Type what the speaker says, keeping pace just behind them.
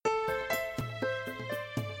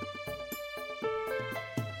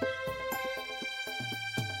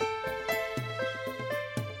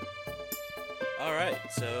All right,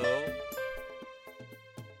 so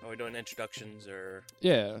are we doing introductions or?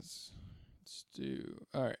 Yeah, let's do.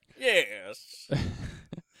 All right. Yes.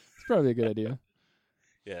 It's probably a good idea.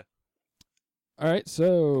 Yeah. All right,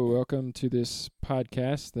 so welcome to this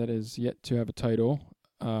podcast that is yet to have a title.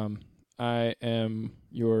 I am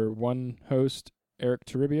your one host, Eric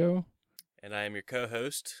Toribio, And I am your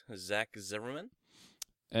co-host, Zach Zimmerman.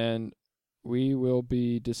 and we will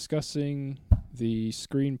be discussing the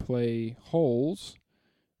screenplay Holes,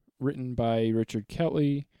 written by Richard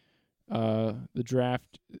Kelly. The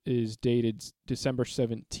draft is dated December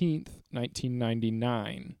 17th,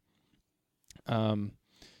 1999.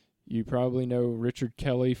 You probably know Richard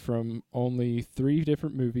Kelly from only 3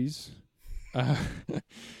 different movies,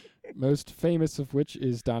 most famous of which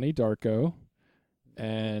is Donnie Darko,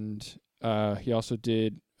 and he also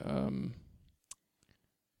did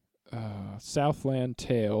Southland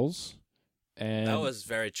Tales, and That was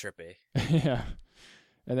very trippy. yeah,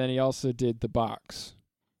 and then he also did The Box.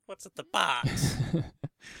 What's at the box?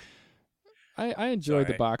 I enjoyed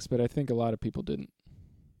The Sorry. Box, but I think a lot of people didn't.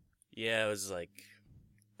 Yeah, it was like,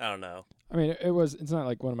 I don't know. I mean, it's not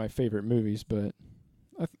like one of my favorite movies, but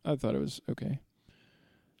I thought it was okay.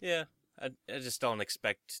 Yeah, I just don't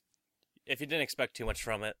expect. If you didn't expect too much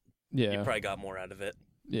from it, Yeah. you probably got more out of it.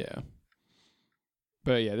 Yeah.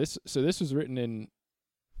 But yeah, this was written in,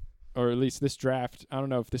 or at least this draft. I don't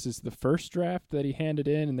know if this is the first draft that he handed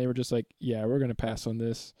in, and they were just like, "Yeah, we're gonna pass on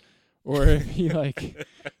this," or if he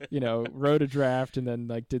wrote a draft and then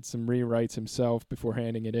did some rewrites himself before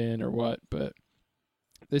handing it in, or what. But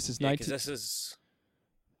this is because this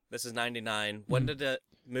is 99. When did the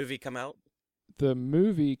movie come out? The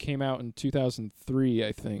movie came out in 2003,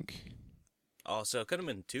 I think. Oh, so it couldn't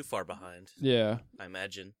have been too far behind. Yeah. I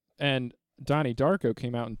imagine. And Donnie Darko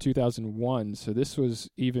came out in 2001, so this was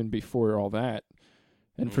even before all that.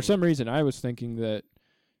 And for some reason, I was thinking that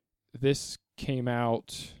this came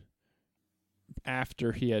out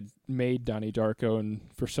after he had made Donnie Darko, and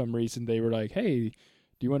for some reason they were like, "Hey, do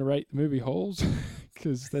you want to write the movie Holes?"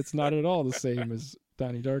 Because that's not at all the same as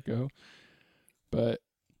Donnie Darko. But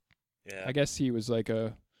Yeah. I guess he was like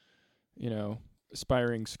a,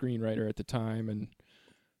 aspiring screenwriter at the time, and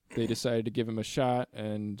they decided to give him a shot,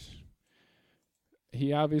 and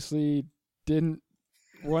he obviously didn't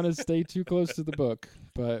want to stay too close to the book,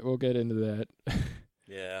 but we'll get into that.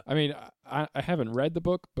 Yeah. I mean, I haven't read the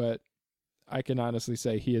book, but I can honestly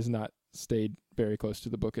say he has not stayed very close to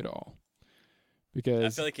the book at all. Because I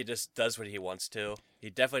feel like he just does what he wants to. He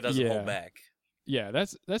definitely doesn't hold back. Yeah,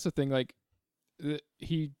 that's the thing. Like,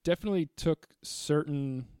 he definitely took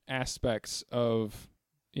certain aspects of,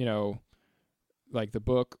 like the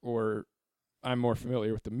book, or I'm more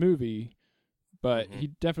familiar with the movie, but he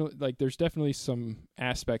definitely, there's definitely some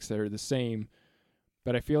aspects that are the same,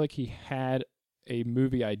 but I feel like he had a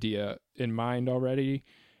movie idea in mind already,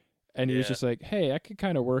 and he was just like, hey, I could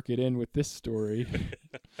kind of work it in with this story.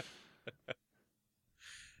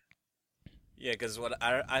 Yeah, because what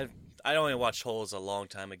I only watched Holes a long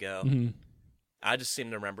time ago. Mm-hmm. I just seem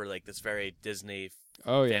to remember this very Disney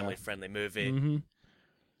family friendly movie. Mm-hmm.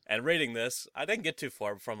 And reading this, I didn't get too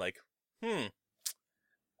far from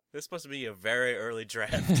this must be a very early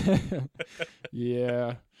draft.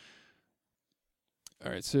 Yeah.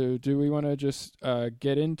 All right, so do we want to just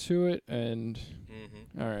get into it? And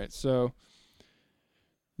all right, so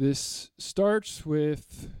this starts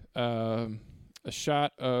with a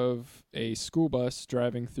shot of a school bus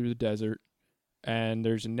driving through the desert, and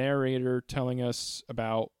there's a narrator telling us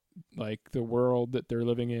about the world that they're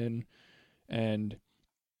living in, and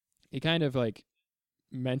he kind of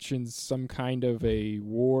mentions some kind of a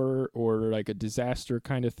war or a disaster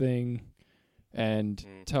kind of thing, and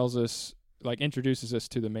tells us, introduces us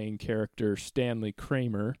to the main character, Stanley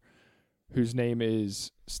Kramer, whose name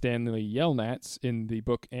is Stanley Yelnats in the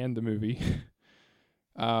book and the movie.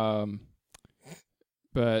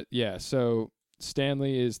 But yeah, so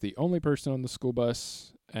Stanley is the only person on the school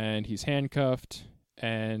bus, and he's handcuffed,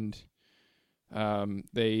 and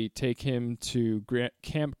they take him to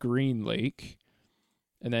Camp Green Lake,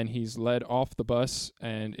 and then he's led off the bus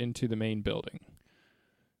and into the main building.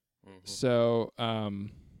 So, I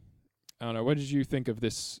don't know, what did you think of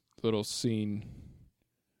this little scene?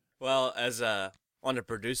 Well, as on the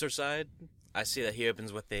producer side, I see that he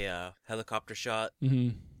opens with a helicopter shot,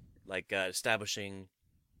 establishing,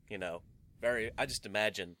 I just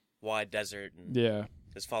imagine wide desert and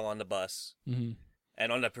just fall on the bus. Mm-hmm.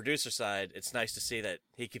 And on the producer side, it's nice to see that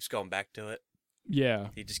he keeps going back to it. Yeah.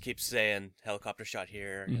 He just keeps saying helicopter shot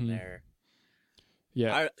here and there.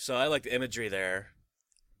 Yeah. So I like the imagery there.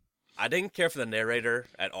 I didn't care for the narrator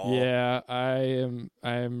at all. Yeah,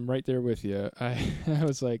 I'm right there with you. I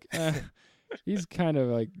was like, he's kind of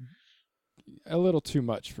like a little too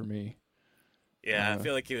much for me. Yeah, I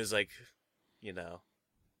feel like he was like, he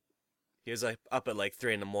was like up at like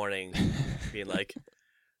 3 a.m, being like,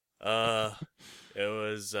 it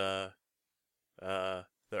was the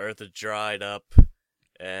earth had dried up,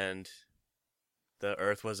 and the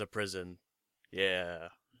earth was a prison. Yeah.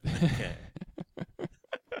 Okay.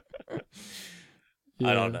 Yeah.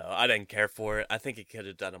 I don't know. I didn't care for it. I think he could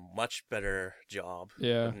have done a much better job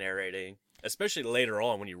of narrating, especially later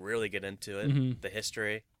on when you really get into it, the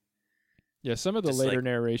history. Yeah, some of the later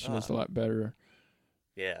narration is a lot better.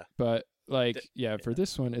 Yeah. But for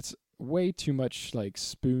this one, it's way too much like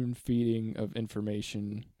spoon feeding of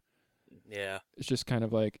information. Yeah. It's just kind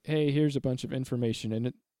of like, hey, here's a bunch of information,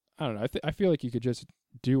 and I don't know. I feel like you could just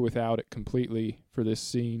do without it completely for this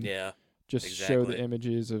scene. Yeah. Just show the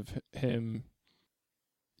images of him.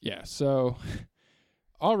 Yeah, so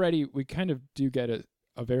already we kind of do get a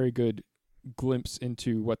very good glimpse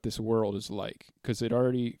into what this world is like, because it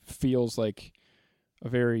already feels like a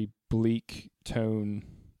very bleak tone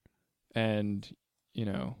and,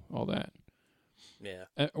 all that. Yeah.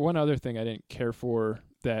 One other thing I didn't care for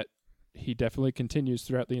that he definitely continues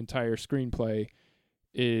throughout the entire screenplay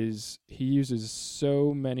is he uses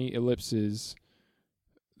so many ellipses,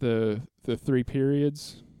 the 3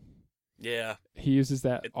 periods. Yeah. He uses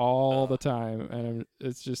that all the time, and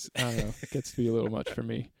it's just, I don't know, it gets to be a little much for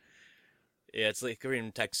me. Yeah, it's like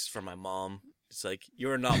reading texts from my mom. It's like,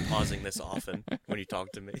 you are not pausing this often when you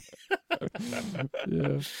talk to me.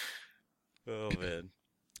 Yeah. Oh, man.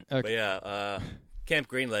 Okay. But yeah, Camp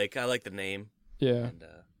Green Lake, I like the name. Yeah. And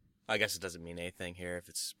I guess it doesn't mean anything here if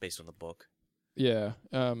it's based on the book. Yeah.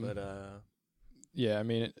 Yeah, I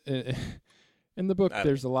mean, in the book,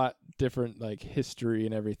 there's a lot different, like, history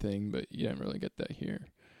and everything, but you don't really get that here.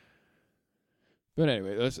 But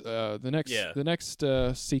anyway, let's the next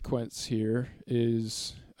sequence here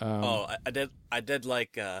is. I did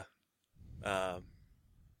like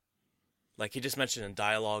he just mentioned in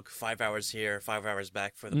dialogue, 5 hours here, 5 hours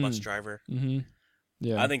back for the bus driver. Mm-hmm.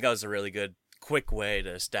 Yeah, I think that was a really good, quick way to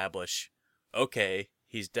establish. Okay,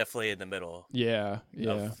 he's definitely in the middle. Yeah,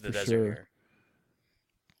 of the desert sure. here.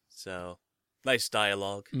 So, nice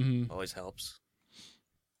dialogue. Always helps.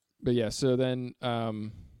 But yeah, so then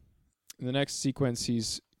in the next sequence,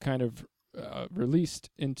 he's kind of released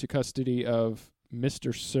into custody of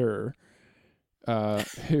Mr. Sir,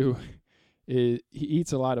 who he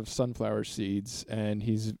eats a lot of sunflower seeds, and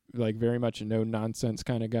he's like very much a no-nonsense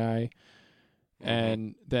kind of guy.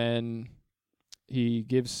 And then he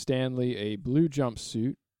gives Stanley a blue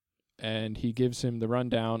jumpsuit, and he gives him the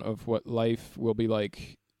rundown of what life will be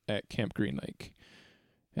like at Camp Green Lake.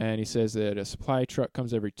 And he says that a supply truck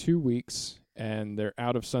comes every 2 weeks, and they're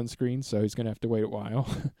out of sunscreen, so he's going to have to wait a while.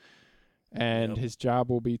 And his job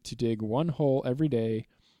will be to dig 1 hole every day,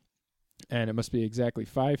 and it must be exactly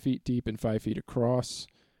 5 feet deep and 5 feet across.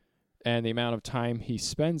 And the amount of time he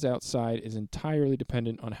spends outside is entirely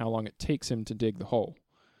dependent on how long it takes him to dig the hole.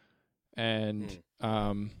 And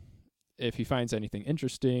if he finds anything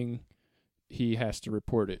interesting, he has to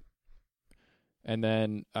report it. And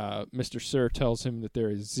then Mr. Sir tells him that there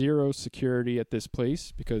is 0 security at this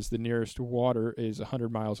place because the nearest water is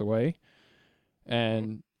 100 miles away.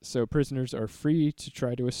 And so prisoners are free to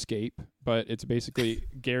try to escape, but it's basically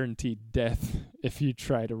guaranteed death if you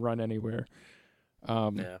try to run anywhere.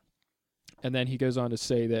 And then he goes on to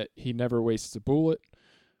say that he never wastes a bullet.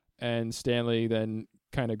 And Stanley then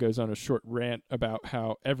kind of goes on a short rant about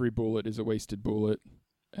how every bullet is a wasted bullet.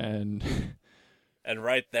 And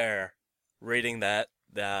right there, reading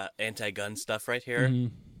the anti-gun stuff right here,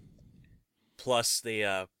 plus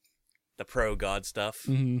the pro-God stuff,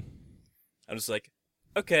 I'm just like,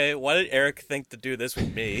 okay, why did Eric think to do this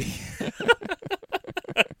with me?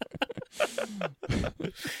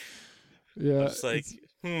 Yeah, it's like,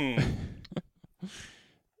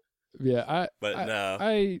 Yeah, no.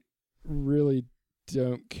 I really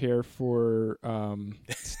don't care for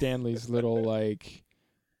Stanley's little like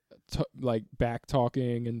back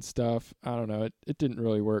talking and stuff. I don't know. It didn't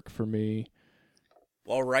really work for me.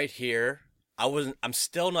 Well, right here, I'm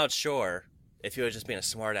still not sure if he was just being a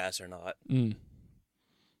smartass or not.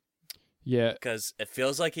 Yeah, because it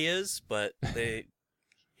feels like he is, but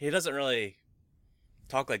he doesn't really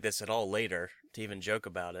talk like this at all later to even joke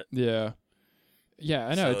about it. Yeah,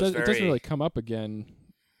 I know. So it doesn't really come up again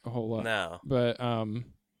a whole lot. No, but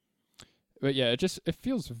yeah, it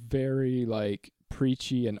feels very like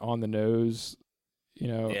preachy and on the nose,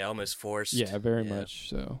 Yeah, almost forced. Yeah, very much.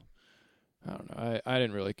 So I don't know. I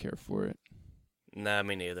didn't really care for it. Nah,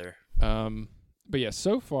 me neither. But yeah,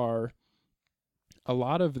 so far, a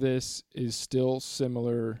lot of this is still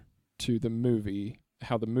similar to the movie,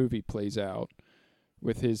 how the movie plays out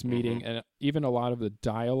with his meeting, and even a lot of the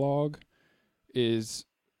dialogue is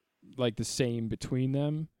like the same between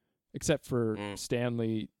them, except for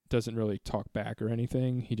Stanley doesn't really talk back or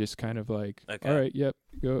anything. He just kind of like, all right, yep,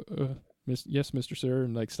 go, yes, Mr. Sir,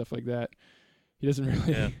 and like stuff like that. He doesn't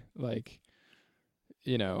really like,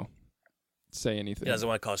 say anything. He doesn't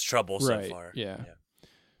want to cause trouble so far. Yeah.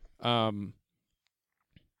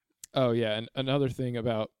 Oh yeah, and another thing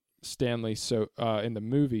about Stanley, so in the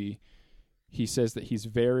movie, he says that he's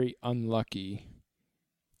very unlucky,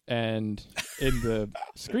 and in the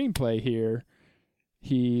screenplay here,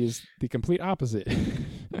 he's the complete opposite.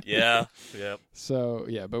 Yeah. Yep. So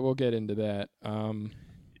yeah, but we'll get into that.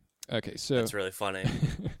 Okay, so that's really funny.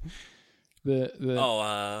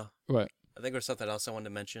 the what? I think there's something else I wanted to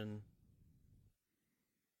mention.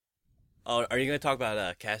 Oh, are you going to talk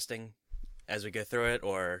about casting as we go through it,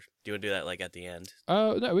 or do you want to do that like at the end?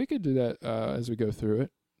 No, we could do that as we go through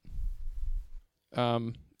it.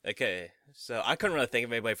 Okay, so I couldn't really think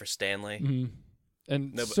of anybody for Stanley,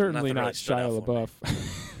 and certainly not Shia LaBeouf.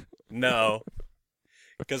 No,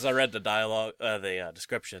 because I read the dialogue, the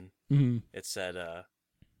description. It said,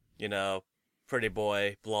 pretty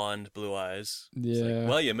boy, blonde, blue eyes. Yeah. Like,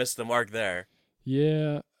 well, you missed the mark there.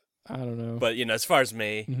 Yeah, I don't know. But as far as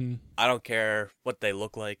me, I don't care what they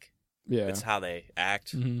look like. Yeah, it's how they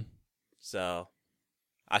act. So,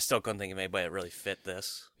 I still couldn't think of anybody that really fit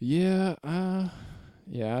this. Yeah, I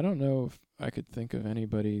don't know if I could think of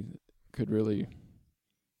anybody that could really.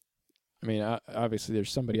 I mean, obviously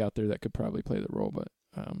there's somebody out there that could probably play the role, but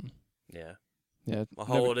yeah. Well,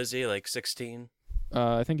 how old is he? Like 16?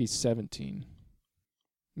 I think he's 17.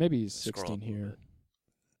 Maybe he's 16 here.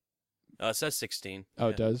 It says 16. Oh,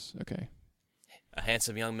 it does? Okay. A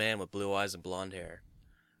handsome young man with blue eyes and blonde hair.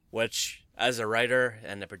 Which, as a writer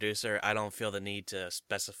and a producer, I don't feel the need to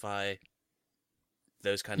specify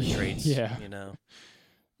those kind of traits. Yeah.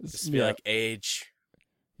 Just be like age.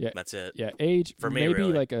 Yeah. That's it. Yeah, age. For me, maybe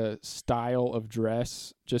really. Like a style of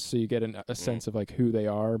dress, just so you get a sense of like who they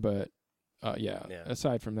are. But yeah.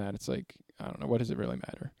 Aside from that, it's like, I don't know. What does it really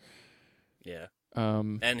matter? Yeah.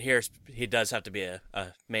 And here he does have to be a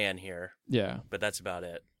man here. Yeah. But that's about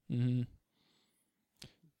it.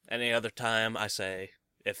 Any other time, I say,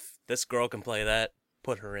 if this girl can play that,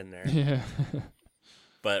 put her in there. Yeah.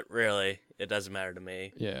 But really, it doesn't matter to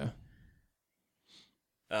me. Yeah.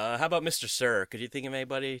 How about Mr. Sir? Could you think of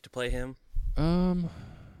anybody to play him? Let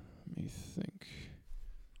me think.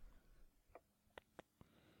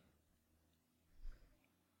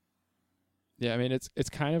 Yeah, I mean it's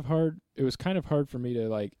kind of hard. It was kind of hard for me to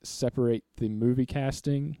like separate the movie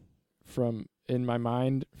casting from in my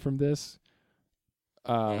mind from this.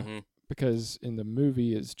 Because in the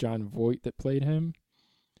movie it's Jon Voight that played him,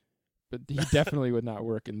 but he definitely would not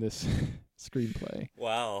work in this screenplay.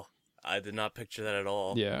 Wow, I did not picture that at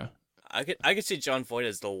all. Yeah, I could see Jon Voight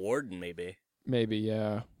as the warden, maybe. Maybe,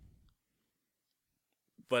 yeah.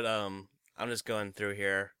 But I'm just going through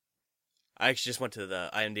here. I actually just went to the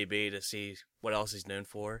IMDb to see what else he's known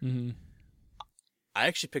for. I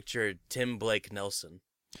actually pictured Tim Blake Nelson.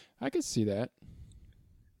 I could see that.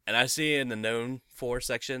 And I see in the known for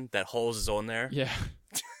section that Holes is on there. Yeah.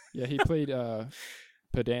 Yeah, he played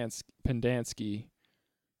Pendansky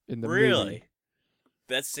in the movie. Really?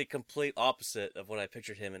 That's the complete opposite of what I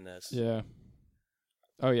pictured him in this. Yeah.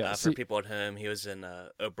 Oh, yeah. For people at home, he was in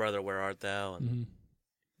Oh Brother, Where Art Thou? And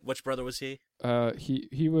which brother was he?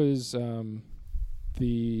 He was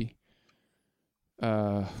the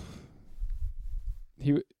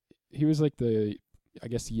he was like the, I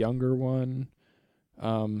guess, younger one.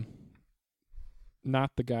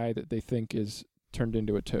 Not the guy that they think is turned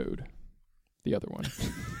into a toad. The other one.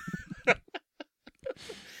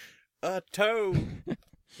 A toad.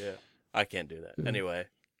 Yeah. I can't do that. Anyway.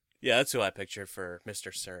 Yeah, that's who I pictured for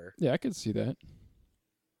Mr. Sir. Yeah, I could see that.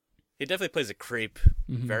 He definitely plays a creep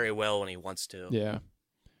very well when he wants to. Yeah.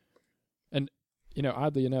 And,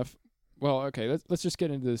 oddly enough, well, okay, let's just get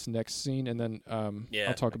into this next scene, and then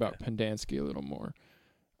I'll talk about Pendansky a little more.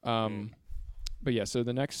 But yeah, so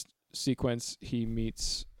the next sequence,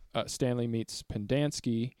 Stanley meets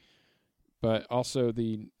Pendansky, but also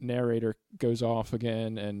the narrator goes off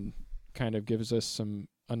again and kind of gives us some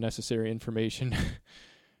unnecessary information.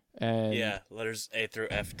 And yeah, letters A through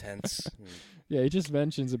F tense. Yeah, he just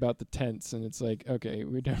mentions about the tents, and it's like, okay,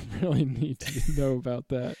 we don't really need to know about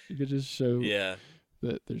that. You could just show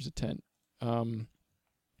that there's a tent.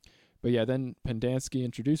 But yeah, then Pendansky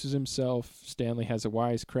introduces himself. Stanley has a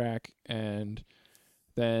wisecrack, and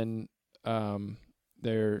then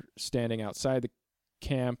they're standing outside the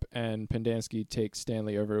camp, and Pendanski takes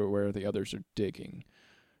Stanley over where the others are digging.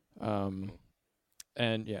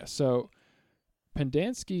 And yeah, so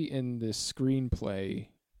Pendanski in this screenplay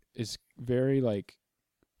is very like,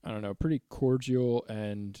 I don't know, pretty cordial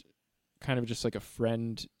and kind of just like a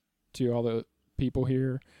friend to all the people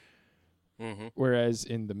here. Mm-hmm. Whereas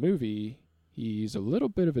in the movie, he's a little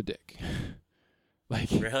bit of a dick. Like,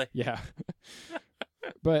 really? Yeah.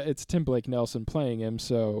 But it's Tim Blake Nelson playing him,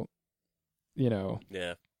 so, you know.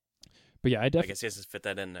 Yeah. But yeah, I guess he has to fit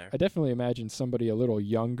that in there. I definitely imagine somebody a little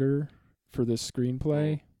younger for this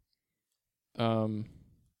screenplay. I'm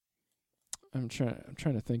trying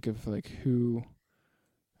to think of like who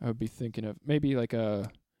I would be thinking of. Maybe like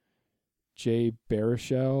a Jay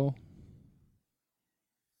Baruchel.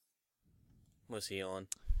 What's he on?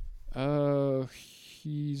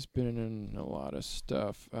 He's been in a lot of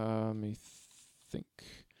stuff. Let me think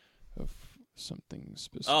of something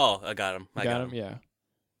specific. Oh, I got him. I got him. Yeah.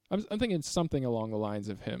 I'm thinking something along the lines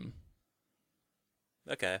of him.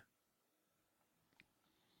 Okay.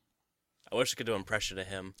 I wish I could do an impression of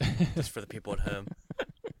him, just for the people at home.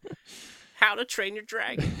 How to Train Your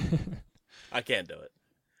Dragon. I can't do it.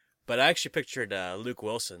 But I actually pictured Luke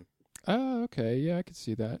Wilson. Oh, okay. Yeah, I could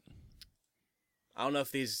see that. I don't know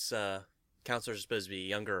if these counselors are supposed to be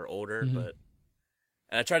younger or older, Mm-hmm. but...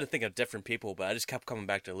 And I tried to think of different people, but I just kept coming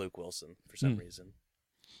back to Luke Wilson for some reason.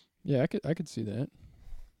 Yeah, I could see that.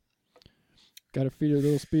 Got to feed a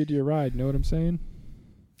little speed to your ride, know what I'm saying?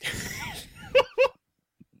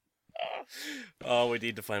 Oh, we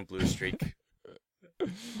need to find Blue Streak.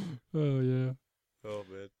 Oh, yeah. Oh,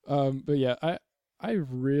 man. But yeah, I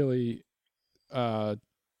really,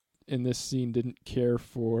 in this scene didn't care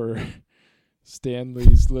for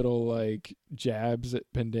Stanley's little, like, jabs at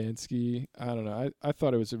Pendanski. I don't know. I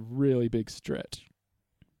thought it was a really big stretch.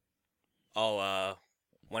 Oh,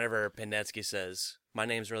 whenever Pendanski says, my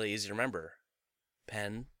name's really easy to remember.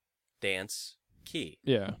 Pen, Dance, Key.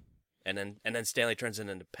 Yeah. And then Stanley turns it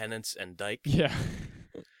into Penance and Dyke. Yeah.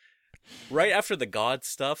 Right after the God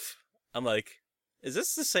stuff, I'm like, is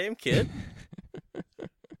this the same kid?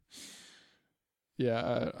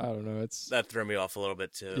 Yeah, I don't know. That threw me off a little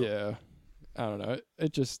bit too. Yeah. I don't know.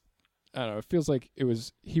 It just, I don't know. It feels like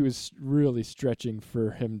he was really stretching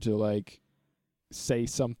for him to like say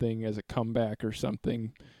something as a comeback or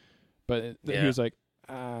something. But he was like,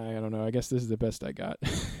 I don't know. I guess this is the best I got.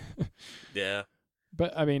 Yeah.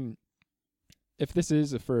 But I mean, if this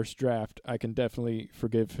is a first draft, I can definitely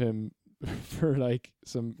forgive him for like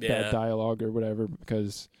some bad dialogue or whatever,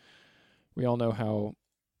 because we all know how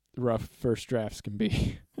rough first drafts can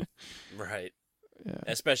be. Right. Yeah.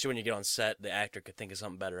 Especially when you get on set, the actor could think of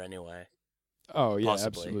something better anyway. Oh yeah,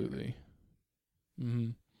 Possibly. absolutely. Mm-hmm.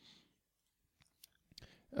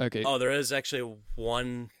 Okay. Oh, there is actually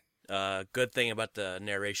one good thing about the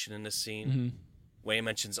narration in this scene. Mm-hmm. When he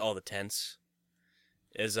mentions all the tents,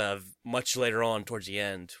 is much later on towards the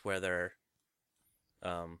end where there's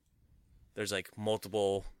like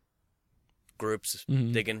multiple groups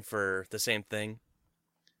digging for the same thing.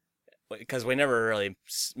 Because we never really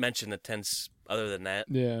mentioned the tents other than that.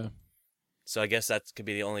 Yeah. So I guess that could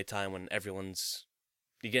be the only time when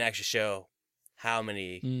you can actually show how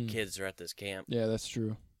many kids are at this camp. Yeah, that's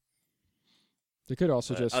true. They could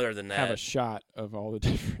also just other than that, have a shot of all the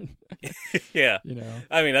different. Yeah. You know.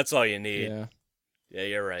 I mean, that's all you need. Yeah. Yeah,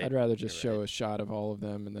 you're right. I'd rather just show a shot of all of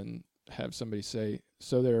them and then have somebody say,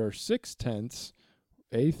 so there are 6 tents,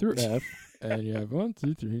 A through F, and you have 1,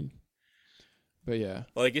 2, 3. But yeah.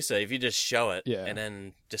 Well, like you said, if you just show it and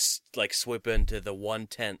then just like swoop into the one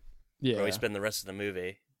tent where we spend the rest of the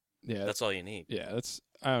movie, that's all you need. Yeah,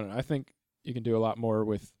 I don't know. I think you can do a lot more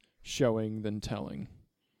with showing than telling.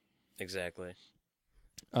 Exactly.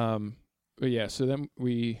 But yeah, so then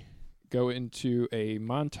we go into a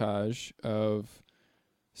montage of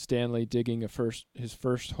Stanley digging his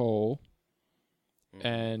first hole,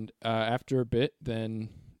 and after a bit, then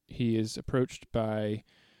he is approached by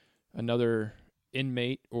another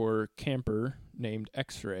inmate or camper named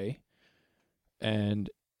X-Ray, and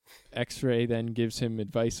X-Ray then gives him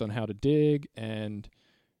advice on how to dig, and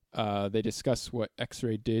they discuss what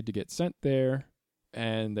X-Ray did to get sent there,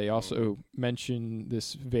 and they also mention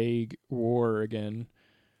this vague war again,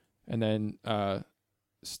 and then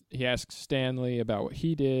he asks Stanley about what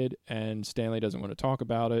he did, and Stanley doesn't want to talk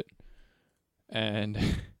about it, and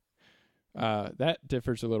that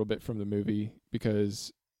differs a little bit from the movie,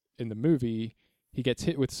 because in the movie, he gets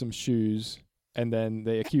hit with some shoes, and then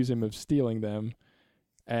they accuse him of stealing them,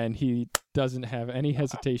 and he doesn't have any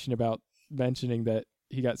hesitation about mentioning that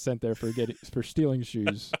he got sent there for stealing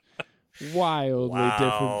shoes. wildly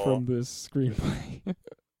different from this screenplay.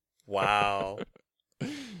 Wow.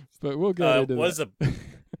 But we'll get into that.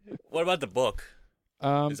 What about the book?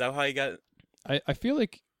 Is that how you got it? I feel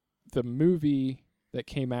like the movie that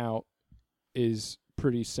came out is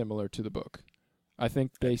pretty similar to the book. I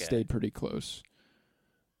think they stayed pretty close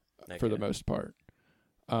for the most part.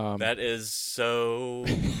 That is so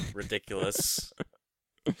ridiculous.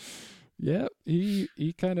 Yeah,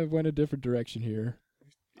 he kind of went a different direction here.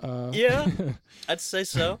 Yeah, I'd say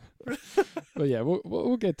so. But yeah,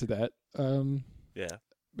 we'll get to that. Yeah.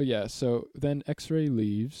 But yeah, so then X-Ray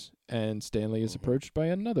leaves, and Stanley is approached by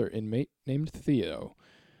another inmate named Theo.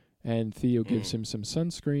 And Theo gives him some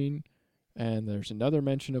sunscreen, and there's another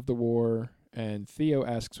mention of the war, and Theo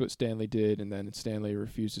asks what Stanley did, and then Stanley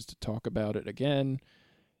refuses to talk about it again.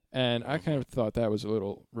 And I kind of thought that was a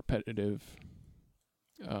little repetitive.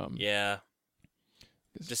 Yeah.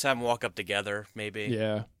 Just have them walk up together, maybe.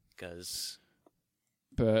 Yeah.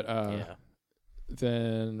 But,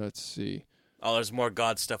 then, let's see. Oh, there's more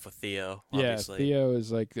God stuff with Theo, obviously. Yeah, Theo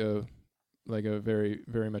is like a very,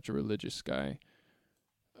 very much a religious guy.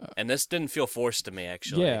 And this didn't feel forced to me,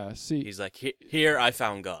 actually. Yeah, see. He's like, here I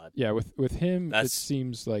found God. Yeah, with him, it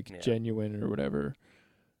seems like genuine or whatever.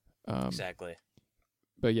 Exactly.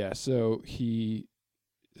 But yeah, so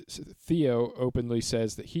Theo openly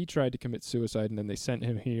says that he tried to commit suicide and then they sent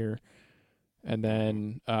him here. And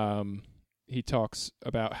then he talks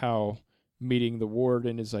about how meeting the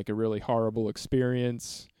warden is like a really horrible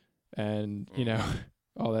experience and, you know,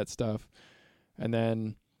 all that stuff. And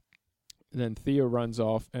then Theo runs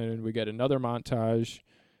off and we get another montage.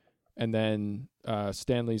 And then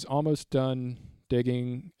Stanley's almost done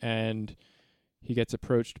digging and he gets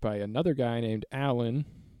approached by another guy named Alan.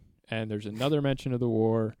 And there's another mention of the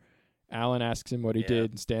war. Alan asks him what he did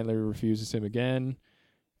and Stanley refuses him again.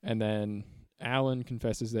 And then Alan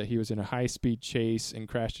confesses that he was in a high-speed chase and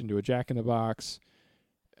crashed into a Jack-in-the-Box.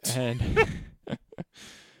 And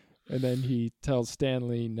and then he tells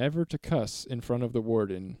Stanley never to cuss in front of the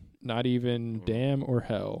warden, not even damn or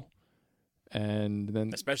hell. And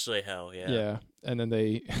then especially hell, yeah. Yeah, and then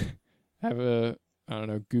they have a, I don't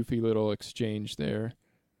know, goofy little exchange there.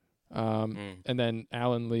 And then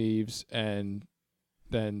Alan leaves, and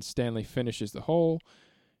then Stanley finishes the hole,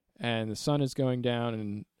 and the sun is going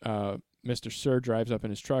down, and Mr. Sir drives up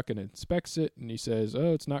in his truck and inspects it, and he says,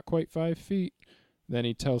 oh, it's not quite 5 feet. Then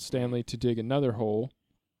he tells Stanley to dig another hole,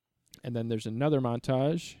 and then there's another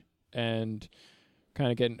montage, and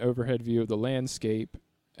kind of get an overhead view of the landscape,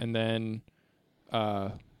 and then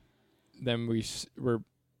we're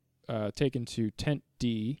taken to Tent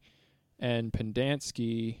D, and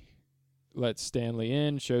Pendanski lets Stanley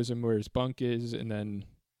in, shows him where his bunk is, and then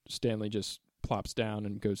Stanley just plops down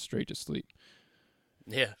and goes straight to sleep.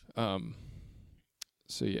 Yeah.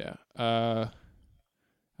 So yeah. I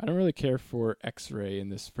don't really care for X-Ray in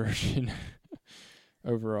this version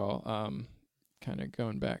overall. Kind of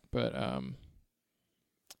going back, but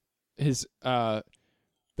his the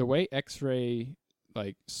way X-Ray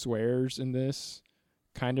like swears in this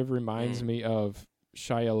kind of reminds me of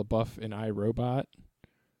Shia LaBeouf in iRobot.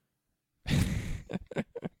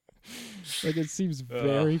 Like it seems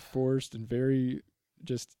very forced and very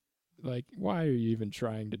just like, why are you even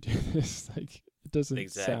trying to do this? Like, it doesn't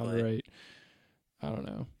sound right. I don't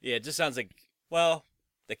know. Yeah, it just sounds like, well,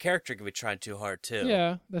 the character could be trying too hard too.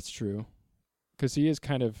 Yeah, that's true. Because he is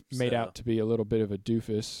kind of made out to be a little bit of a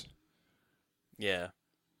doofus. Yeah.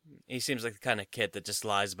 He seems like the kind of kid that just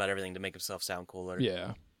lies about everything to make himself sound cooler.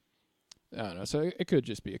 Yeah. I don't know. So it could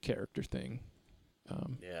just be a character thing.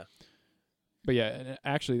 Yeah. But yeah, and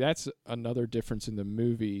actually that's another difference in the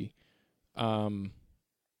movie. In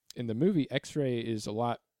the movie, X-Ray is a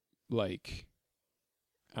lot like,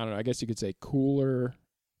 I don't know, I guess you could say cooler.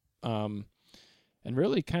 And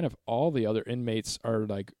really kind of all the other inmates are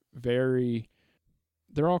like they're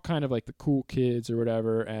all kind of like the cool kids or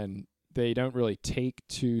whatever, and they don't really take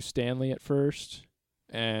to Stanley at first.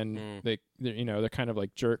 And they're kind of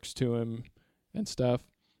like jerks to him and stuff.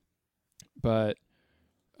 But,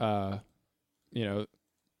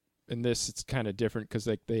 in this, it's kind of different because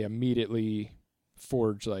like they immediately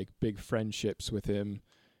forge like big friendships with him,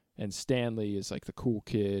 and Stanley is like the cool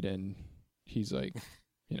kid, and he's like,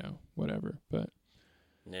 whatever. But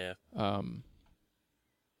yeah,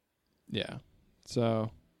 yeah.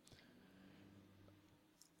 So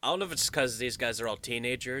I don't know if it's because these guys are all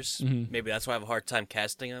teenagers. Maybe that's why I have a hard time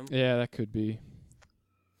casting them. Yeah, that could be.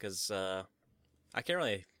 Because I can't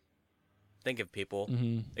really think of people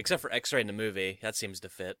except for X-Ray in the movie. That seems to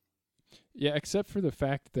fit. Yeah, except for the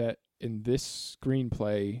fact that in this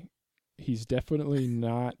screenplay, he's definitely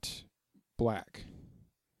not black.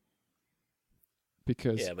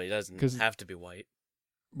 because but he doesn't have to be white.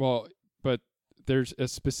 Well, but there's a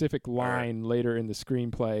specific line later in the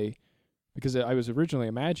screenplay, because I was originally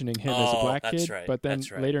imagining him as a black kid, right. but then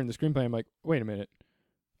later in the screenplay, I'm like, wait a minute.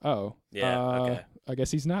 Oh, okay. I guess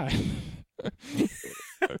he's not.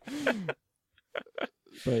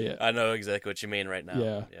 But yeah, I know exactly what you mean right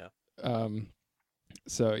now. Yeah.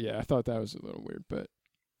 So yeah, I thought that was a little weird, but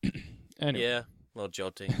anyway. Yeah, a little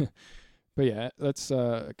jolting. But yeah, let's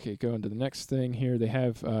go into the next thing here. They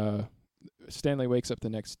have Stanley wakes up the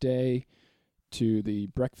next day to the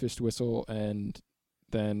breakfast whistle, and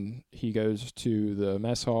then he goes to the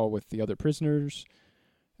mess hall with the other prisoners.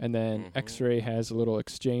 And then X-Ray has a little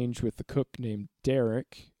exchange with the cook named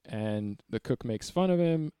Derek, and the cook makes fun of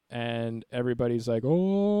him, and everybody's like,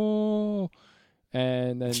 oh.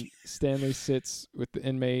 And then Stanley sits with the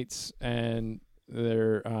inmates, and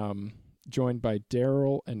they're joined by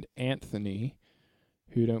Daryl and Anthony,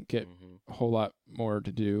 who don't get a whole lot more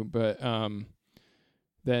to do. But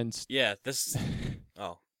then... this...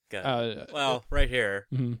 Oh, God. Well, right here...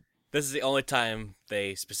 Mm-hmm. This is the only time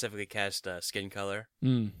they specifically cast skin color.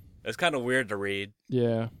 Mm. It's kind of weird to read.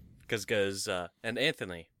 Yeah. Because and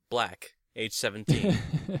Anthony, black, age 17.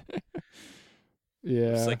 Yeah.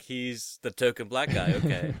 It's like he's the token black guy,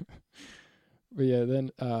 okay. But yeah,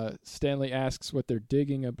 then Stanley asks what they're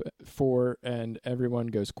digging for, and everyone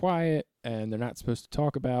goes quiet, and they're not supposed to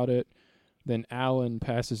talk about it. Then Alan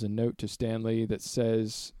passes a note to Stanley that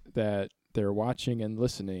says that they're watching and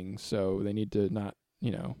listening, so they need to not,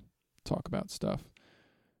 talk about stuff.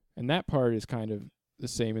 And that part is kind of the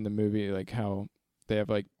same in the movie, like how they have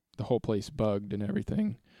like the whole place bugged and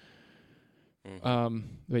everything.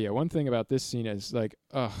 But yeah, one thing about this scene is like,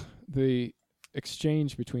 the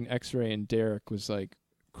exchange between X-Ray and Derek was like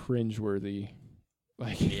cringeworthy.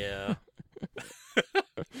 Like, yeah.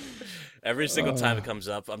 Every single time it comes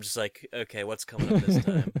up, I'm just like, okay, what's coming up this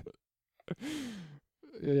time?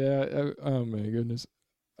 Yeah. Oh my goodness.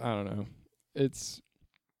 I don't know.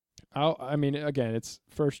 Again, it's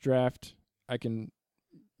first draft. I can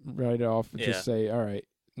write it off and just say, all right,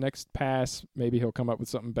 next pass, maybe he'll come up with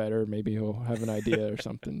something better. Maybe he'll have an idea or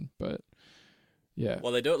something. But yeah.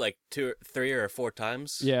 Well, they do it like 2, 3, or 4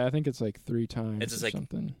 times. Yeah, I think it's like 3 times it's just or like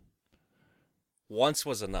something. Once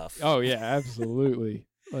was enough. Oh, yeah, absolutely.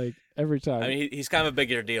 Like every time. I mean, he's kind of a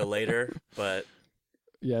bigger deal later, but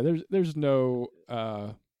yeah, there's no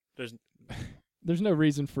there's no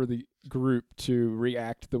reason for the group to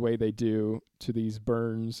react the way they do to these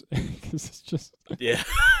burns, because it's just yeah.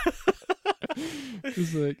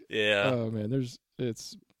 It's like, yeah. Oh man,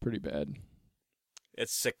 it's pretty bad.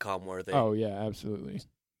 It's sitcom worthy. Oh yeah, absolutely.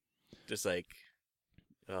 Just like,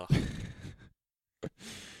 oh,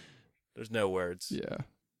 there's no words. Yeah.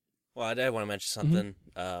 Well, I did want to mention something.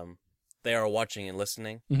 They are watching and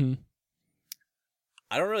listening. Mm-hmm.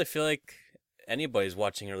 I don't really feel like anybody's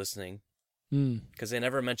watching or listening. Because they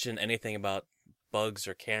never mention anything about bugs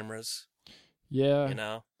or cameras.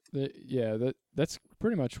 Yeah. That's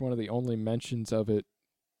pretty much one of the only mentions of it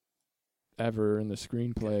ever in the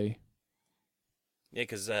screenplay. Yeah,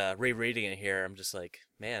 because rereading it here, I'm just like,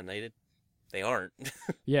 man, they aren't.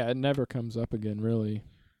 Yeah, it never comes up again, really.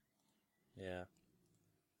 Yeah.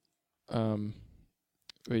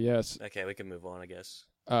 But yes. Okay, we can move on, I guess.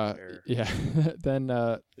 Yeah. Then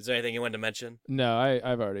is there anything you wanted to mention? No,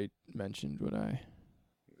 I've already mentioned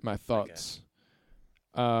my thoughts.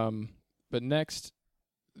 Okay. But next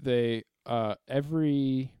they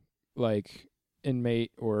every like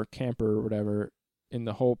inmate or camper or whatever in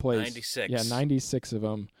the whole place, 96. Yeah, 96 of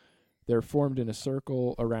them. They're formed in a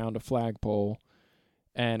circle around a flagpole,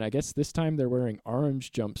 and I guess this time they're wearing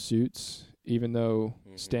orange jumpsuits, even though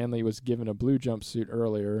Stanley was given a blue jumpsuit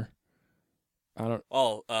earlier.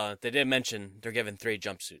 They did mention they're given 3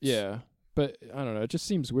 jumpsuits. Yeah, but I don't know. It just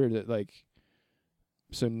seems weird that like,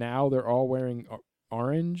 so now they're all wearing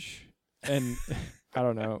orange, and I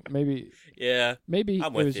don't know. Maybe. Yeah. Maybe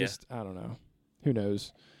I'm it with was you. just, I don't know. Who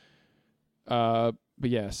knows? But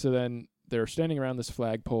yeah. So then they're standing around this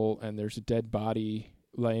flagpole, and there's a dead body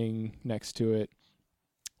laying next to it,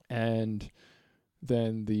 and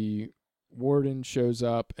then the warden shows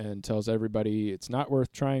up and tells everybody it's not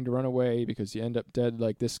worth trying to run away because you end up dead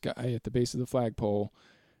like this guy at the base of the flagpole.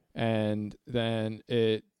 And then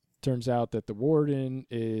it turns out that the warden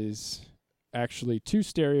is actually 2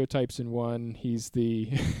 stereotypes in one. He's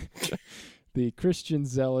the the Christian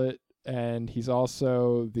zealot, and he's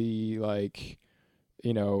also the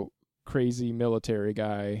crazy military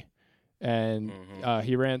guy. And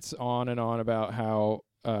he rants on and on about how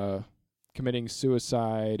committing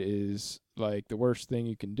suicide is like the worst thing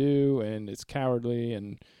you can do, and it's cowardly,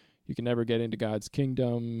 and you can never get into God's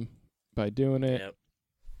kingdom by doing it. Yep.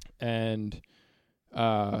 And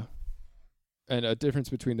a difference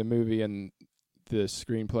between the movie and the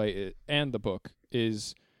screenplay and the book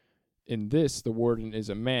is, in this, the warden is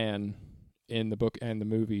a man. In the book and the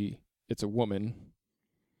movie, it's a woman.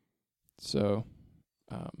 So,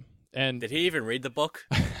 and did he even read the book?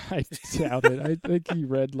 I doubt it. I think he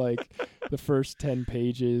read like the first 10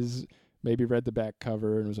 pages, maybe read the back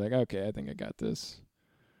cover, and was like, "Okay, I think I got this."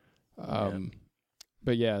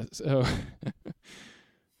 But yeah, so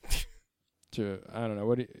I don't know.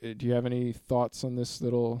 What do you have any thoughts on this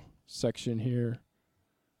little section here?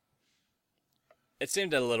 It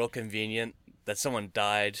seemed a little convenient that someone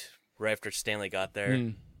died right after Stanley got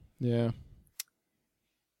there. Yeah.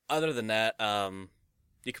 Other than that,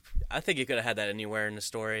 I think you could have had that anywhere in the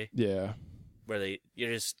story. Yeah. Where you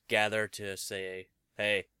just gather to say,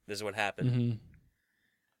 "Hey, this is what happened."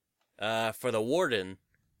 Mm-hmm. For the warden,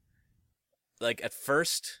 like at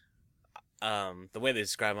first, the way they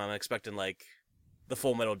describe him, I'm expecting like the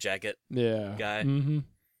Full Metal Jacket guy. Mm-hmm.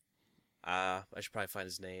 I should probably find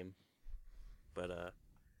his name, but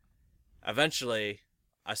eventually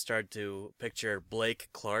I started to picture Blake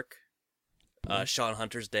Clark, Sean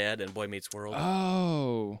Hunter's dad in Boy Meets World.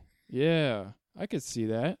 Oh, yeah, I could see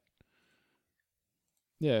that.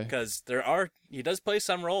 Yeah, because he does play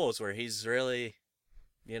some roles where he's really,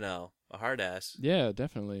 a hard ass. Yeah,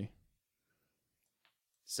 definitely.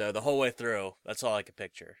 So the whole way through, that's all I could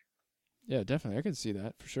picture. Yeah, definitely. I could see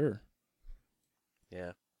that for sure.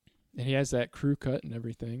 Yeah. And he has that crew cut and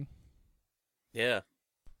everything. Yeah.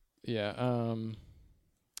 Yeah.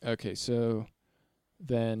 Okay, so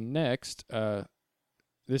then next,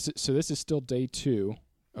 this is still day 2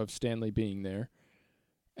 of Stanley being there,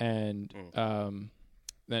 and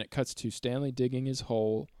then it cuts to Stanley digging his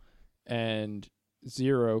hole, and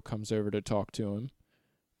Zero comes over to talk to him.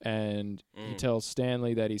 And he tells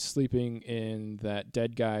Stanley that he's sleeping in that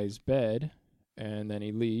dead guy's bed, and then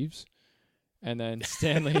he leaves. And then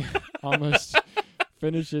Stanley almost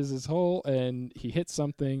finishes his hole, and he hits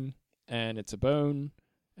something, and it's a bone,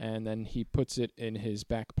 and then he puts it in his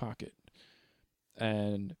back pocket.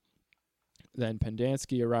 And then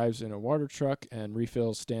Pendanski arrives in a water truck and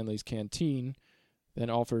refills Stanley's canteen, then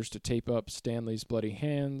offers to tape up Stanley's bloody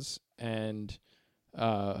hands, and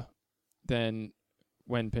then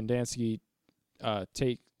when Pendanski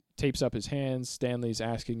tapes up his hands, Stanley's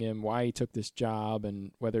asking him why he took this job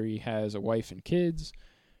and whether he has a wife and kids.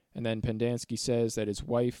 And then Pendanski says that his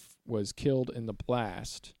wife was killed in the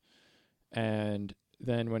blast. And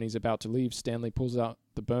then when he's about to leave, Stanley pulls out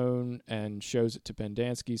the bone and shows it to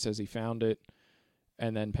Pendanski, says he found it.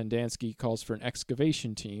 And then Pendanski calls for an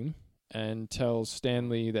excavation team and tells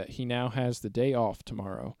Stanley that he now has the day off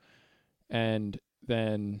tomorrow. And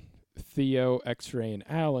then Theo, X-Ray, and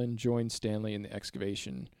Alan join Stanley in the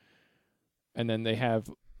excavation. And then they have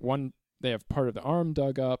part of the arm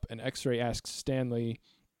dug up, and X-Ray asks Stanley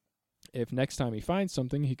if next time he finds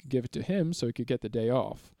something, he could give it to him so he could get the day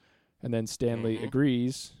off. And then Stanley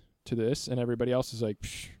agrees to this, and everybody else is like,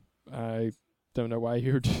 I don't know why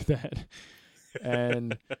you would do that.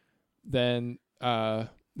 And then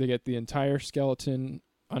they get the entire skeleton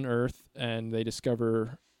unearthed, and they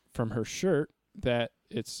discover from her shirt that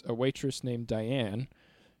it's a waitress named Diane,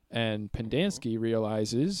 and Pendanski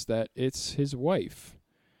realizes that it's his wife.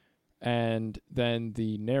 And then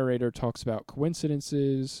the narrator talks about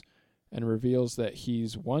coincidences and reveals that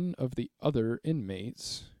he's one of the other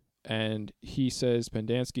inmates, and he says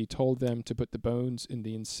Pendanski told them to put the bones in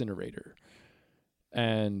the incinerator.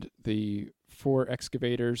 And the 4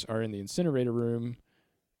 excavators are in the incinerator room,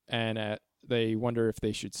 and they wonder if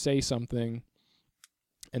they should say something.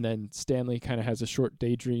 And then Stanley kind of has a short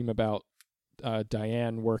daydream about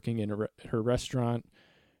Diane working in her restaurant,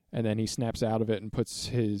 and then he snaps out of it and puts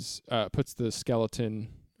the skeleton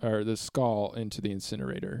or the skull into the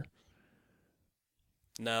incinerator.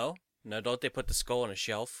 No, don't they put the skull on a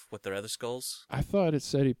shelf with their other skulls? I thought it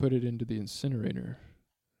said he put it into the incinerator.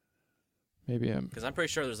 Maybe because I'm pretty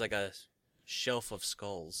sure there's like a shelf of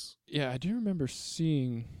skulls. Yeah, I do remember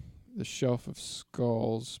seeing the shelf of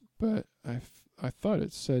skulls, but I thought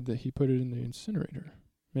it said that he put it in the incinerator.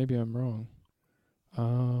 Maybe I'm wrong.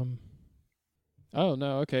 Oh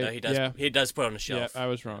no, okay. No, he does. Yeah. He does put it on a shelf. Yeah, I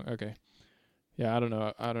was wrong. Okay. Yeah, I don't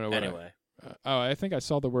know. What anyway. I think I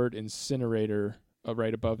saw the word incinerator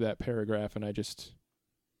right above that paragraph, and I just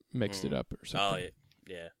mixed it up or something. Oh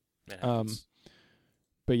yeah.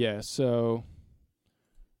 But yeah, so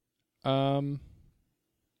yeah,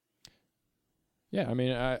 I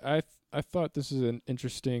mean, I thought this is an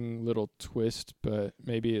interesting little twist, but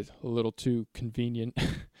maybe it's a little too convenient.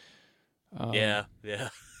 Yeah.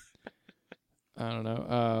 I don't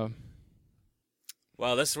know.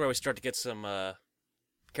 Well, this is where we start to get some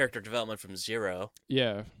character development from Zero.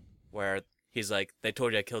 Yeah. Where he's like, they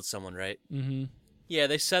told you I killed someone, right? Mm-hmm. Yeah,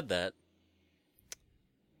 they said that.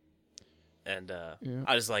 And Yeah.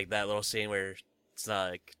 I just like that little scene where it's not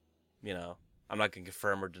like, you know, I'm not going to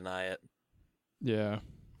confirm or deny it. Yeah.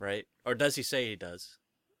 Right? Or does he say he does?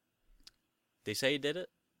 Did he say he did it?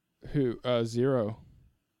 Who? Zero.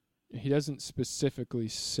 He doesn't specifically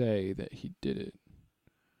say that he did it.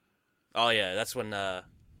 Oh, yeah, that's when,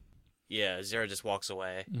 Zero just walks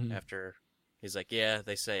away after he's like, yeah,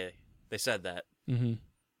 they said that. Mm-hmm.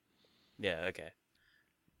 Yeah, okay.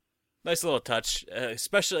 Nice little touch,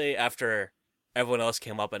 especially after everyone else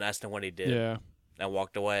came up and asked him what he did. Yeah. And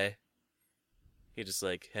walked away. He just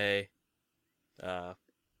like, hey, you're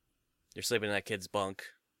sleeping in that kid's bunk.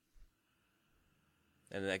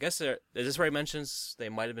 And I guess is this where he mentions they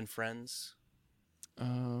might have been friends?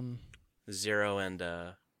 Zero and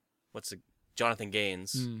Jonathan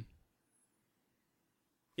Gaines. Mm.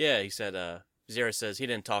 Yeah, he said Zero says he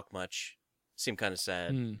didn't talk much. Seemed kind of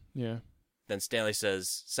sad. Yeah. Then Stanley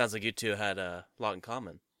says, sounds like you two had a lot in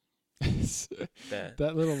common.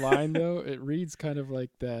 That little line though, it reads kind of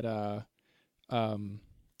like that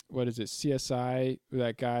what is it, CSI,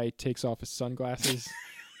 that guy takes off his sunglasses.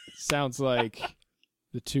 Sounds like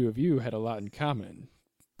the two of you had a lot in common.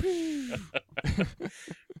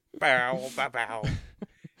 Bow, bow, bow.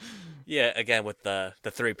 Yeah, again with the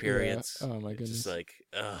three periods. Yeah. Oh my goodness. Just like,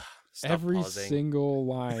 every pausing. single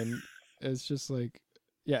line is just like,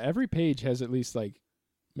 yeah, every page has at least like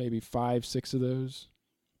maybe 5-6 of those.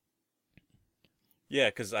 Yeah,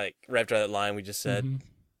 because like right after that line we just said,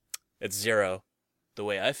 it's Zero. The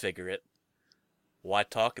way I figure it, why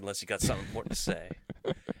talk unless you got something important to say?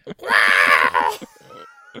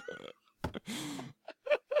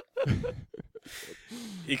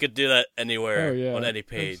 You could do that anywhere on any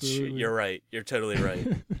page. Absolutely. You're right. You're totally right.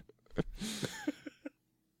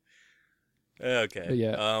 Okay. But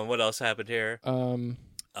yeah. What else happened here?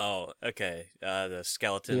 Oh, okay. The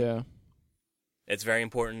skeleton. Yeah. It's very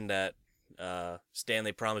important that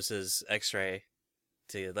Stanley promises X-Ray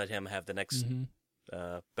to let him have the next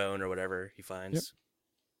bone or whatever he finds.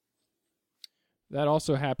 Yep. That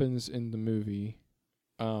also happens in the movie.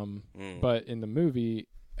 But in the movie,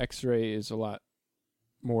 X-Ray is a lot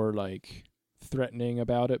more like threatening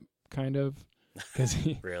about it, kind of. Cause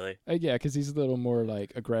he, really? Yeah, because he's a little more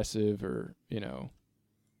like aggressive, or a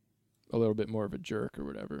little bit more of a jerk or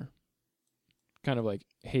whatever. Kind of like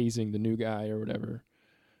hazing the new guy or whatever.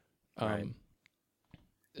 Right.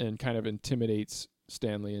 And kind of intimidates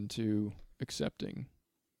Stanley into accepting.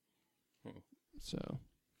 So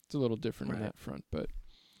it's a little different on that front, but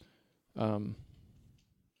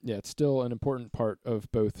yeah, it's still an important part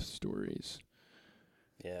of both stories.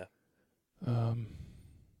 Yeah.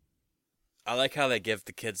 I like how they give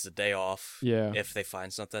the kids the day off if they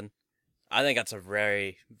find something. I think that's a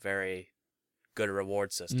very, very good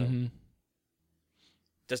reward system.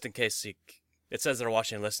 Just in case it says they're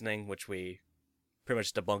watching and listening, which we pretty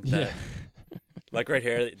much debunked that. Yeah. Like right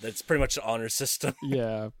here, that's pretty much the honor system.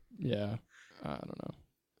 Yeah. I don't know.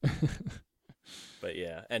 But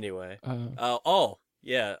yeah, anyway. This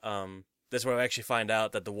is where we actually find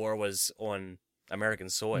out that the war was on American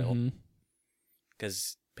soil.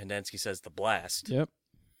 Because Pendanski says the blast. Yep.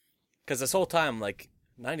 Because this whole time, like,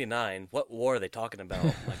 99, what war are they talking about?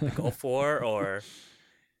 Like the Gulf War or...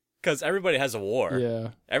 Because everybody has a war. Yeah.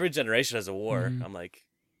 Every generation has a war. I'm like,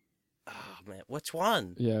 oh, man, which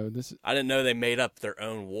one? Yeah, I didn't know they made up their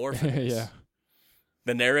own war for this. Yeah.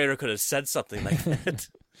 The narrator could have said something like that.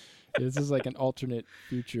 This is like an alternate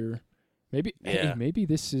future. Maybe maybe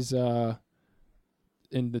this is in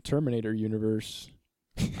the Terminator universe.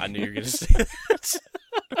 I knew you were going to say that.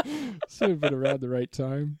 Should have been around the right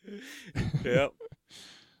time. Yep.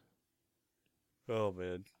 Oh,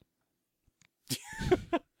 man.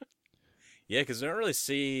 Yeah, because we don't really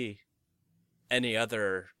see any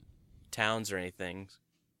other towns or anything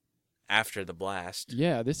after the blast.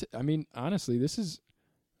 Yeah, honestly, this is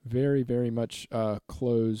very, very much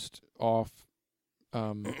closed off.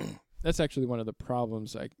 That's actually one of the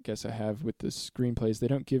problems I guess I have with the screenplays. They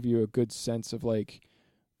don't give you a good sense of like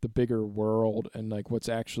the bigger world and like what's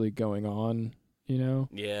actually going on,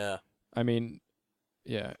 Yeah. I mean,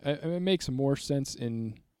 yeah, it makes more sense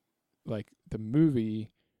in like the movie,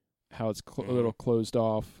 how it's a little closed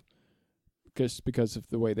off just because of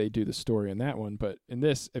the way they do the story in that one. But in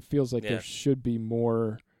this, it feels like there should be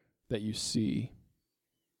more that you see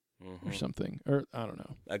or something. Or I don't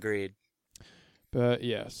know. Agreed. But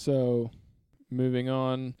yeah, so moving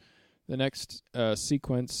on, the next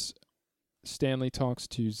sequence, Stanley talks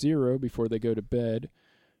to Zero before they go to bed,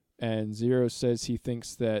 and Zero says he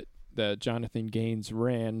thinks that Jonathan Gaines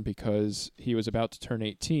ran because he was about to turn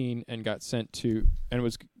 18 and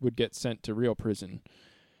would get sent to real prison.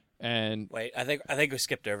 And wait, I think we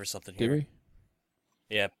skipped over something here. Did we?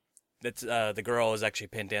 Yeah, that's the girl is actually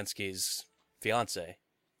Pendanski's fiance.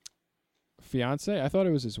 Fiance? I thought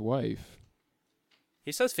it was his wife.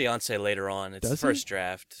 He says fiance later on. It's Does the first he?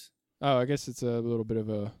 draft. Oh, I guess it's a little bit of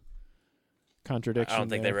a contradiction. I don't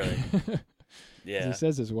think they really. Yeah. He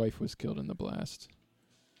says his wife was killed in the blast.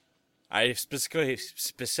 I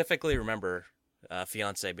specifically remember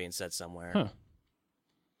fiance being said somewhere. Huh.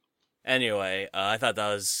 Anyway, I thought that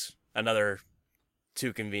was another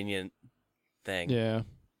too convenient thing. Yeah.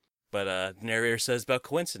 But the narrator says about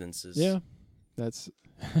coincidences. Yeah. That's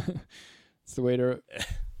it's the way to,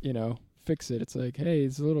 fix it. It's like, hey,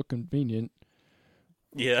 it's a little convenient.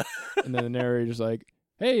 Yeah. And then the narrator's like,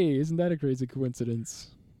 hey, isn't that a crazy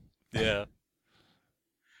coincidence? Yeah.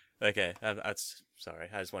 Okay. That's sorry.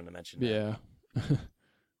 I just wanted to mention that. Yeah.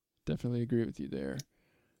 Definitely agree with you there.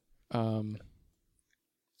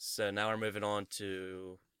 So now we're moving on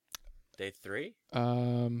to day 3?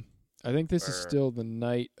 I think this is still the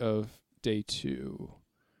night of day 2.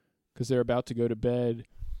 Because they're about to go to bed,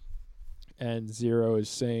 and Zero is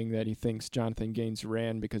saying that he thinks Jonathan Gaines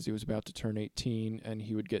ran because he was about to turn 18 and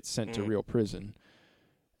he would get sent to real prison.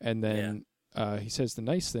 And then he says the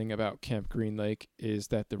nice thing about Camp Green Lake is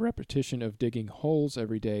that the repetition of digging holes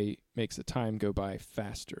every day makes the time go by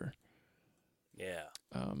faster. Yeah.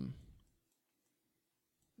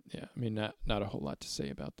 Yeah, I mean, not a whole lot to say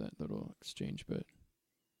about that little exchange, but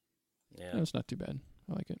it's not too bad.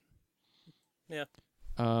 I like it. Yeah.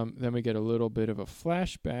 Then we get a little bit of a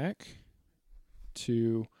flashback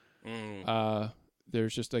to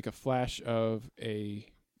there's just like a flash of a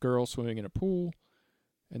girl swimming in a pool,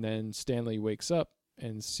 and then Stanley wakes up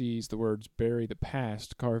and sees the words "bury the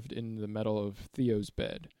past" carved in the metal of Theo's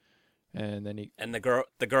bed. And then the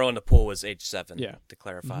girl in the pool was age 7, to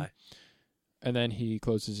clarify. Mm-hmm. And then he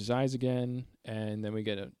closes his eyes again, and then we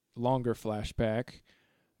get a longer flashback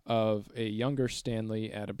of a younger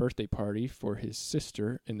Stanley at a birthday party for his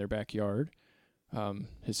sister in their backyard,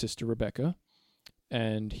 his sister Rebecca,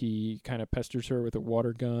 and he kind of pesters her with a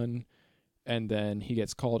water gun, and then he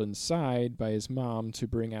gets called inside by his mom to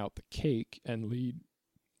bring out the cake and lead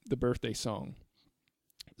the birthday song.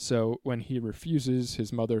 So when he refuses,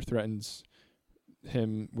 his mother threatens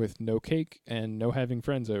him with no cake and no having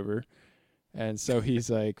friends over. And so he's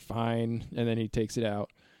like, fine. And then he takes it out.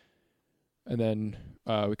 And then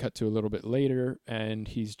we cut to a little bit later, and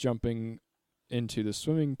he's jumping into the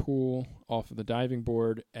swimming pool off of the diving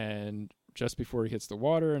board. And just before he hits the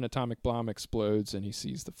water, an atomic bomb explodes, and he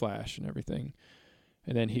sees the flash and everything.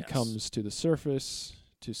 And then he comes to the surface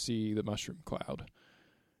to see the mushroom cloud.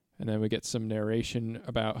 And then we get some narration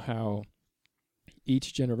about how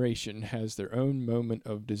each generation has their own moment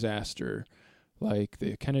of disaster, like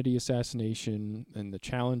the Kennedy assassination and the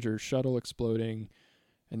Challenger shuttle exploding,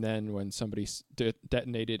 and then when somebody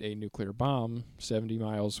detonated a nuclear bomb 70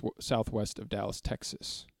 miles southwest of Dallas,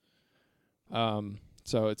 Texas.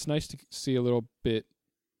 So it's nice to see a little bit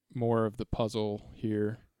more of the puzzle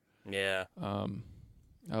here. Yeah.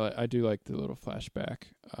 I do like the little flashback.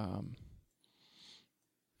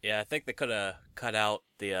 Yeah, I think they could have cut out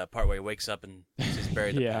the part where he wakes up and says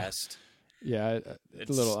bury the past. Yeah, it's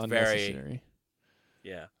a little unnecessary.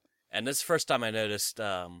 Yeah. And this is the first time I noticed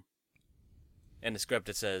in the script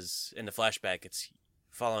it says, in the flashback, it's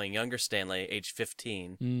following younger Stanley, age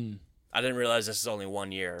 15. I didn't realize this is only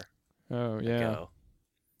 1 year ago.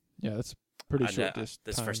 Yeah, that's pretty short this is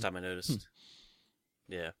the first time I noticed.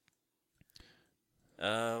 Yeah.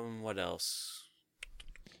 What else?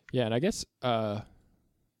 Yeah, and I guess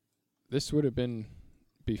this would have been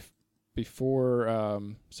before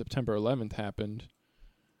September 11th happened.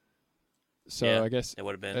 So I guess it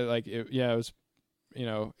would have been it was,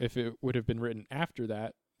 if it would have been written after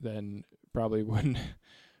that, then probably wouldn't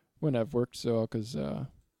have worked so well, because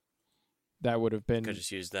that would have been, could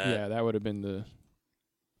just use that. Yeah, that would have been the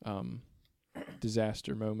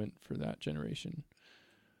disaster moment for that generation.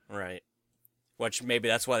 Right. Which maybe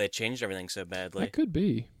that's why they changed everything so badly. That could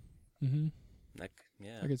be. Mm-hmm.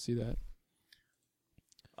 Yeah. I could see that.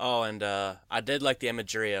 Oh, and I did like the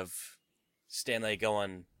imagery of Stanley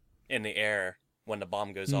going in the air when the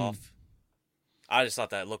bomb goes off. I just thought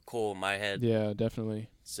that looked cool in my head. Yeah, definitely.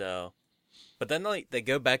 So, but then they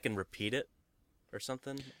go back and repeat it or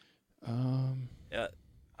something. Yeah,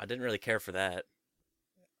 I didn't really care for that.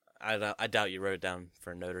 I doubt you wrote it down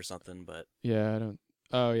for a note or something, but yeah, I don't.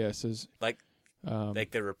 Oh yeah, it says like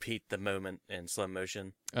they repeat the moment in slow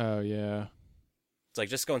motion. Oh yeah. It's like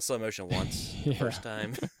just go in slow motion once the first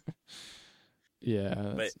time.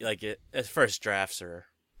 Yeah. But like first drafts are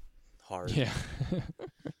hard. Yeah.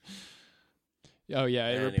 Oh yeah,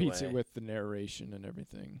 it repeats it Anyway. with the narration and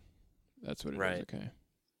everything. That's what it is. Right. Okay.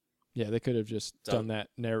 Yeah, they could have just done that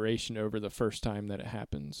narration over the first time that it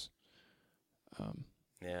happens.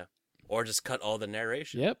 Yeah. Or just cut all the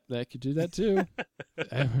narration. Yep, that could do that too.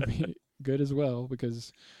 That would be good as well,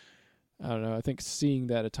 because I don't know, I think seeing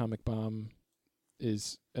that atomic bomb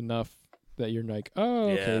is enough that you're like, oh,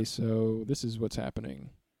 okay, so this is what's happening.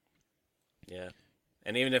 Yeah.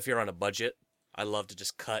 And even if you're on a budget, I love to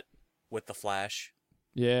just cut with the flash.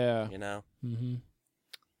 Yeah. You know? Mm-hmm.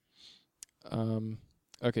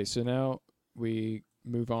 Okay, so now we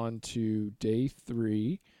move on to day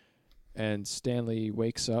 3, and Stanley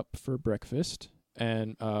wakes up for breakfast,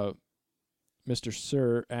 and Mr.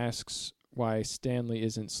 Sir asks why Stanley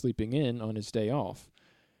isn't sleeping in on his day off.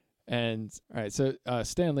 And all right, so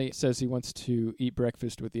Stanley says he wants to eat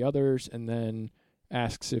breakfast with the others, and then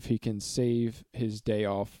asks if he can save his day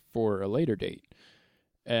off for a later date.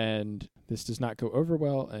 And this does not go over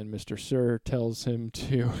well, and Mr. Sir tells him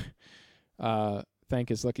to thank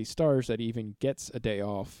his lucky stars that he even gets a day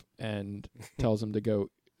off, and tells him to go,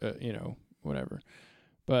 whatever.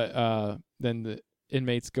 But then the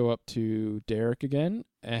inmates go up to Derek again,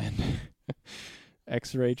 and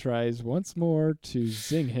X-Ray tries once more to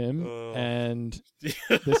zing him, and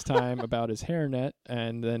this time about his hairnet,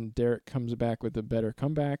 and then Derek comes back with a better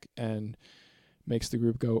comeback and makes the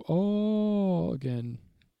group go, oh, again.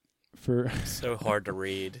 So hard to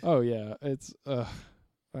read. Oh, yeah. It's, I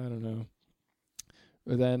don't know.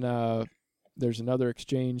 But then there's another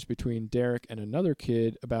exchange between Derek and another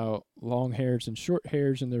kid about long hairs and short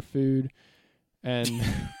hairs in their food, and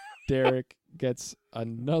Derek gets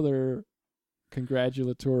another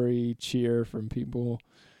congratulatory cheer from people.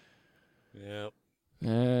 Yep.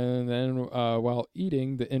 And then while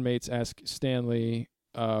eating, the inmates ask Stanley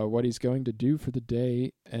what he's going to do for the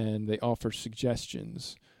day, and they offer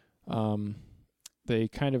suggestions. They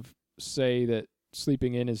kind of say that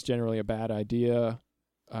sleeping in is generally a bad idea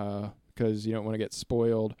because you don't want to get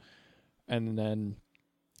spoiled. And then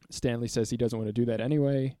Stanley says he doesn't want to do that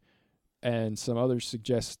anyway. And some others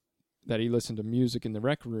suggest that he listen to music in the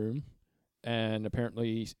rec room. And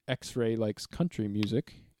apparently X-Ray likes country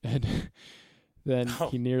music. And then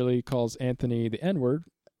he nearly calls Anthony the N-word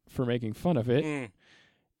for making fun of it.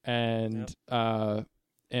 And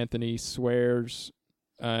Anthony swears,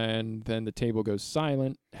 and then the table goes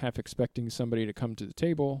silent, half expecting somebody to come to the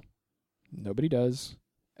table. Nobody does.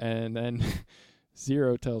 And then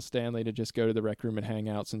Zero tells Stanley to just go to the rec room and hang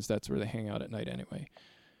out, since that's where they hang out at night anyway.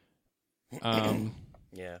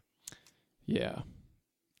 Yeah. Yeah.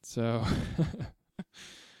 So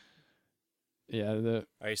yeah,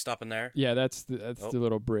 Are you stopping there? Yeah, that's the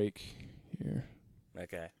little break here.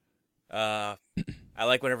 Okay. I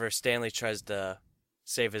like whenever Stanley tries to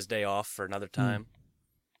save his day off for another time,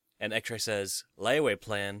 and X-Ray says, "Layaway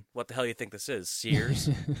plan? What the hell do you think this is, Sears?"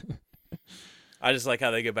 I just like how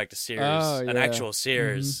they go back to Sears, an actual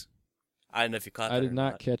Sears. I don't know if you caught that. I did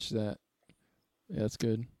not catch that. Yeah, that's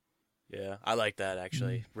good. Yeah, I like that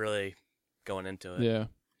actually. Really going into it. Yeah.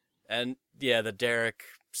 And yeah, the Derek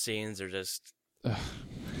scenes are just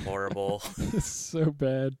horrible. It's so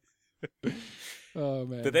bad. Oh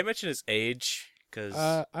man. Did they mention his age? Because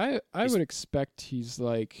I would expect he's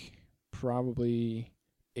like probably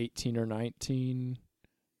 18 or 19,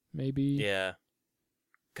 maybe. Yeah.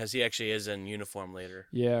 Because he actually is in uniform later.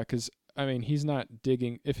 Yeah, because I mean he's not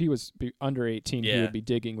digging. If he was under 18, he would be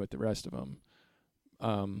digging with the rest of them.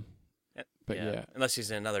 But yeah, unless he's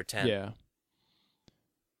in another 10. Yeah.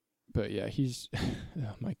 But yeah, he's.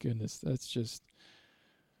 Oh my goodness, that's just.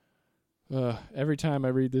 Every time I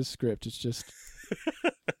read this script, it's just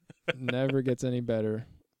never gets any better.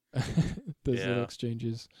 Those little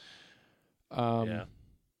exchanges. Yeah.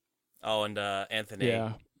 Oh, and Anthony.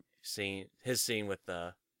 Yeah. His scene with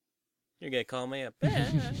you're gonna call me a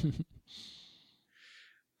bitch.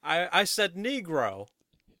 I said Negro,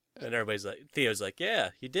 and everybody's like, Theo's like, yeah,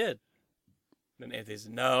 you did. And Anthony's,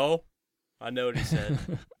 no, I know what he said.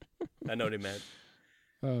 I know what he meant.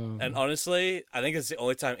 And honestly, I think it's the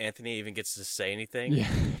only time Anthony even gets to say anything. Yeah,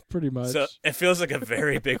 pretty much. So it feels like a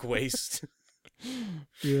very big waste.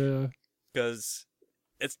 Yeah. Because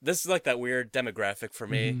this is like that weird demographic for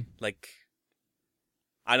me. Like,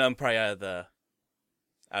 I know I'm probably I'm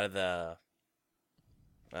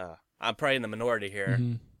probably in the minority here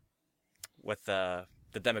with the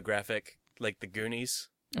demographic, like the Goonies.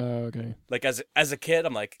 Oh, okay. Like as a kid,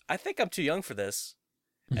 I'm like, I think I'm too young for this.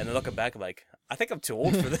 And then looking back, I'm like, I think I'm too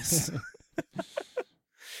old for this.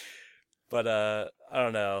 But I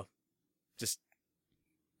don't know. Just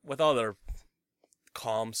with all their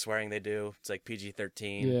calm swearing they do. It's like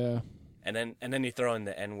PG-13. Yeah. And then you throw in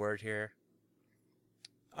the N-word here.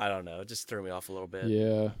 I don't know. It just threw me off a little bit.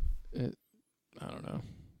 Yeah. I don't know.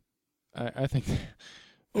 I think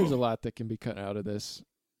there's a lot that can be cut out of this.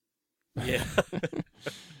 Yeah.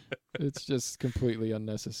 It's just completely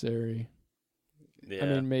unnecessary. Yeah. I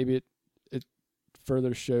mean, maybe it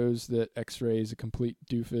further shows that X-Ray is a complete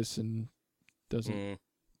doofus and doesn't,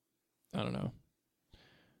 I don't know.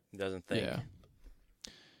 Doesn't think. Yeah.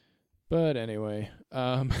 But anyway,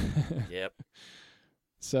 Yep.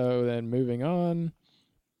 So then moving on.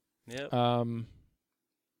 Yep. Let's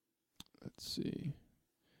see.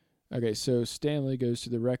 Okay, so Stanley goes to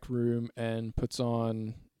the rec room and puts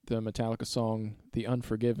on the Metallica song The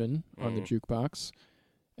Unforgiven on the jukebox,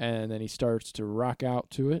 and then he starts to rock out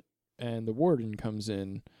to it, and the warden comes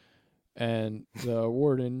in, and the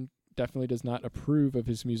warden definitely does not approve of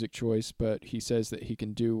his music choice, but he says that he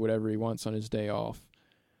can do whatever he wants on his day off.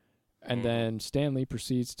 And then Stanley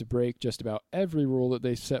proceeds to break just about every rule that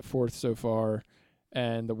they've set forth so far,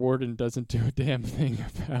 and the warden doesn't do a damn thing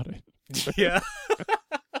about it. Yeah.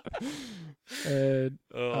 And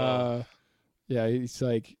yeah, he's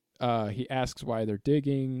like, he asks why they're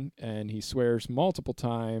digging, and he swears multiple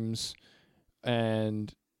times,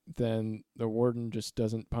 and then the warden just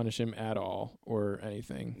doesn't punish him at all or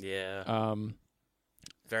anything. Yeah.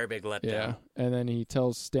 Very big letdown. Yeah, and then he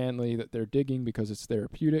tells Stanley that they're digging because it's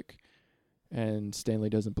therapeutic, and Stanley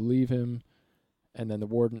doesn't believe him. And then the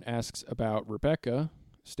warden asks about Rebecca,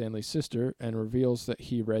 Stanley's sister, and reveals that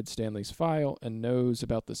he read Stanley's file and knows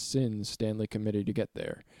about the sins Stanley committed to get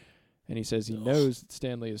there. And he says he knows that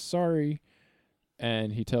Stanley is sorry,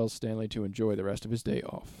 and he tells Stanley to enjoy the rest of his day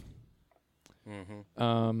off.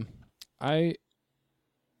 I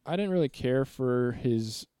didn't really care for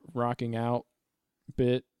his rocking out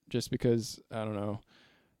bit just because, I don't know.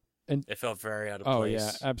 And it felt very out of place. Oh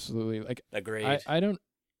place. yeah, absolutely. Like, agreed.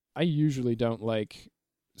 I usually don't like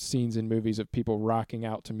scenes in movies of people rocking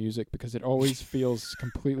out to music because it always feels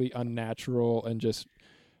completely unnatural and just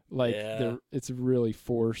like it's really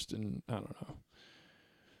forced, and I don't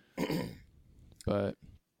know. But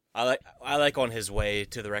I like on his way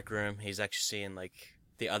to the rec room, he's actually seeing like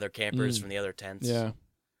the other campers from the other tents. Yeah.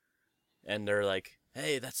 And they're like,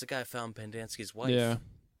 "Hey, that's the guy who found Pendanski's wife." Yeah.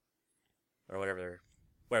 Or whatever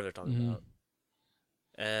they're talking about.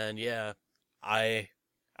 And yeah, I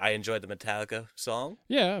enjoyed the Metallica song.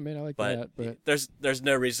 Yeah, I mean, I like that, but there's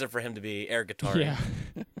no reason for him to be air guitaring. Yeah.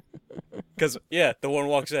 Because the one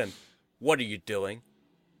walks in. "What are you doing?"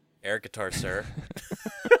 "Air guitar, sir."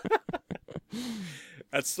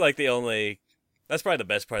 That's like that's probably the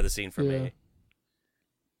best part of the scene for me.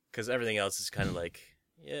 Because everything else is kind of like,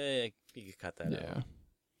 yeah, you can cut that out.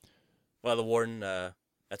 Well, the warden,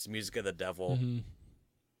 that's Music of the Devil.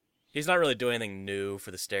 He's not really doing anything new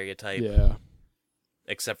for the stereotype. Yeah.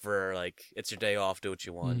 Except for, like, it's your day off, do what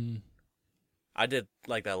you want. I did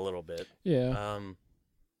like that a little bit. Yeah.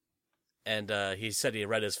 And he said he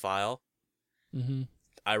read his file.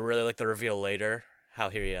 I really like the reveal later, how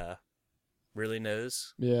he really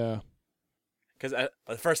knows. Yeah. Because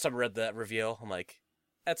the first time I read that reveal, I'm like,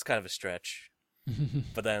 that's kind of a stretch.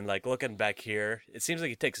 But then, like, looking back here, it seems like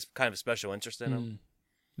he takes kind of a special interest in him.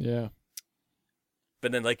 Yeah.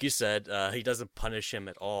 But then, like you said, he doesn't punish him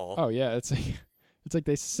at all. Oh, yeah. It's like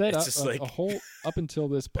they set up a whole, up until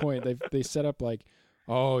this point, they set up like,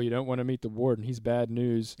 oh, you don't want to meet the warden. He's bad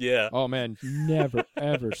news. Yeah. Oh, man, never,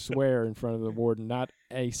 ever swear in front of the warden. Not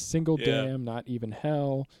a single damn, not even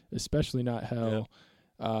hell, especially not hell.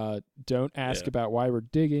 Don't ask about why we're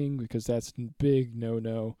digging because that's big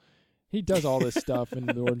no-no. He does all this stuff, and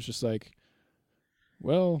the warden's just like,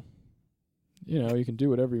 well, you can do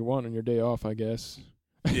whatever you want on your day off, I guess.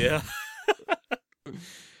 Yeah.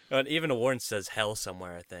 And even the warden says hell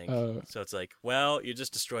somewhere, I think. So it's like, well, you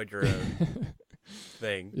just destroyed your own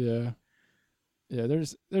thing. Yeah. Yeah,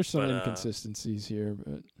 there's some inconsistencies here,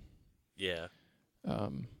 but yeah.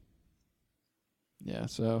 Yeah,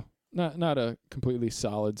 so not a completely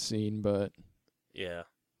solid scene, but yeah.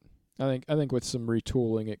 I think with some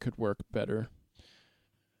retooling it could work better.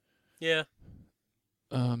 Yeah.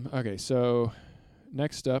 Okay, so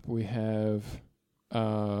next up we have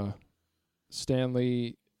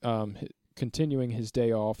Stanley continuing his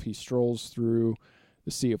day off. He strolls through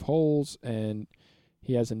the Sea of Holes, and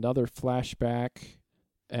he has another flashback,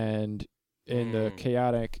 and in the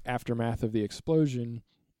chaotic aftermath of the explosion,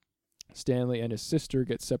 Stanley and his sister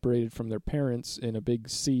get separated from their parents in a big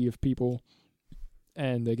sea of people,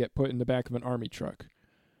 and they get put in the back of an army truck.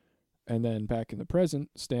 And then back in the present,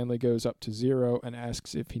 Stanley goes up to Zero and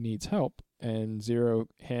asks if he needs help, and Zero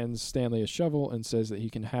hands Stanley a shovel and says that he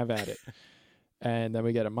can have at it. And then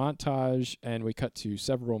we get a montage, and we cut to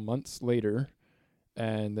several months later,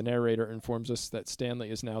 and the narrator informs us that Stanley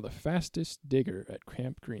is now the fastest digger at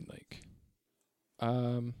Camp Green Lake.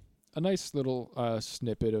 A nice little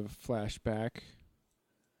snippet of flashback.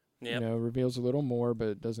 Yep. You know, reveals a little more, but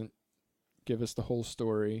it doesn't give us the whole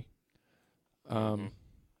story. Yeah.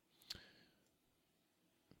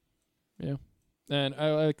 And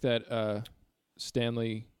I like that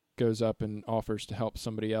Stanley goes up and offers to help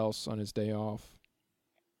somebody else on his day off.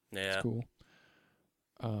 Yeah. It's cool.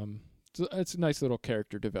 So it's a nice little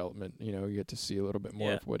character development. You know, you get to see a little bit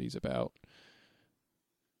more of what he's about.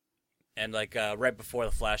 And like right before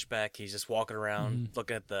the flashback, he's just walking around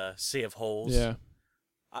looking at the sea of holes. Yeah.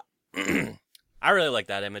 I really like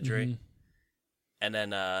that imagery. And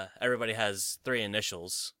then everybody has 3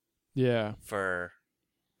 initials. Yeah.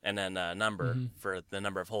 And then a number for the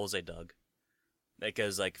number of holes they dug. It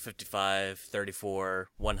goes like 55, 34,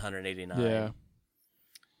 189. Yeah.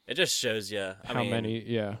 It just shows you how many,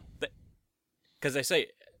 yeah. Because they say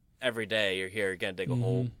every day you're here, you're going to dig a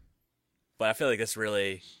hole. But I feel like this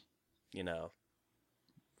really, you know,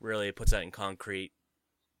 really puts that in concrete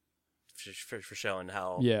for showing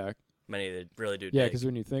how many they really do dig. Yeah, because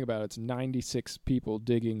when you think about it, it's 96 people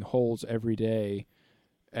digging holes every day.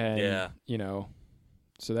 And, you know,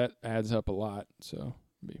 so that adds up a lot. So,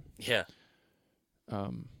 yeah.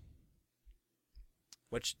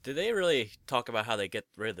 Which, did they really talk about how they get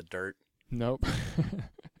rid of the dirt? Nope.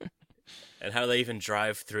 And how they even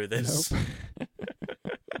drive through this? Nope.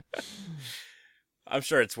 I'm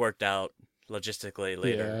sure it's worked out logistically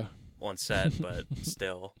later on set, but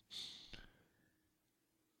still.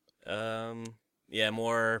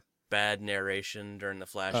 More bad narration during the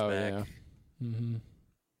flashback. Oh, yeah.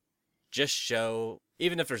 Just show,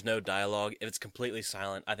 even if there's no dialogue, if it's completely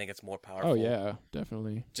silent, I think it's more powerful. Oh, yeah,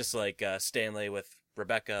 definitely. Just like Stanley with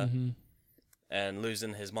Rebecca and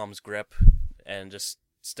losing his mom's grip and just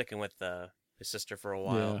sticking with his sister for a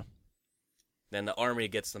while. Yeah. Then the army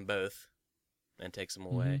gets them both and takes them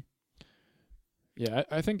away. Yeah,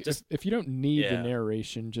 I think if you don't need the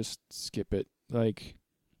narration, just skip it. Like,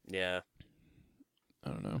 yeah. I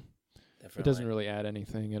don't know. Definitely. It doesn't really add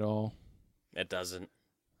anything at all. It doesn't.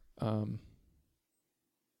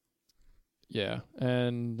 Yeah,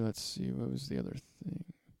 and let's see, what was the other thing?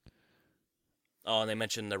 Oh, and they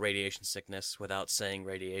mentioned the radiation sickness without saying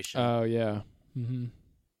radiation. Oh, yeah.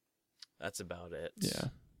 That's about it. Yeah.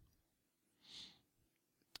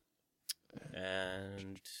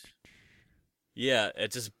 And yeah,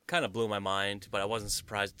 it just kind of blew my mind, but I wasn't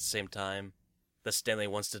surprised at the same time that Stanley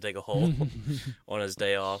wants to dig a hole on his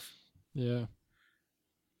day off. Yeah.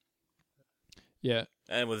 Yeah.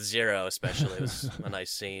 And with Zero especially, it was a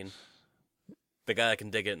nice scene. The guy that can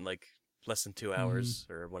dig it in like less than 2 hours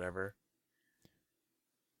or whatever.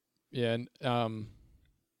 Yeah, and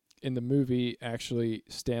in the movie, actually,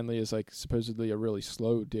 Stanley is like supposedly a really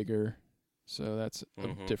slow digger, so that's a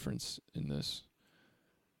difference in this.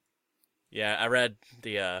 Yeah, I read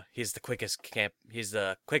he's the quickest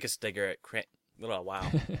digger at Oh, wow.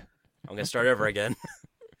 I'm gonna start over again.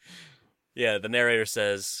 Yeah, the narrator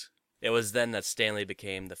says it was then that Stanley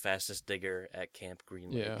became the fastest digger at Camp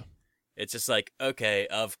Green Lake. Yeah. It's just like, okay,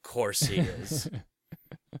 of course he is.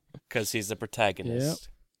 Because he's the protagonist.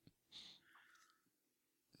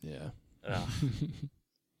 Yep. Yeah.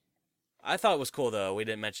 I thought it was cool, though. We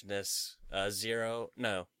didn't mention this.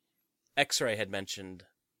 X-Ray had mentioned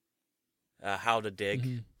how to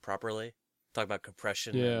dig properly. Talk about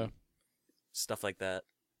compression and stuff like that.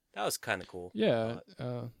 That was kind of cool. Yeah.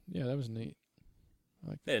 That was neat.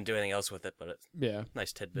 They didn't do anything else with it, but it's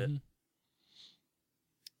nice tidbit.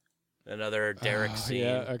 Another Derek scene.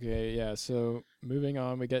 Yeah, okay, yeah. So moving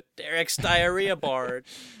on, we get Derek's diarrhea bard.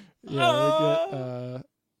 We get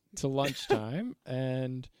to lunchtime,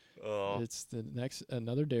 and it's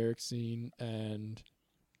another Derek scene, and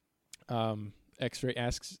X-Ray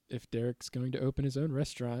asks if Derek's going to open his own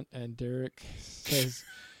restaurant, and Derek says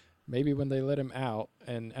maybe when they let him out,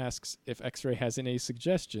 and asks if X-Ray has any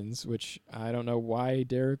suggestions, which I don't know why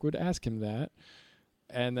Derek would ask him that.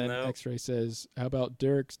 And then X-Ray says, how about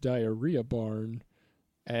Derek's diarrhea barn?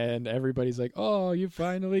 And everybody's like, oh, you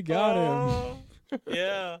finally got him.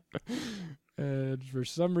 Yeah. And for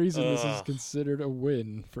some reason, this is considered a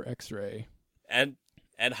win for X-Ray. And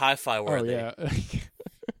hi-fi worthy. Oh, yeah.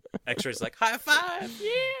 X-Ray's like, high five,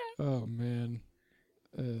 yeah. Oh, man.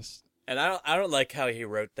 And I don't like how he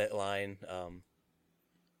wrote that line.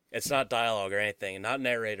 It's not dialogue or anything, not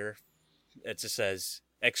narrator. It just says,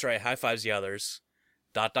 X-Ray high fives the others, ...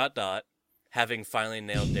 having finally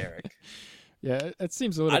nailed Derek. Yeah, it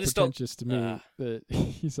seems a little pretentious to me that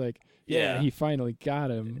he's like, yeah, he finally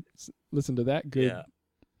got him. Listen to that good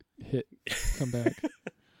hit come back.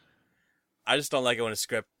 I just don't like it when a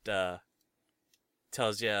script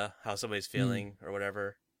tells you how somebody's feeling or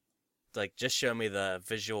whatever. Like, just show me the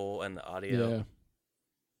visual and the audio. Yeah.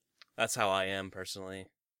 That's how I am personally.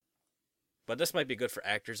 But this might be good for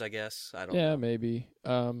actors, I guess. I don't know. Yeah, maybe.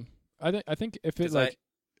 I think if it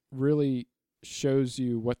really shows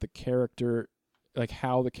you what the character, like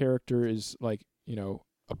how the character is like,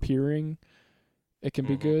 appearing, it can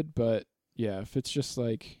be good. But yeah, if it's just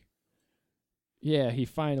like, yeah, he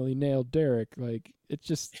finally nailed Derek, like it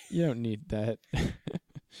just, you don't need that.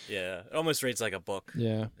 Yeah, it almost reads like a book.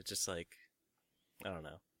 Yeah. It's just like, I don't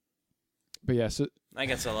know. But yeah, so I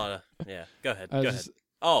guess a lot of, yeah. Go ahead.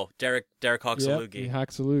 Oh, Derek Hoxalugi. Yep,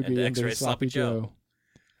 Hoxalugi and into Sloppy Joe.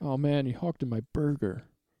 Oh man, he hawked in my burger.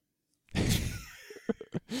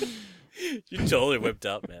 You totally whipped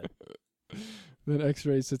up, man. Then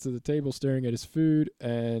X-Ray sits at the table staring at his food,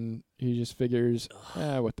 and he just figures,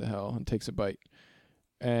 what the hell, and takes a bite.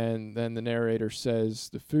 And then the narrator says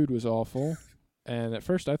the food was awful. And at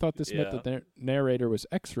first I thought this meant that the narrator was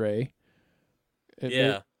X-Ray.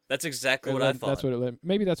 That's exactly what I thought.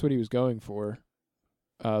 Maybe that's what he was going for.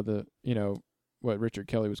 What Richard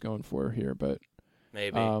Kelly was going for here, but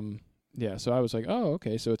maybe. Yeah, so I was like, oh,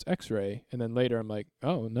 okay, so it's X-Ray. And then later I'm like,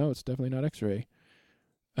 oh, no, it's definitely not X-Ray.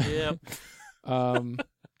 Yep.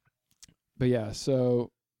 But yeah,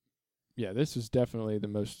 so yeah, this is definitely the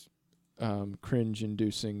most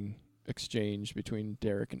cringe-inducing exchange between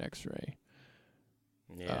Derek and X-Ray.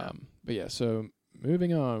 Yeah. But yeah, so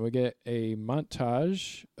moving on, we get a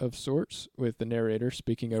montage of sorts with the narrator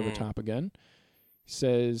speaking over top again. He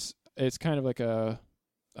says it's kind of like a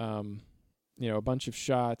bunch of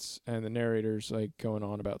shots, and the narrator's like going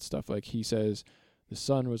on about stuff. Like he says the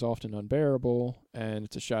sun was often unbearable, and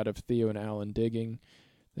it's a shot of Theo and Alan digging.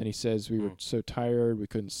 Then he says we were so tired we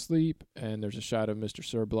couldn't sleep, and there's a shot of Mr.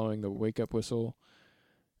 Sir blowing the wake-up whistle.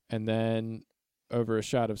 And then over a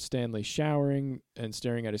shot of Stanley showering and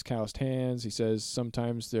staring at his calloused hands, he says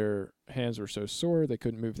sometimes their hands were so sore they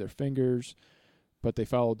couldn't move their fingers, but they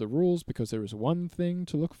followed the rules because there was one thing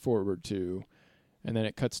to look forward to. And then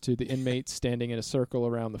it cuts to the inmates standing in a circle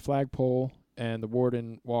around the flagpole, and the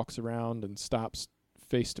warden walks around and stops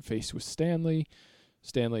face to face with Stanley.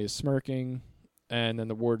 Stanley is smirking, and then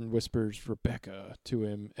the warden whispers Rebecca to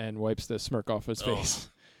him and wipes the smirk off his face.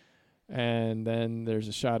 And then there's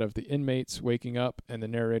a shot of the inmates waking up, and the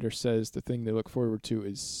narrator says the thing they look forward to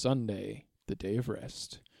is Sunday, the day of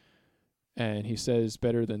rest. And he says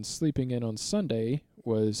better than sleeping in on Sunday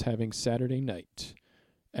was having Saturday night.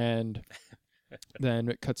 And then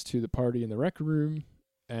it cuts to the party in the rec room,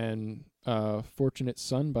 and Fortunate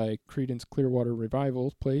Son by Creedence Clearwater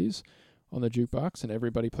Revival plays on the jukebox, and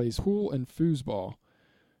everybody plays pool and foosball.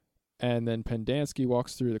 And then Pendanski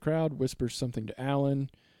walks through the crowd, whispers something to Alan,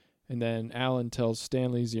 and then Alan tells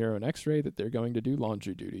Stanley, Zero, and X-Ray that they're going to do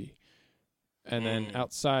laundry duty. And then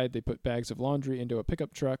outside, they put bags of laundry into a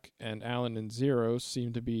pickup truck, and Alan and Zero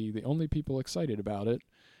seem to be the only people excited about it.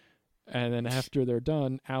 And then after they're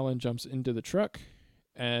done, Alan jumps into the truck,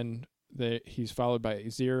 and he's followed by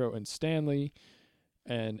Zero and Stanley,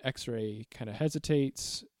 and X-Ray kind of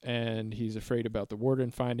hesitates, and he's afraid about the warden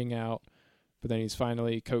finding out, but then he's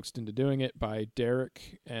finally coaxed into doing it by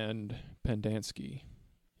Derek and Pendanski.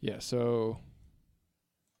 Yeah, so...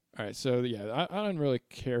 All right, so yeah, I don't really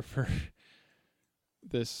care for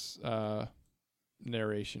this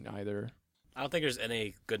narration either. I don't think there's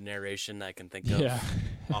any good narration I can think of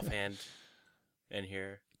offhand in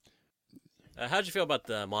here. How'd you feel about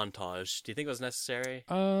the montage? Do you think it was necessary?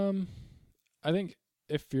 I think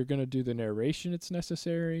if you're going to do the narration, it's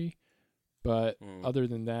necessary. But other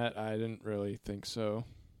than that, I didn't really think so.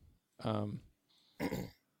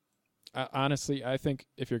 Honestly, I think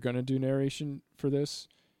if you're going to do narration for this,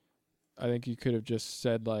 I think you could have just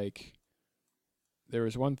said, like, there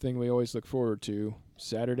was one thing we always look forward to,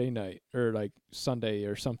 Saturday night, or like Sunday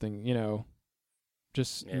or something,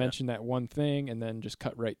 just mention that one thing and then just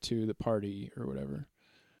cut right to the party or whatever.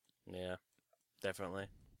 Yeah, definitely.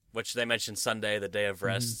 Which they mentioned Sunday, the day of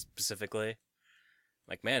rest specifically.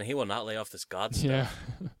 Like, man, he will not lay off this God stuff. Yeah.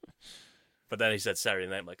 But then he said Saturday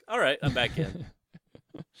night. I'm like, all right, I'm back in.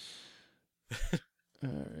 All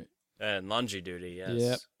right. And laundry duty, yes.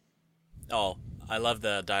 Yep. Oh, I love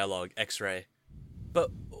the dialogue, X-Ray. But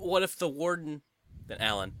what if the warden, then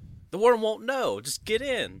Alan, the warden won't know, just get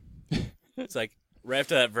in. It's like, right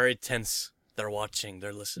after that very tense, they're watching,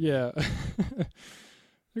 they're listening. Yeah.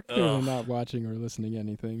 They're clearly not watching or listening to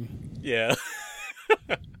anything. Yeah.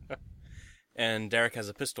 And Derek has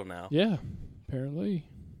a pistol now. Yeah, apparently.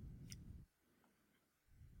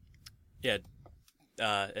 Yeah,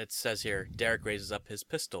 it says here, Derek raises up his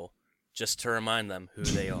pistol just to remind them who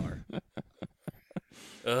they are.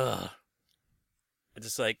 Ugh. It's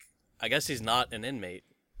just like, I guess he's not an inmate.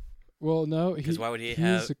 Well, no, because why would he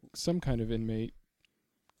have? He's some kind of inmate.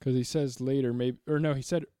 Because he says later, maybe, or no, he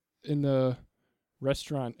said in the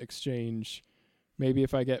restaurant exchange, maybe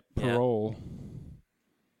if I get parole.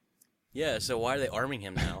 Yeah, so why are they arming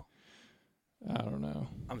him now? I don't know.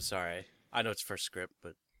 I'm sorry. I know it's for script,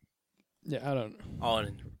 but... Yeah, I don't know.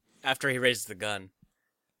 After he raises the gun,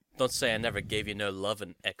 don't say I never gave you no love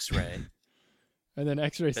in X-Ray. And then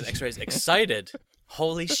X-Ray's... Then X-Ray's excited.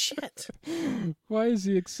 Holy shit. Why is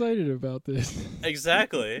he excited about this?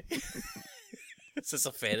 Exactly. Is this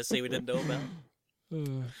a fantasy we didn't know about?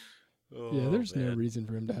 Yeah, there's no reason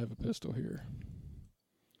for him to have a pistol here.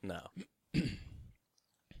 No.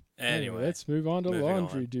 Anyway, let's move on to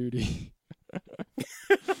laundry duty.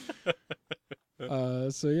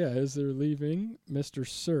 So yeah, as they're leaving, Mr.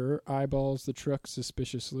 Sir eyeballs the truck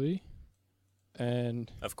suspiciously,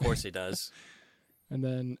 and of course he does. And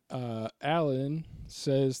then Alan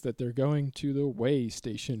says that they're going to the weigh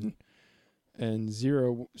station, and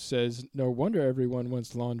Zero says, "No wonder everyone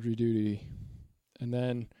wants laundry duty." And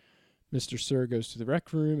then Mr. Sir goes to the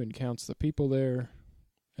rec room and counts the people there,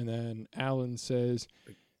 and then Alan says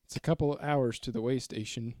it's a couple of hours to the weigh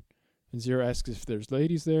station, and Zero asks if there's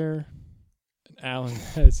ladies there. Alan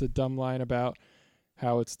has a dumb line about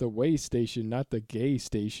how it's the weigh station, not the gay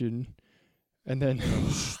station. And then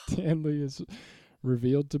Stanley is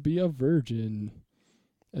revealed to be a virgin.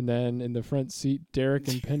 And then in the front seat, Derek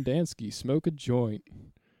and Pendanski smoke a joint.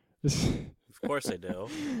 Of course they do.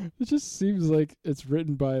 It just seems like it's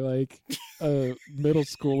written by like a middle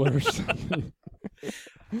schooler or something.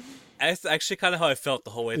 That's actually kind of how I felt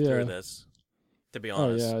the whole way through this, to be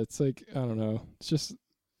honest. Oh, yeah. It's like, I don't know. It's just...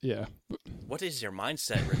 Yeah. What is your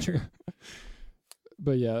mindset, Richard?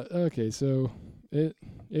 But yeah, okay, so it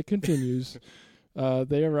continues.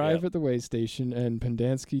 They arrive at the weigh station, and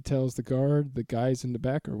Pendanski tells the guard the guys in the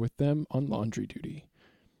back are with them on laundry duty.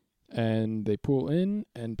 And they pull in,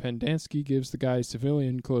 and Pendanski gives the guys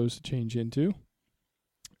civilian clothes to change into.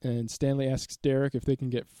 And Stanley asks Derek if they can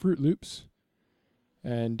get Fruit Loops.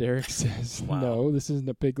 And Derek says, no, this isn't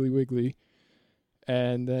a Piggly Wiggly.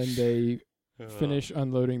 And then they... finish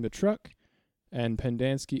unloading the truck, and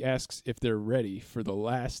Pendanski asks if they're ready for the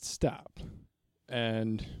last stop.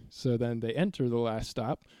 And so then they enter the last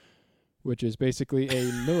stop, which is basically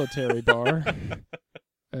a military bar.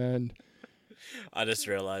 And I just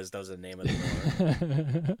realized that was the name of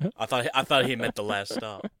the bar. I thought he meant the last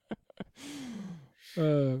stop.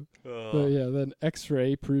 But yeah, then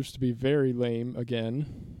X-Ray proves to be very lame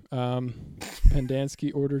again.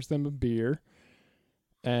 Pendanski orders them a beer.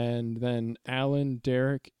 And then Alan,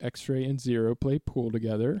 Derek, X-Ray, and Zero play pool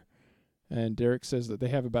together. And Derek says that they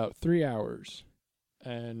have about 3 hours.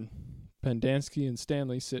 And Pendanski and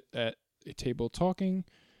Stanley sit at a table talking.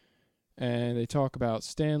 And they talk about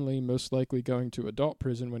Stanley most likely going to adult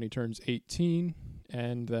prison when he turns 18.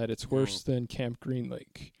 And that it's worse than Camp Green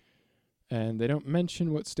Lake. And they don't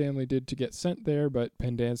mention what Stanley did to get sent there, but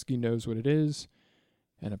Pendanski knows what it is.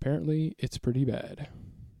 And apparently it's pretty bad.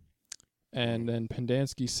 And then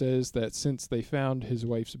Pendanski says that since they found his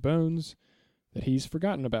wife's bones, that he's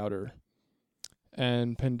forgotten about her.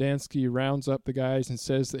 And Pendanski rounds up the guys and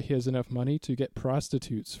says that he has enough money to get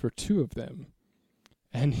prostitutes for 2 of them.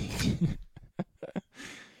 And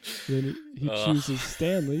then he chooses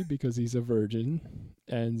Stanley because he's a virgin,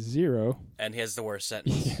 and Zero. And he has the worst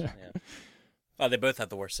sentence. Yeah. Oh, they both have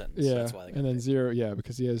the worst sentence. Yeah, that's why they and then Zero,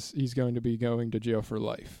 because he's going to be going to jail for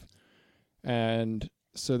life. And...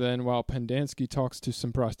 so then while Pendanski talks to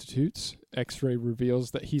some prostitutes, X-Ray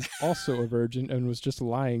reveals that he's also a virgin and was just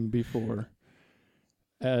lying before.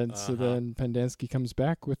 And so then Pendanski comes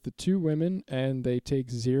back with the 2 women, and they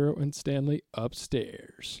take Zero and Stanley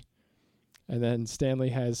upstairs. And then Stanley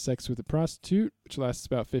has sex with a prostitute, which lasts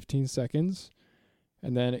about 15 seconds.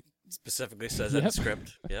 And then it specifically says in the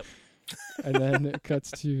script. Yep. And then it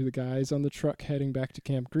cuts to the guys on the truck heading back to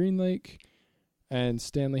Camp Green Lake. And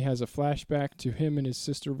Stanley has a flashback to him and his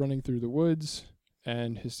sister running through the woods,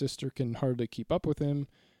 and his sister can hardly keep up with him,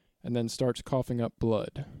 and then starts coughing up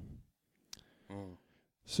blood.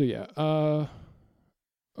 So yeah,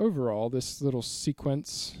 overall, this little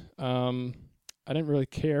sequence, I didn't really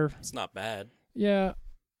care. It's not bad. Yeah,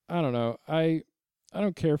 I don't know. I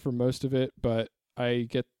don't care for most of it, but I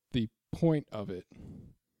get the point of it.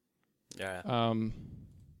 Yeah.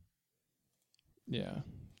 Yeah.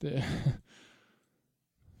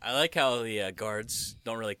 I like how the guards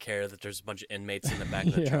don't really care that there's a bunch of inmates in the back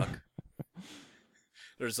of the truck.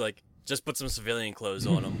 There's like, just put some civilian clothes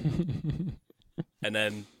on him. And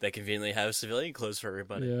then they conveniently have civilian clothes for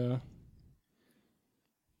everybody. Yeah.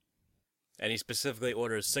 And he specifically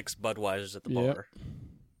orders 6 Budweisers at the bar.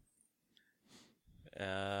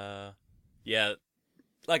 Yeah,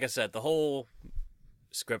 like I said, the whole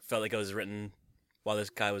script felt like it was written while this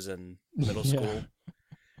guy was in middle school.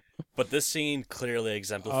 But this scene clearly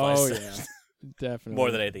exemplifies that. Definitely.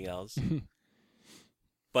 More than anything else.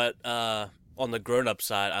 But on the grown-up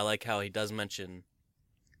side, I like how he does mention,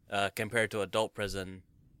 compared to adult prison,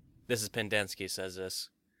 this is Pendanski says this,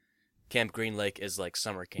 Camp Green Lake is like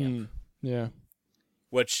summer camp. Yeah.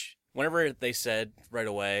 Which, whenever they said right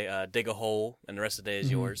away, dig a hole and the rest of the day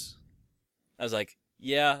is yours, I was like,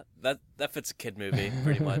 yeah, that fits a kid movie,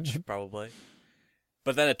 pretty much, probably.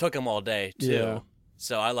 But then it took him all day, too. Yeah.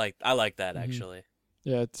 So I like that, actually.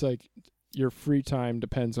 Yeah, it's like your free time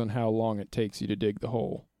depends on how long it takes you to dig the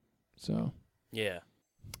hole. So. Yeah.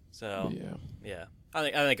 So, yeah. I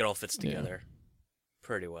think it all fits together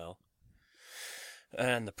pretty well.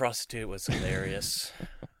 And the prostitute was hilarious.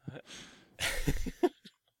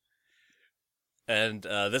 And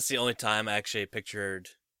this is the only time I actually pictured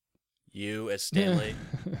you as Stanley.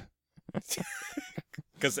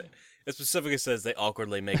 Because it specifically says they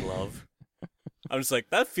awkwardly make love. I'm just like,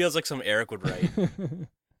 that feels like some Eric would write.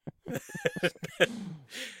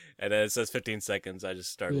 And then it says 15 seconds. I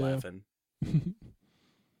just started laughing.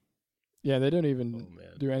 Yeah, they don't even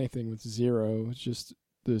do anything with Zero. It's just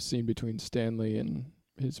the scene between Stanley and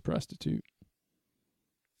his prostitute.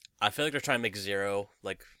 I feel like they're trying to make Zero,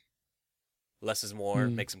 like, less is more,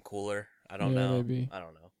 makes him cooler. I don't know. Maybe. I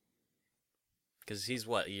don't know. Because he's,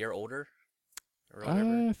 what, a year older? Or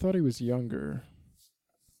I thought he was younger.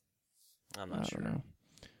 I'm not sure. Don't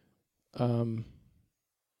know.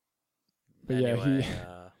 But anyway, he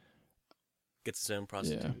gets his own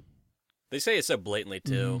prostitute. Yeah. They say it so blatantly,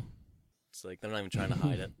 too. It's like they're not even trying to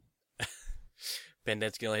hide it.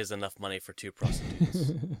 Pendanski only has enough money for 2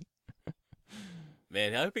 prostitutes.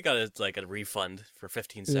 Man, I hope he got a refund for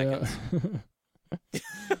 15 seconds. Yeah.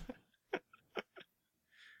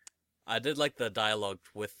 I did like the dialogue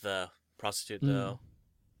with the prostitute, though.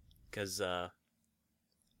 Because,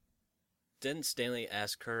 didn't Stanley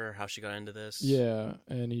ask her how she got into this? Yeah,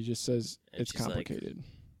 and he just says it's complicated. Like,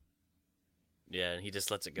 yeah, and he just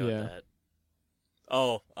lets it go at that.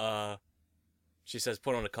 Oh, she says,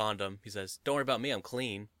 put on a condom. He says, don't worry about me, I'm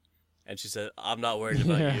clean. And she said, I'm not worried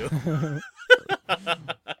about you.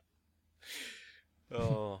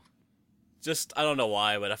 Oh. Just, I don't know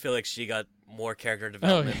why, but I feel like she got more character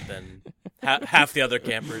development than half the other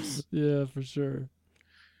campers. Yeah, for sure.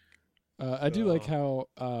 I do like how,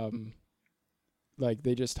 like,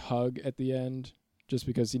 they just hug at the end just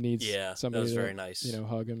because he needs somebody that was to, very nice.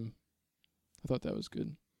 Hug him. I thought that was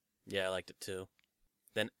good. Yeah, I liked it too.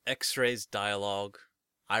 Then X-Ray's dialogue,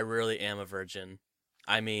 I really am a virgin.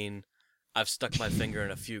 I mean, I've stuck my finger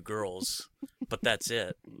in a few girls, but that's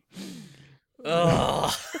it.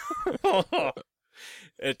 Oh,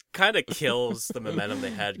 it kind of kills the momentum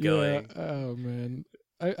they had going. Yeah. Oh, man.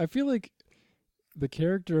 I feel like the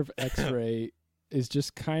character of X-Ray is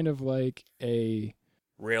just kind of like a...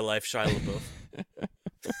 real-life Shia LaBeouf.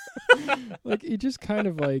 Like, he just kind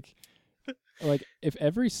of like if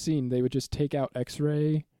every scene they would just take out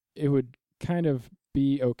X-Ray, it would kind of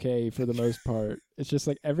be okay for the most part. It's just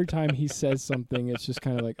like every time he says something, it's just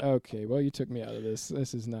kind of like, okay, well, you took me out of this.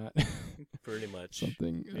 This is not pretty much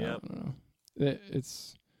something. I don't know.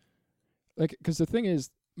 It's like, because the thing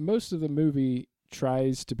is, most of the movie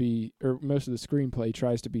tries to be, or most of the screenplay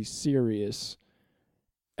tries to be serious,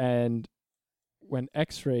 and when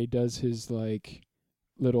X-Ray does his like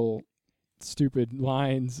little stupid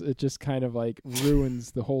lines, it just kind of like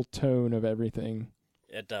ruins the whole tone of everything.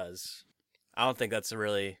 It does. I don't think that's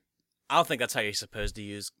how you're supposed to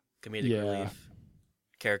use comedic relief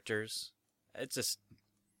characters. It's just,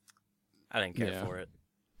 I didn't care for it.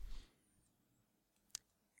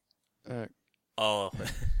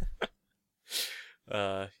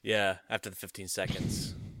 After the 15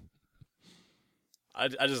 seconds. I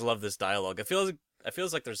just love this dialogue. It feels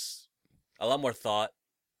like there's a lot more thought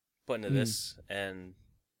put into this, and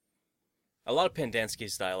a lot of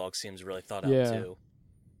Pendanski's dialogue seems really thought out too.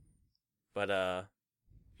 But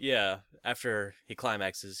after he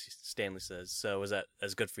climaxes, Stanley says, "So was that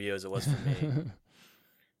as good for you as it was for me?"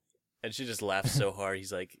 And she just laughs so hard.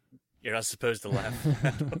 He's like, "You're not supposed to laugh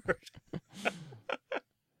afterward."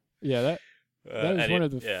 Yeah, that was one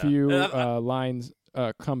of the few lines,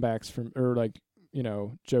 comebacks from, or like,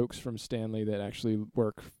 jokes from Stanley that actually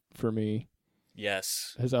work for me.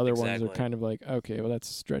 Yes. His other ones are kind of like, okay, well, that's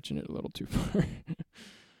stretching it a little too far.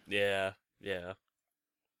 Yeah.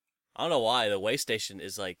 I don't know why the way station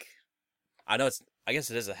is like. I guess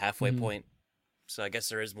it is a halfway point, so I guess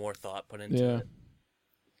there is more thought put into it.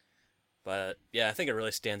 But yeah, I think it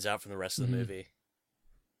really stands out from the rest of the movie.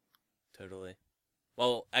 Totally.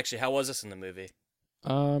 Well, actually, how was this in the movie?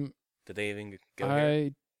 Did they even go here?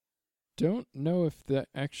 I don't know if that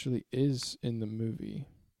actually is in the movie.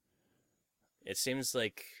 It seems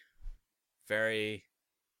like very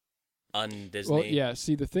un-Disney. Well, yeah.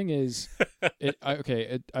 See, the thing is,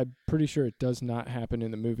 I'm pretty sure it does not happen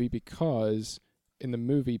in the movie because in the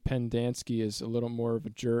movie, Pendanski is a little more of a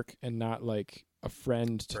jerk and not like a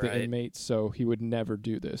friend to the inmates, so he would never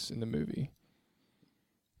do this in the movie.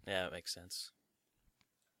 Yeah, it makes sense.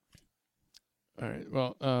 All right.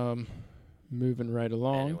 Well, moving right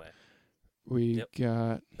along. Anyway. We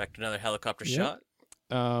got back to another helicopter shot.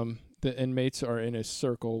 The inmates are in a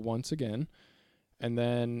circle once again, and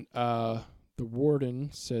then the warden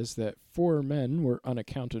says that 4 men were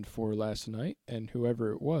unaccounted for last night, and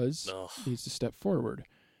whoever it was needs to step forward.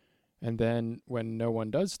 And then when no one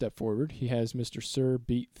does step forward, he has Mr. Sir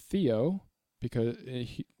beat Theo because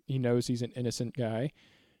he knows he's an innocent guy.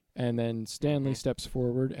 And then Stanley steps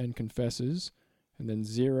forward and confesses. And then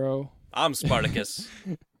Zero. I'm Spartacus.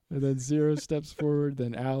 And then Zero steps forward,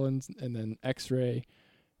 then Alan, and then X-Ray.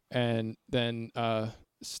 And then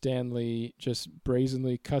Stanley just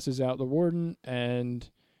brazenly cusses out the warden, and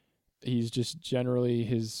he's just generally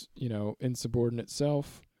his, insubordinate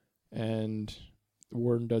self. And the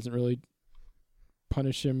warden doesn't really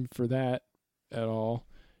punish him for that at all.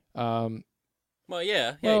 Well,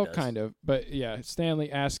 yeah, well, kind of. But yeah,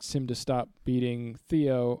 Stanley asks him to stop beating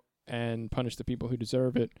Theo and punish the people who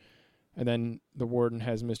deserve it. And then the warden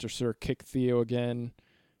has Mr. Sir kick Theo again.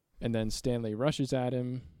 And then Stanley rushes at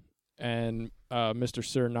him. And Mr.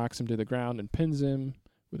 Sir knocks him to the ground and pins him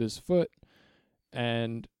with his foot.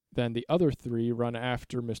 And then the other 3 run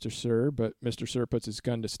after Mr. Sir, but Mr. Sir puts his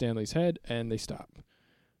gun to Stanley's head, and they stop.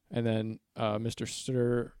 And then Mr.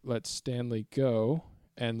 Sir lets Stanley go,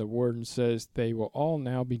 and the warden says they will all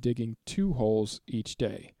now be digging 2 holes each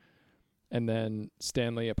day. And then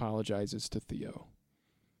Stanley apologizes to Theo.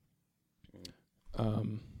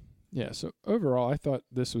 Yeah, so overall, I thought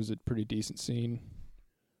this was a pretty decent scene.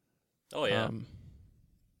 Oh, yeah.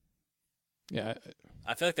 Yeah.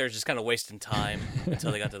 I feel like they're just kind of wasting time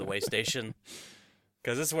until they got to the way station.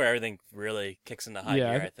 Because this is where everything really kicks into high gear,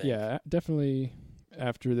 I think. Yeah, definitely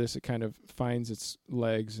after this, it kind of finds its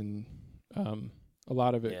legs, and a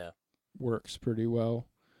lot of it works pretty well.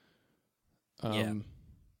 But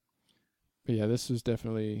yeah, this was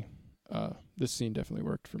definitely, this scene definitely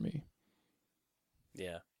worked for me.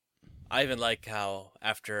 Yeah. I even like how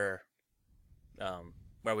after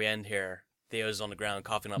where we end here, Theo's on the ground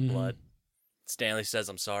coughing up blood. Stanley says,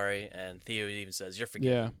 "I'm sorry," and Theo even says, "You're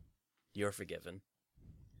forgiven." Yeah. You're forgiven.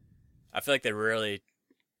 I feel like they really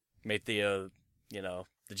made Theo,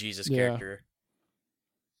 the Jesus character.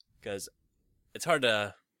 Because it's hard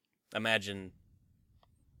to imagine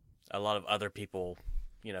a lot of other people,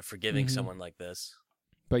 forgiving someone like this.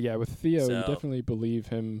 But yeah, with Theo, you definitely believe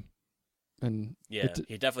him. And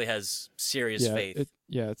he definitely has serious faith.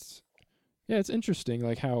 It's interesting,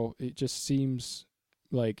 like how it just seems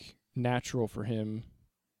like natural for him,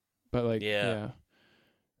 but like and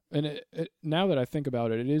it now that I think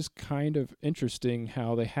about it, it is kind of interesting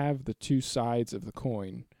how they have the 2 sides of the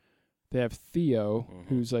coin. They have Theo,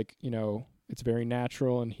 who's like, it's very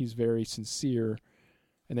natural and he's very sincere,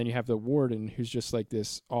 and then you have the warden, who's just like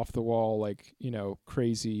this off the wall, like,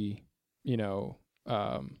 crazy,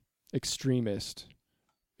 extremist,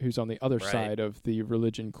 who's on the other side of the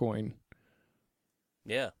religion coin.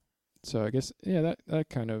 Yeah. So I guess that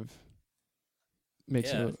kind of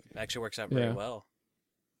makes it actually works out very well.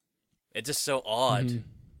 It's just so odd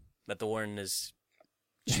that the warden is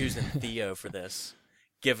choosing Theo for this,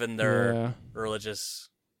 given their religious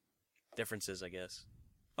differences, I guess.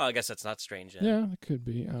 Well, I guess that's not strange. Yeah, it could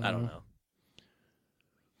be. I don't know.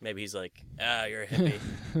 Maybe he's like, you're a hippie.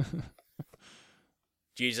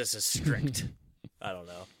 Jesus is strict. I don't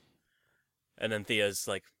know. And then Theo's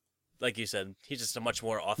like you said, he's just a much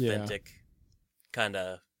more authentic kind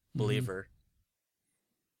of believer.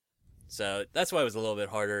 So that's why it was a little bit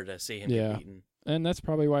harder to see him get beaten. And that's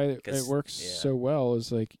probably why it works so well,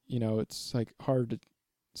 is like, it's like hard to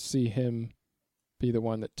see him be the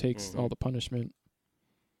one that takes all the punishment.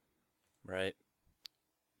 Right.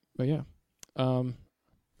 But yeah.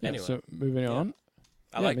 Anyway. So moving on.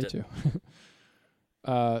 I liked it. Me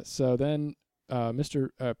too. So then Mr.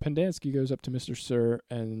 Pendanski goes up to Mr. Sir,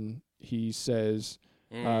 and he says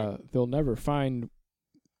they'll never find,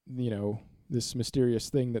 this mysterious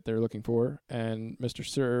thing that they're looking for. And Mr.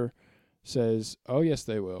 Sir says, "Oh, yes,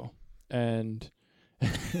 they will." and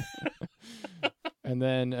and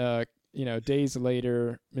then days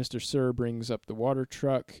later, Mr. Sir brings up the water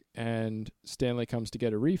truck, and Stanley comes to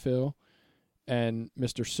get a refill, and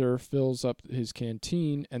Mr. Sir fills up his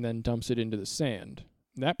canteen and then dumps it into the sand.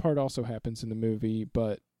 That part also happens in the movie,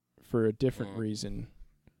 but for a different Mm-hmm. reason.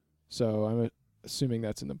 So I'm assuming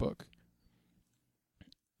that's in the book.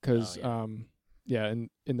 Because, in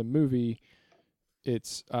the movie,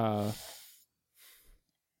 it's,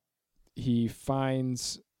 he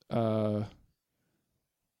finds,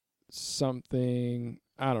 something,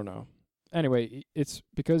 I don't know. Anyway, it's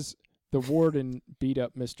because the warden beat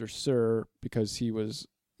up Mr. Sir because he was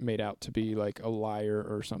made out to be like a liar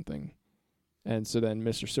or something. And so then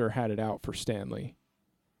Mr. Sir had it out for Stanley.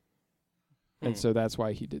 And so that's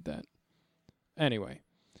why he did that. Anyway.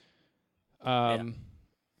 I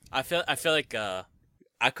feel like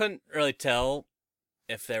I couldn't really tell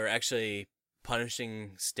if they were actually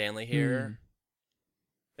punishing Stanley here,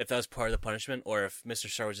 if that was part of the punishment, or if Mr.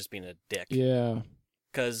 Star was just being a dick. Yeah.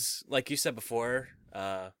 Because, like you said before,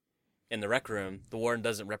 in the rec room, the warden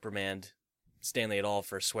doesn't reprimand Stanley at all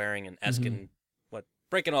for swearing and asking,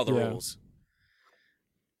 breaking all the rules.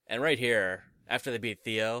 And right here, after they beat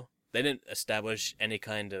Theo, they didn't establish any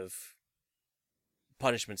kind of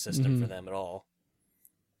punishment system for them at all.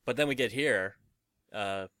 But then we get here,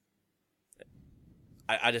 I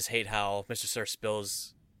just hate how Mr. Sir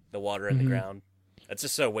spills the water in the ground. It's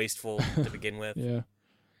just so wasteful to begin with. Yeah.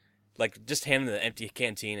 Like, just hand him the empty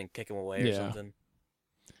canteen and kick him away or something.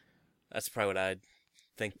 That's probably what I'd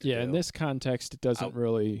think to do. In this context, it doesn't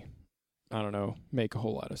really, I don't know, make a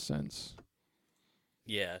whole lot of sense.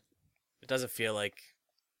 Yeah. It doesn't feel like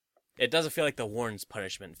the warden's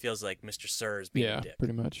punishment. It feels like Mr. Sir is being a dick. Yeah,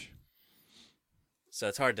 pretty much. So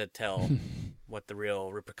it's hard to tell what the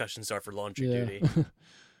real repercussions are for laundry duty.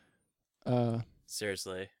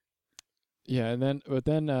 Seriously. Yeah, but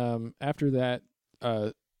then after that,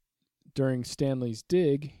 during Stanley's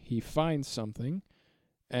dig, he finds something,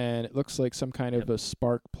 and it looks like some kind of a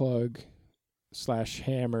spark plug /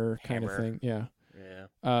 hammer kind of thing. Yeah. Yeah.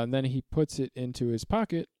 And then he puts it into his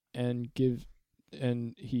pocket and give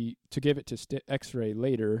it to X-Ray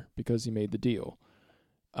later because he made the deal.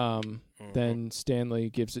 Then Stanley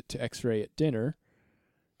gives it to X-Ray at dinner,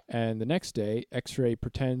 and the next day, X-Ray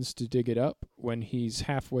pretends to dig it up when he's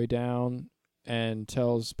halfway down and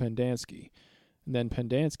tells Pendanski. And then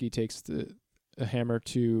Pendanski takes the hammer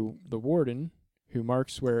to the warden, who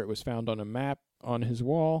marks where it was found on a map on his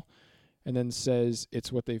wall, and then says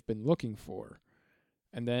it's what they've been looking for.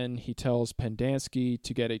 And then he tells Pendanski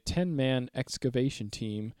to get a 10-man excavation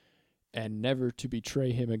team and never to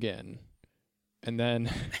betray him again. And then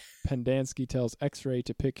Pendanski tells X-Ray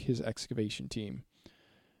to pick his excavation team.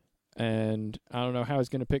 And I don't know how he's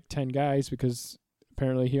going to pick 10 guys because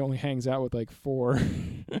apparently he only hangs out with like 4.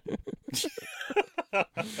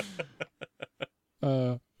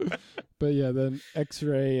 But yeah, then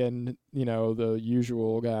X-Ray and, the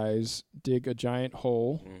usual guys dig a giant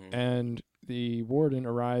hole, and the warden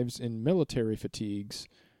arrives in military fatigues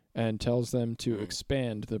and tells them to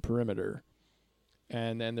expand the perimeter.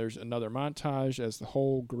 And then there's another montage as the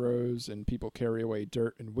hole grows and people carry away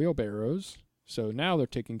dirt in wheelbarrows. So now they're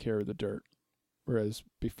taking care of the dirt, whereas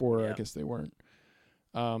before I guess they weren't.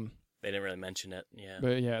 They didn't really mention it, yeah.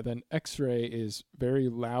 But yeah, then X-Ray is very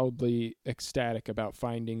loudly ecstatic about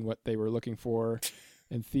finding what they were looking for,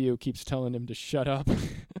 and Theo keeps telling him to shut up.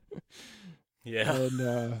 Yeah.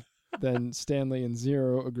 And then Stanley and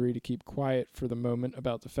Zero agree to keep quiet for the moment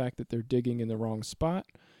about the fact that they're digging in the wrong spot.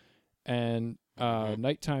 And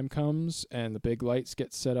nighttime comes, and the big lights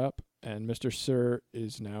get set up, and Mr. Sir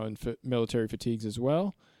is now in military fatigues as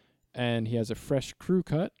well, and he has a fresh crew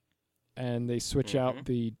cut, and they switch out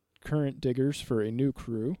the current diggers for a new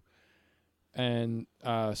crew, and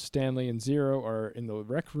Stanley and Zero are in the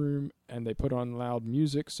rec room, and they put on loud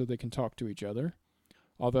music so they can talk to each other.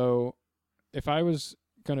 Although, if I was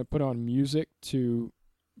going to put on music to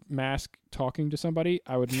mask talking to somebody,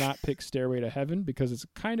 I would not pick Stairway to Heaven because it's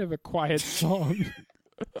kind of a quiet song.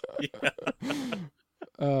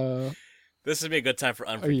 This would be a good time for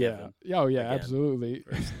Unforgiven. Yeah, again. Absolutely.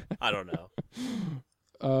 I don't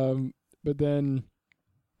know. But then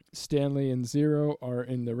Stanley and Zero are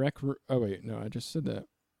in the rec room. Oh, wait, no, I just said that.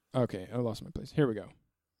 Okay, I lost my place. Here we go.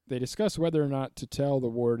 They discuss whether or not to tell the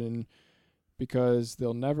warden because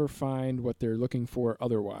they'll never find what they're looking for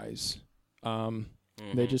otherwise.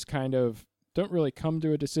 They just kind of don't really come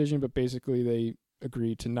to a decision, but basically they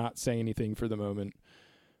agree to not say anything for the moment.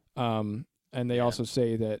 And they also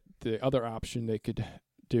say that the other option they could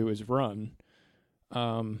do is run.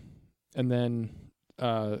 And then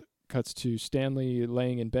cuts to Stanley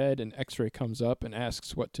laying in bed, and X-Ray comes up and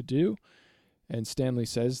asks what to do. And Stanley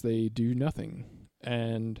says they do nothing.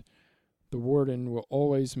 And the warden will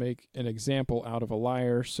always make an example out of a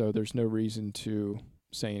liar, so there's no reason to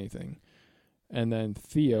say anything. And then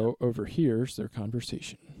Theo overhears their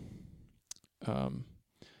conversation.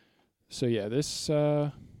 So yeah, this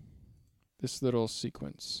little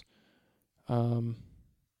sequence, I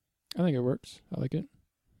think it works. I like it.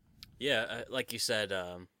 Yeah, like you said,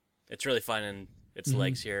 it's really finding its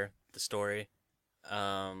legs here, the story.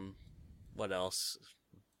 What else?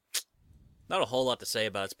 Not a whole lot to say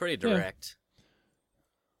about it. It's pretty direct.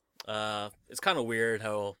 Yeah. It's kind of weird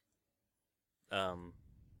how...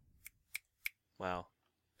 wow.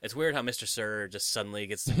 It's weird how Mr. Sir just suddenly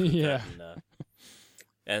gets the yeah.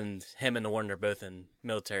 And him and the warden are both in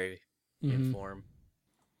military uniform.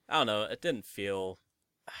 I don't know. It didn't feel...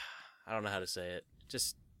 I don't know how to say it.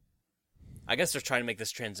 Just... I guess they're trying to make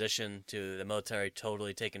this transition to the military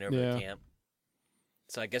totally taking over the camp.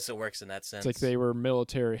 So I guess it works in that sense. It's like they were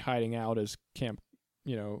military hiding out as camp,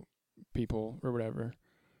 people or whatever.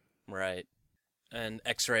 Right. And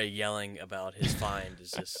X-Ray yelling about his find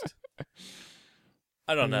is just...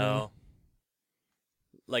 I don't know.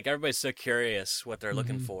 Like, everybody's so curious what they're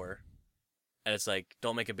looking for. And it's like,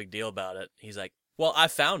 don't make a big deal about it. He's like, well, I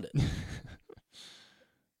found it.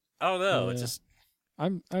 I don't know. It's just...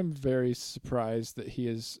 I'm very surprised that he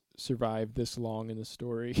has survived this long in the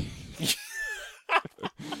story.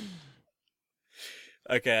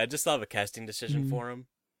 Okay, I just thought of a casting decision for him.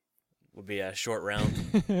 Would be a short round.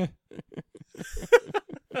 Yeah,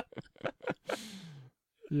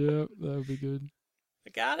 that would be good. I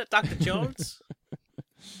got it, Dr. Jones.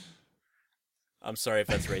 I'm sorry if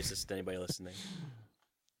that's racist to anybody listening.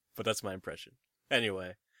 But that's my impression.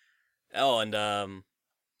 Anyway. Oh, and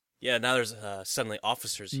yeah, now there's suddenly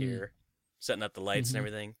officers here setting up the lights and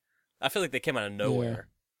everything. I feel like they came out of nowhere.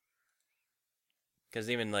 Because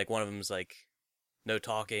even like one of them's like, no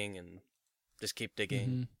talking and just keep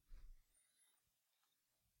digging.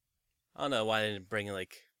 I don't know why they didn't bring in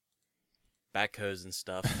like backhoes and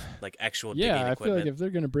stuff, like actual digging equipment. Yeah, I feel like if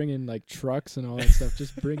they're going to bring in like trucks and all that stuff,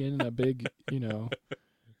 just bring in a big,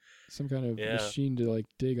 some kind of machine to like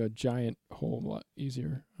dig a giant hole a lot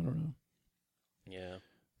easier. I don't know. Yeah.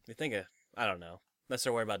 You think I don't know. Unless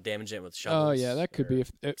they're worried about damaging it with shovels. Oh, yeah, that could be.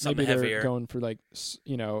 If maybe heavier. They're going for like,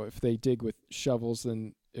 if they dig with shovels,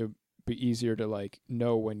 then it would be easier to like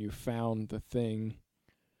know when you found the thing.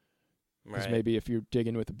 Because maybe if you're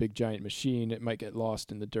digging with a big giant machine, it might get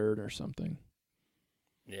lost in the dirt or something.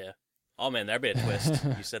 Yeah. Oh, man, there'd be a twist.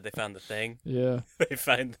 You said they found the thing? Yeah. They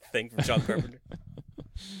find the thing from John Carpenter.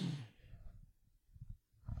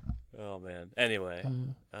 Oh, man. Anyway.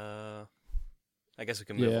 I guess we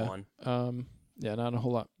can move on. Yeah, not a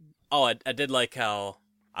whole lot. Oh, I did like how...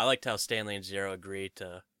 I liked how Stanley and Zero agreed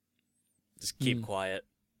to just keep quiet.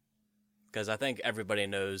 Because I think everybody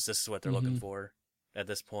knows this is what they're looking for at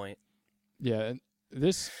this point. Yeah, and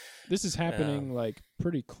this is happening like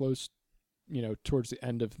pretty close, towards the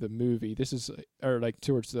end of the movie. This is like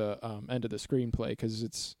towards the end of the screenplay because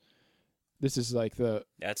this is like the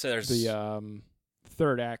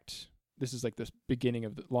third act. This is like the beginning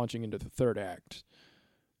of launching into the third act.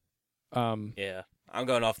 Yeah, I'm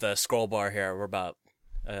going off the scroll bar here. We're about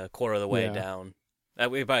a quarter of the way down.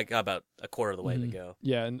 We probably got about a quarter of the way to go.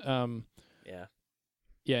 Yeah, and and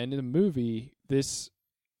in the movie, this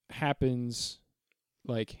happens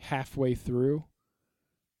like halfway through.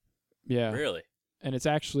 Yeah. Really? And it's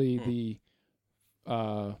actually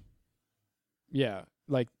and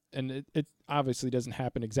it obviously doesn't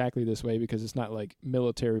happen exactly this way because it's not like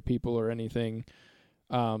military people or anything.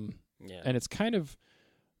 And it's kind of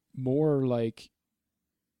more like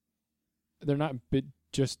they're not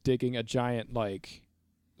just digging a giant like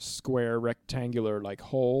square rectangular like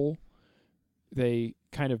hole. They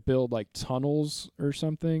kind of build like tunnels or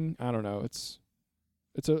something. I don't know. It's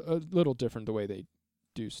a little different the way they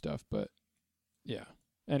do stuff, but yeah.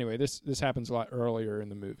 Anyway, this happens a lot earlier in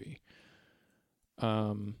the movie.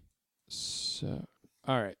 So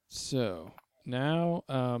all right. So now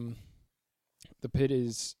the pit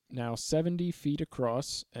is now 70 feet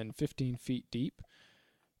across and 15 feet deep,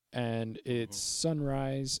 and it's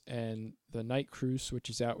sunrise, and the night crew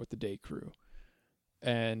switches out with the day crew,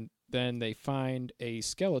 and then they find a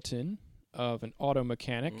skeleton of an auto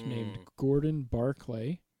mechanic named Gordon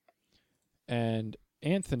Barclay. And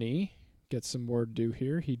Anthony gets some more to do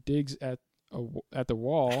here. He digs at the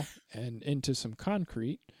wall and into some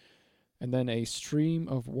concrete, and then a stream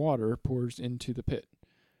of water pours into the pit.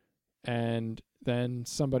 And then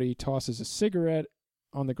somebody tosses a cigarette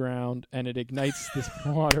on the ground, and it ignites this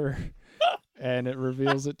water, and it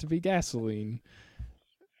reveals it to be gasoline.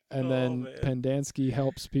 And then Pendanski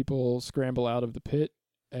helps people scramble out of the pit,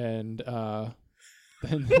 and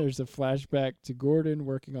then there's a flashback to Gordon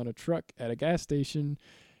working on a truck at a gas station,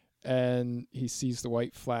 and he sees the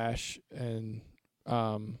white flash and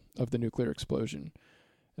of the nuclear explosion.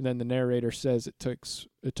 And then the narrator says it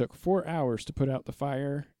took 4 hours to put out the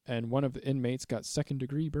fire, and one of the inmates got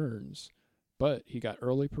second-degree burns, but he got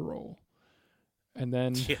early parole. And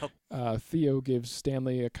then Theo gives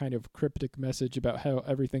Stanley a kind of cryptic message about how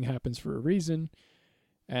everything happens for a reason.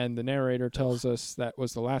 And the narrator tells us that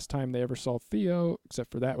was the last time they ever saw Theo,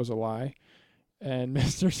 except for that was a lie. And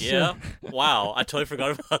Mr. Yeah? Sir... Wow, I totally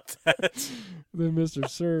forgot about that. Then Mr.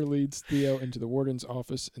 Sir leads Theo into the warden's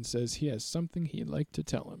office and says he has something he'd like to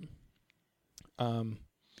tell him.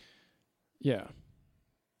 Yeah.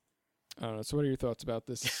 I don't know. So what are your thoughts about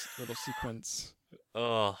this little sequence?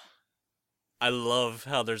 Oh, I love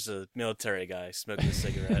how there's a military guy smoking a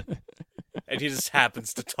cigarette, and he just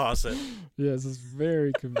happens to toss it. Yes, it's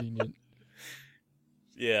very convenient.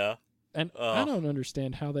 Yeah. And I don't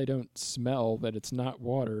understand how they don't smell that it's not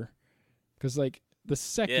water. Because, like, the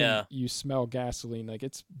second you smell gasoline, like,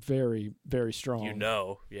 it's very, very strong. You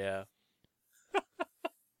know, yeah.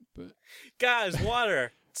 But guys,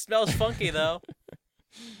 water! It smells funky, though.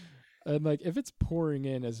 And, like, if it's pouring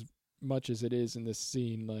in as much as it is in this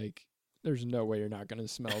scene, like, there's no way you're not going to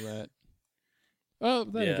smell that. Well,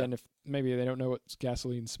 then again, if maybe they don't know what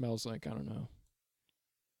gasoline smells like, I don't know.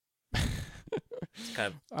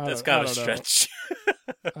 That's kind of a stretch.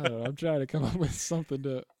 I don't know. I'm trying to come up with something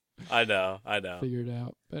to I know. figure it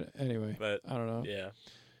out. But anyway, I don't know. Yeah.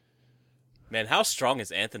 Man, how strong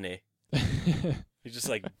is Anthony? He's just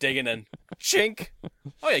like digging in. Chink!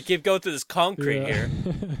 Oh yeah, keep going through this concrete here.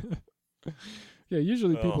 Yeah,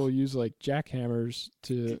 usually people use like jackhammers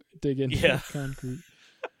to dig into the concrete.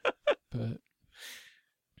 But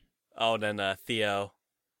then Theo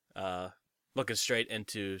looking straight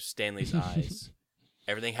into Stanley's eyes.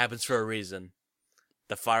 Everything happens for a reason.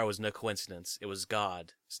 The fire was no coincidence. It was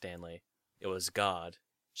God, Stanley. It was God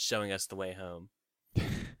showing us the way home.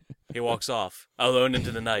 He walks off, alone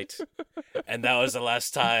into the night. And that was the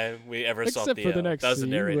last time we ever saw Theo. Except for the next that was the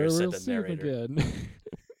narrator scene, said we'll the narrator. Again.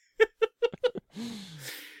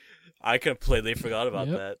 I completely forgot about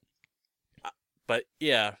that. But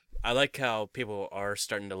yeah, I like how people are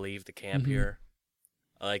starting to leave the camp here.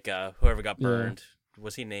 I like whoever got burned.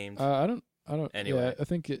 Was he named? I don't. Anyway. Yeah, I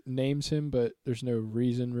think it names him, but there's no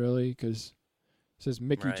reason really because it says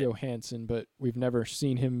Mickey Johansson, but we've never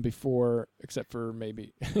seen him before except for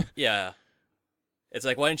maybe. Yeah, it's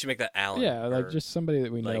like, why didn't you make that Alan? Yeah, like just somebody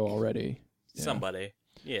that we know already. Yeah. Somebody.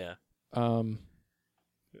 Yeah.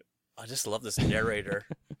 I just love this narrator,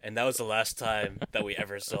 and that was the last time that we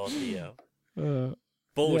ever saw Theo.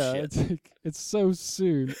 Bullshit. Yeah, it's so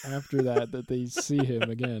soon after that they see him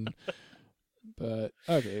again. But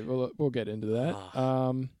okay, we'll get into that.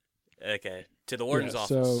 Okay, to the warden's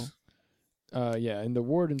office. So, in the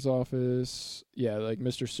warden's office, like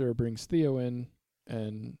Mr. Sir brings Theo in,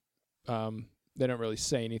 and they don't really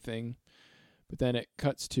say anything. But then it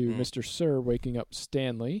cuts to Mr. Sir waking up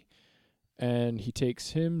Stanley, and he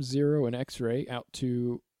takes him, Zero, and X-Ray out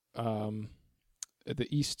to the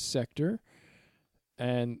east sector.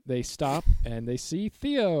 And they stop, and they see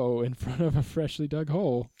Theo in front of a freshly dug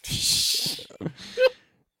hole.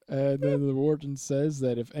 And then the warden says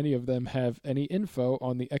that if any of them have any info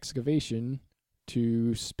on the excavation,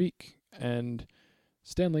 to speak. And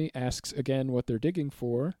Stanley asks again what they're digging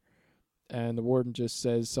for, and the warden just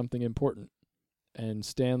says something important. And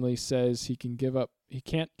Stanley says he can't give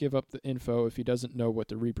up the info if he doesn't know what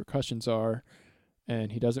the repercussions are,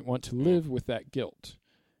 and he doesn't want to live with that guilt.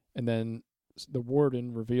 And then the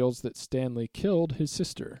warden reveals that Stanley killed his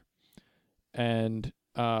sister. And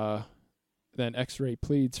then X-Ray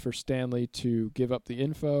pleads for Stanley to give up the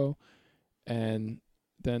info, and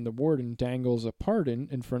then the warden dangles a pardon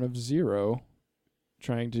in front of Zero,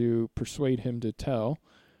 trying to persuade him to tell.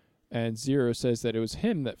 And Zero says that it was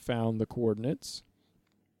him that found the coordinates,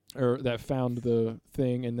 or that found the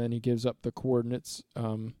thing, and then he gives up the coordinates.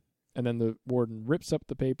 And then the warden rips up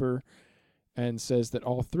the paper and says that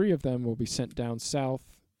all three of them will be sent down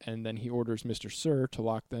south, and then he orders Mr. Sir to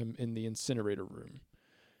lock them in the incinerator room.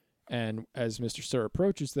 And as Mr. Sir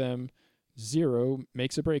approaches them, Zero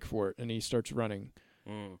makes a break for it, and he starts running.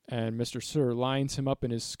 And Mr. Sir lines him up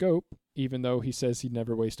in his scope, even though he says he'd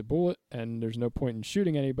never waste a bullet, and there's no point in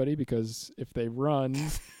shooting anybody, because if they run,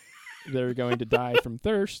 they're going to die from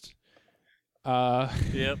thirst.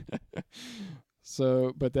 Yep.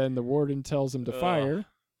 So, but then the warden tells him to fire,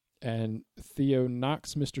 And Theo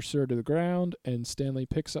knocks Mr. Sir to the ground, and Stanley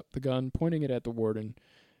picks up the gun, pointing it at the warden.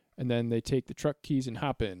 And then they take the truck keys and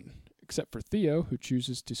hop in, except for Theo, who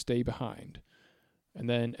chooses to stay behind. And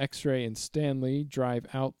then X-Ray and Stanley drive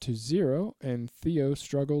out to Zero, and Theo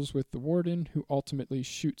struggles with the warden, who ultimately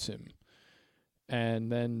shoots him.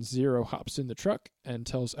 And then Zero hops in the truck and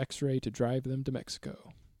tells X-Ray to drive them to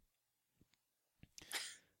Mexico.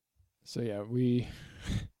 So yeah,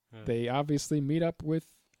 they obviously meet up with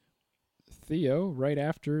Theo right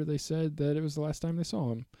after they said that it was the last time they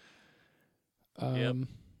saw him.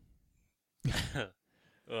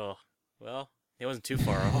 Oh, well, he wasn't too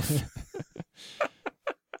far off.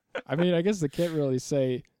 I mean, I guess they can't really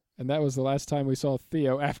say, and that was the last time we saw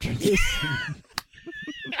Theo after this.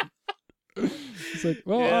 It's like,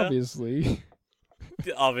 well, Yeah. obviously.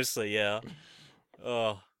 Obviously, yeah.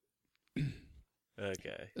 Oh.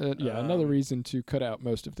 Okay. Another reason to cut out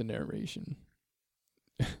most of the narration.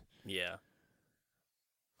 Yeah.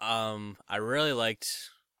 I really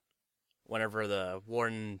liked whenever the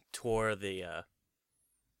warden tore the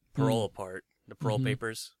parole apart, the parole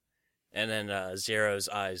papers, and then Zero's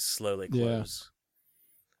eyes slowly close.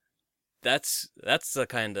 Yeah. That's the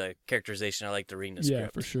kind of characterization I like to read in the script. Yeah,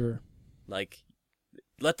 for sure. Like,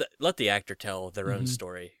 let the actor tell their own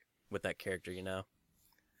story with that character, you know.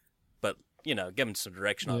 But give them some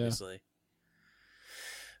direction, obviously.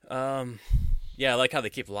 Yeah, I like how they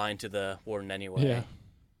keep lying to the warden anyway. Yeah.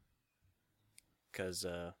 Because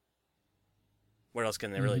what else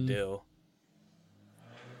can they really do?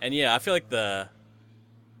 And yeah, I feel like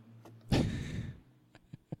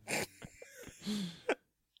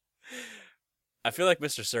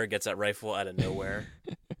Mr. Sir gets that rifle out of nowhere.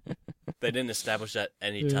 They didn't establish that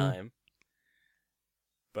any time.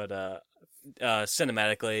 But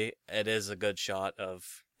cinematically, it is a good shot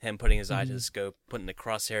of him putting his eye to the scope, putting the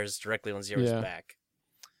crosshairs directly on Zero's back.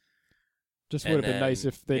 Just would have been nice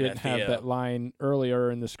if they didn't have that line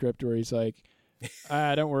earlier in the script where he's like,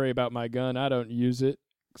 don't worry about my gun. I don't use it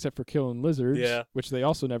except for killing lizards, which they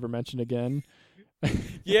also never mention again.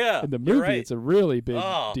 Yeah. In the movie, right. It's a really big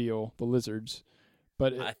deal, the lizards.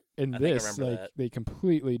 But in this, they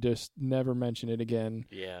completely just never mention it again.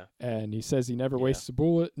 Yeah. And he says he never wastes a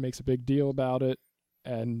bullet, makes a big deal about it,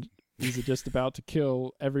 and he's just about to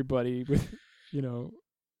kill everybody with,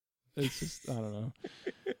 it's just, I don't know.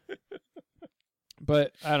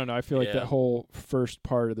 But I don't know. I feel like that whole first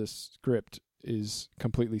part of this script is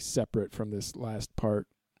completely separate from this last part.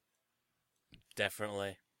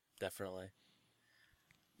 Definitely.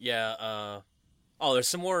 Yeah. There's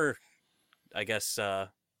some more, I guess,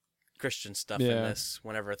 Christian stuff in this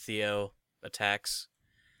whenever Theo attacks.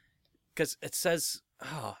 Because it says,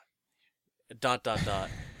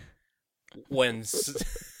 when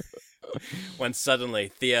suddenly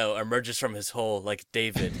Theo emerges from his hole like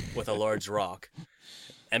David with a large rock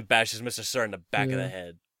and bashes Mr. Sir in the back of the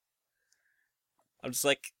head. I'm just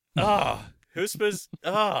like, who's supposed?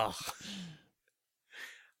 I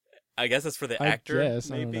guess that's for the actor. Guess,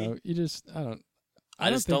 maybe. I don't know. I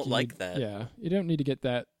just don't like that. Yeah, you don't need to get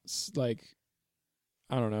that. Like,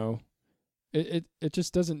 I don't know. It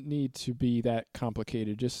just doesn't need to be that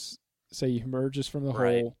complicated. Just say he emerges from the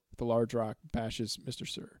hole with a large rock, bashes Mr.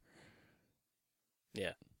 Sir.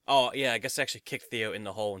 Yeah. Oh, yeah. I guess they actually kicked Theo in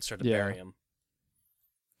the hole and started to bury him.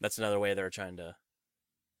 That's another way they were trying to.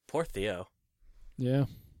 Poor Theo. Yeah.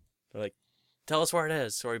 They're like, tell us where it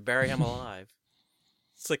is, or we bury him alive.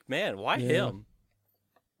 It's like, man, why him?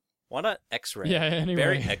 Why not X-Ray? Yeah, anyway.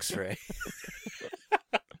 Bury X-Ray.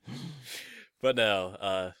 But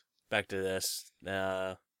no, back to this.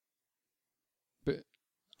 They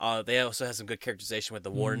also have some good characterization with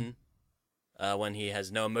the warden. When he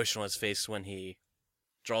has no emotion on his face when he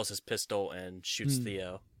draws his pistol and shoots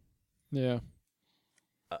Theo. Yeah.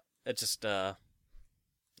 It just, I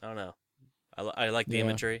don't know. I like the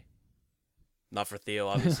imagery. Not for Theo,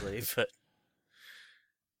 obviously, but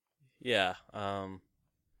yeah. And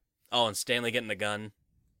Stanley getting the gun.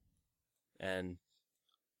 And,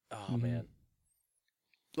 man.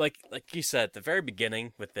 Like you said, at the very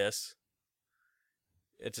beginning with this,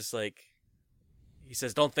 it's just like, he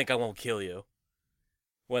says, don't think I won't kill you.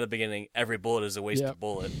 When at the beginning, every bullet is a wasted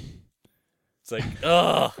bullet. It's like,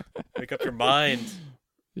 make up your mind.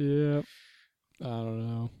 Yeah. I don't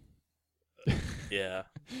know. Yeah.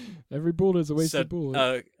 Every bullet is a wasted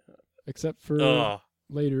bullet. Except for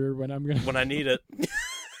later when I'm gonna... when I need it.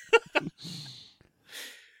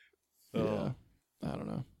 Yeah. I don't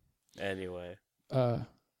know. Anyway. I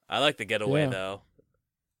like the getaway, though.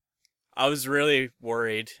 I was really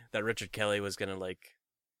worried that Richard Kelly was gonna,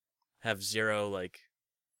 have Zero,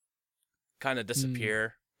 kind of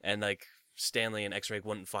disappear and, Stanley and X-Ray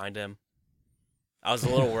wouldn't find him. I was a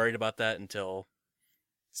little worried about that until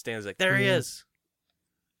Stanley's like, there he is.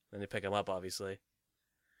 Then they pick him up, obviously.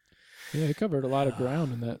 Yeah, they covered a lot of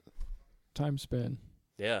ground in that time span.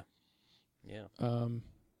 Yeah.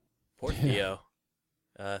 Poor Theo.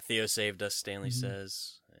 Theo saved us, Stanley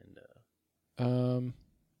says. And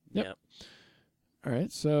Yep. All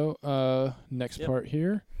right, so next part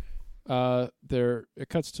here. It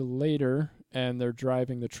cuts to later, and they're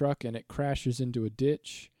driving the truck, and it crashes into a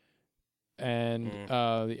ditch, and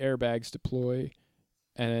the airbags deploy,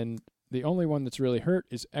 and the only one that's really hurt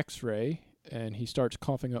is X-Ray, and he starts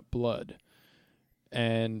coughing up blood.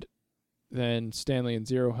 And then Stanley and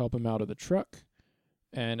Zero help him out of the truck,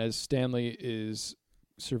 and as Stanley is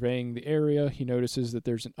surveying the area, he notices that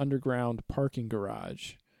there's an underground parking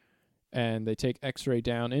garage, and they take X-Ray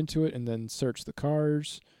down into it and then search the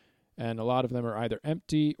cars, and a lot of them are either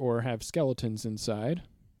empty or have skeletons inside.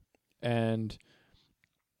 And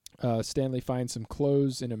Stanley finds some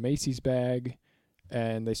clothes in a Macy's bag,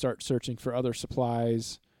 and they start searching for other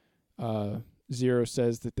supplies. Zero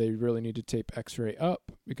says that they really need to tape X-Ray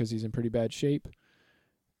up because he's in pretty bad shape.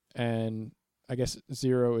 And I guess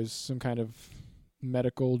Zero is some kind of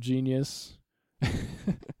medical genius.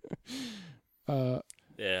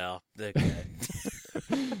 yeah, that guy.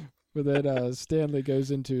 But then Stanley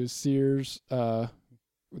goes into Sears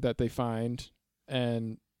that they find,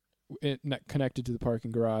 and connected to the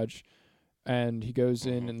parking garage, and he goes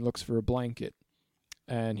in and looks for a blanket,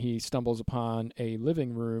 and he stumbles upon a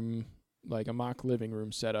living room, like a mock living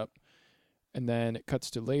room setup, and then it cuts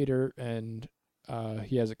to later, and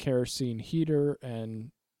he has a kerosene heater,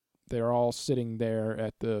 and they're all sitting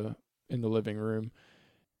there in the living room.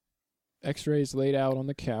 X-Ray's laid out on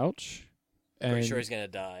the couch. Pretty sure he's gonna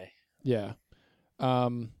die. Yeah.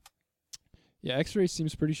 X-Ray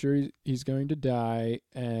seems pretty sure he's going to die,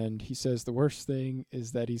 and he says the worst thing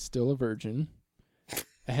is that he's still a virgin.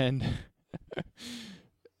 And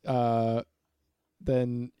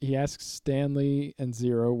then he asks Stanley and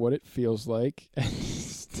Zero what it feels like, and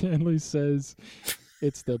Stanley says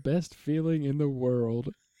it's the best feeling in the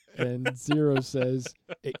world, and Zero says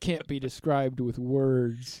it can't be described with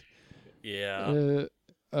words. Yeah.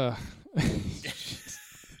 Oh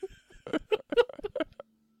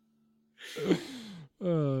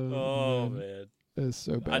man. It's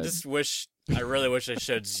so bad. I really wish I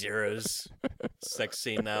showed Zero's sex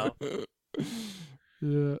scene now.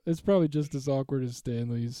 Yeah, it's probably just as awkward as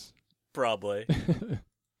Stanley's. Probably.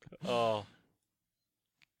 Oh.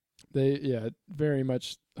 Very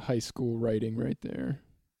much high school writing right there.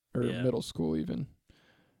 Or middle school even.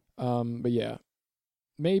 But yeah.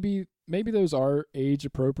 Maybe those are age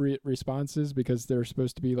appropriate responses because they're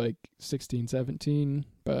supposed to be like 16, 17,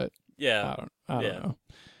 but yeah. I don't know.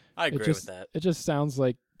 I agree with that. It just sounds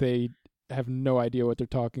like they have no idea what they're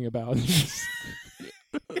talking about.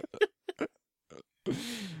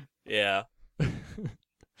 Yeah.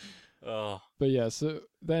 Oh. But yeah, so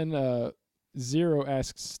then Zero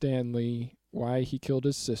asks Stanley why he killed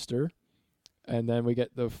his sister, and then we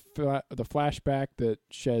get the flashback that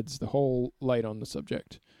sheds the whole light on the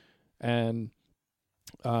subject. And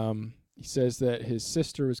he says that his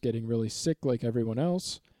sister was getting really sick like everyone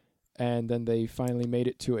else, and then they finally made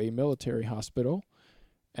it to a military hospital,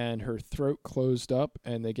 and her throat closed up,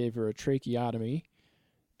 and they gave her a tracheotomy.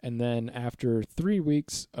 And then after 3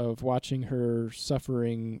 weeks of watching her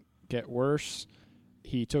suffering get worse,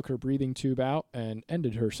 he took her breathing tube out and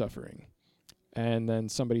ended her suffering. And then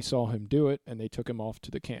somebody saw him do it, and they took him off to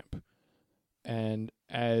the camp. And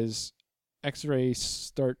as X-Ray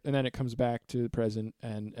and then it comes back to the present,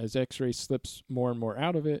 and as X-Ray slips more and more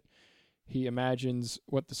out of it, he imagines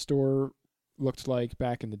what the store looked like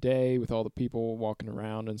back in the day with all the people walking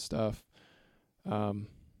around and stuff.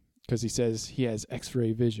 Because he says he has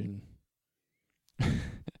X-ray vision.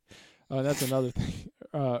 That's another thing.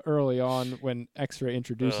 Early on, when X-Ray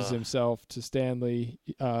introduces himself to Stanley,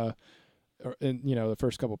 in the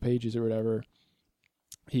first couple pages or whatever,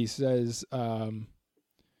 he says, Stanley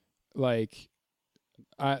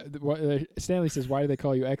says, "Why do they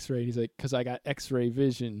call you X-Ray?" And he's like, "'Cause I got X-ray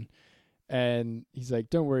vision." And he's like,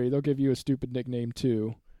 "Don't worry, they'll give you a stupid nickname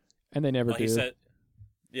too," and they never do. He said,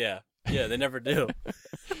 "Yeah, they never do."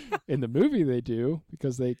 In the movie, they do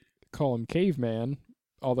because they call him Caveman.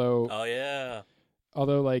 Although,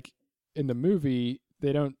 like in the movie,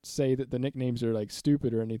 they don't say that the nicknames are like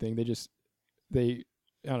stupid or anything. I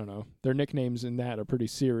don't know. Their nicknames in that are pretty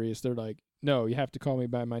serious. They're like, "No, you have to call me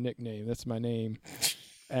by my nickname. That's my name."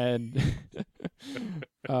 And,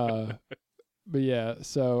 but yeah,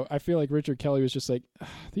 so I feel like Richard Kelly was just like,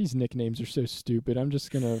 these nicknames are so stupid. I'm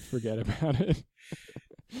just going to forget about it.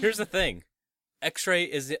 Here's the thing. X-Ray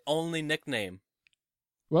is the only nickname.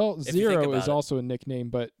 Well, If you think Zero about is it. also a nickname,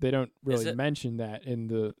 but they don't really it? mention that in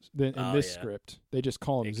this Yeah. script. They just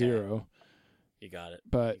call him Okay. Zero. You got it.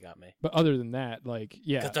 But You got me. But other than that, like,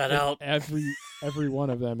 yeah, Cut that out. Every one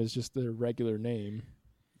of them is just their regular name.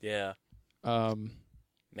 Yeah. Um,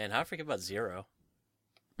 Man, how I forget about Zero?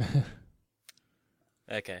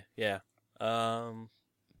 Okay, yeah.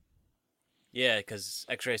 Yeah, because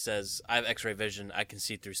X-Ray says, I have X-ray vision, I can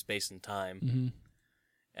see through space and time. mm-hmm.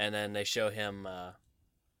 And then they show him,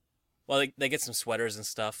 well, they get some sweaters and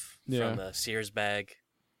stuff from the Sears bag.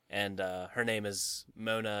 And her name is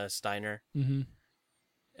Mona Steiner. Mm-hmm.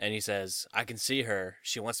 And he says, I can see her.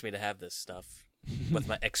 She wants me to have this stuff with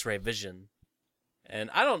my X-ray vision. And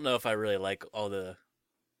I don't know if I really like all the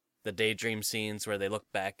daydream scenes where they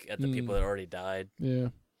look back at the people that already died. Yeah.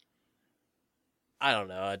 I don't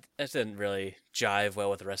know. It didn't really jive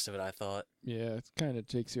well with the rest of it, I thought. Yeah, it kind of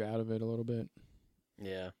takes you out of it a little bit.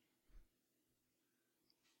 Yeah.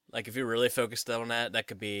 Like, if you're really focused on that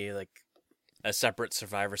could be, like, a separate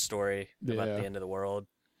Survivor story about the end of the world.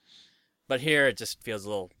 But here, it just feels a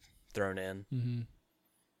little thrown in. Mm-hmm.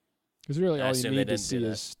 Because really all you need to see that.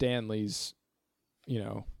 is Stanley's,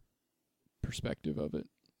 perspective of it.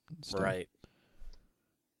 Right.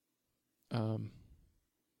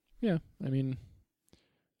 Yeah, I mean,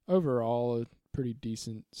 overall, a pretty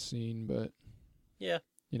decent scene, but, yeah,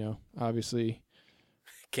 obviously...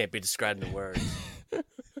 Can't be described in words.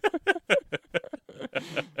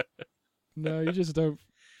 No, you just don't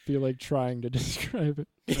feel like trying to describe it.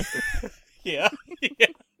 Yeah.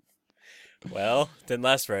 Well, didn't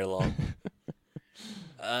last very long.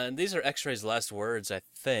 And these are X-Ray's last words, I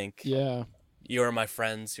think. Yeah. You are my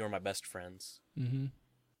friends. You are my best friends. Mm-hmm.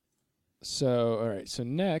 So, all right. So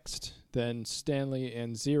next, then Stanley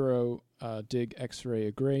and Zero dig X-Ray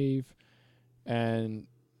a grave, and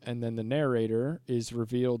then the narrator is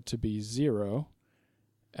revealed to be Zero,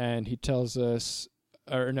 and he tells us,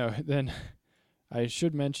 or no, then I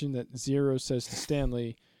should mention that Zero says to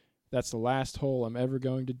Stanley, "That's the last hole I'm ever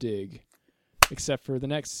going to dig," except for the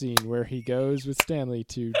next scene where he goes with Stanley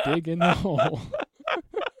to dig in the hole.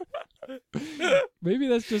 Maybe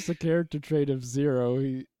that's just a character trait of Zero.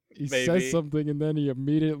 He says something and then he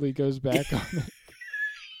immediately goes back on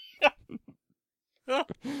it.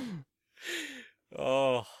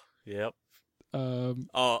 Oh, yep. I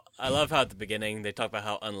love how at the beginning they talk about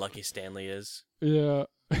how unlucky Stanley is. Yeah.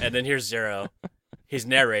 And then here's Zero. He's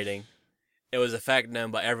narrating. It was a fact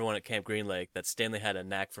known by everyone at Camp Green Lake that Stanley had a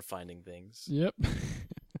knack for finding things. Yep.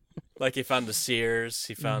 Like he found the Sears,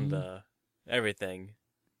 he found everything.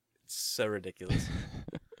 It's so ridiculous.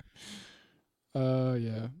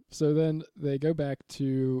 Yeah. So then they go back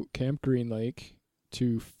to Camp Green Lake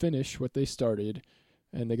to finish what they started,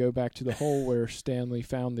 and they go back to the hole where Stanley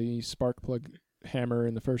found the spark plug hammer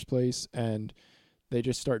in the first place, and they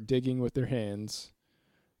just start digging with their hands.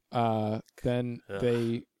 Then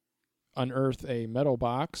they unearth a metal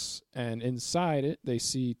box, and inside it they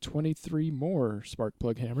see 23 more spark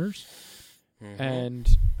plug hammers. Mm-hmm.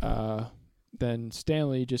 And then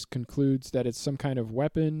Stanley just concludes that it's some kind of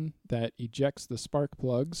weapon that ejects the spark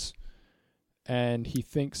plugs, and he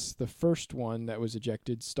thinks the first one that was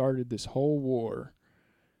ejected started this whole war.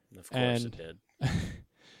 Of course it did.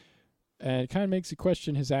 And it kind of makes you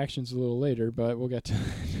question his actions a little later, but we'll get to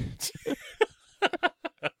that.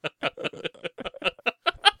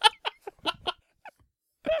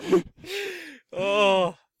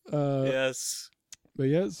 Oh, yes. But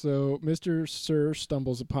yeah, so Mr. Sir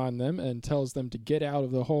stumbles upon them and tells them to get out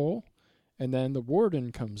of the hole. And then the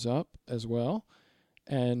warden comes up as well.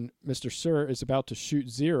 And Mr. Sir is about to shoot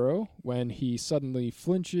Zero when he suddenly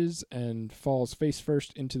flinches and falls face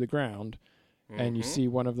first into the ground. Mm-hmm. And you see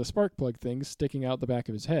one of the spark plug things sticking out the back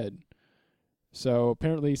of his head. So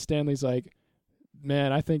apparently Stanley's like,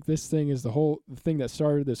 man, I think this thing is the thing that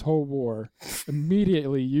started this whole war.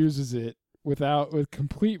 Immediately uses it with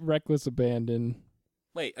complete reckless abandon.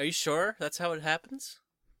 Wait, are you sure that's how it happens?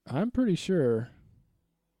 I'm pretty sure.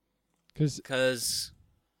 Because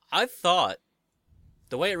I thought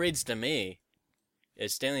the way it reads to me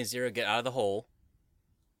is Stanley and Zero get out of the hole,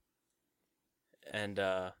 and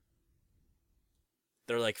they're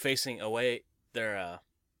like facing away. Mr.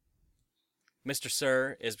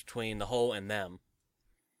 Sir is between the hole and them.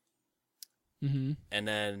 Mm-hmm. And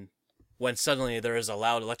then when suddenly there is a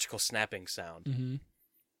loud electrical snapping sound, mm-hmm.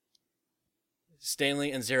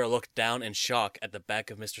 Stanley and Zero look down in shock at the back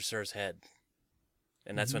of Mr. Sir's head.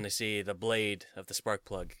 And that's when they see the blade of the spark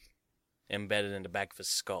plug embedded in the back of his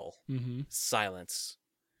skull. Mm-hmm. Silence.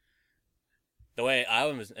 The way I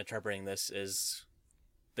was interpreting this is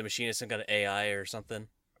the machine is some kind of AI or something.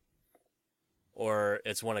 or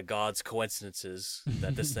it's one of God's coincidences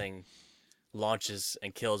that this thing launches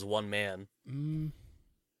and kills one man.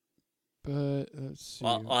 But let's see.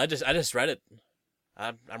 Well, I just read it.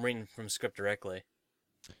 I'm reading from script directly.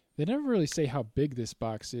 They never really say how big this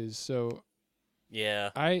box is, so yeah.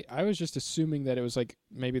 I was just assuming that it was like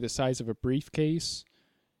maybe the size of a briefcase,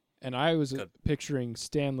 and I was picturing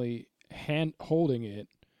Stanley holding it,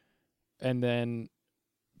 and then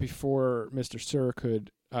before Mr. Sir could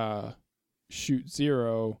shoot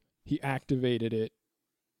Zero, he activated it,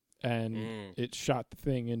 and it shot the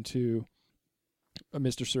thing into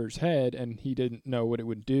Mr. Sir's head, and he didn't know what it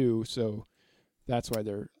would do, so that's why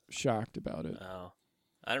they're shocked about it. Oh,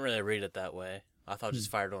 I didn't really read it that way. I thought it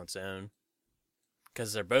just fired on its own.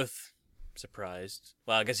 Because they're both surprised.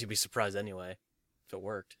 Well, I guess you'd be surprised anyway if it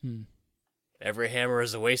worked. Every hammer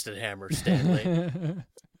is a wasted hammer, Stanley.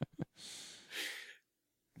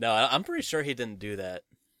 No, I'm pretty sure he didn't do that.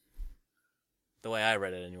 The way I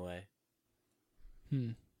read it anyway.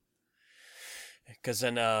 Because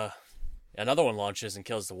then another one launches and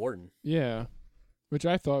kills the warden. Yeah, which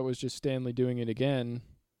I thought was just Stanley doing it again.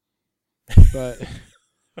 But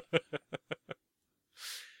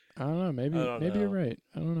I don't know. Maybe you're right.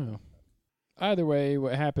 I don't know. Either way,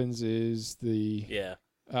 what happens is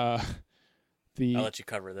I'll let you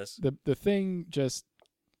cover this. The thing just,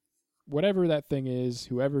 whatever that thing is,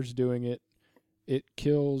 whoever's doing it, it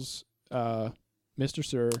kills Mr.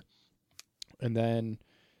 Sir, and then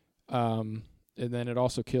it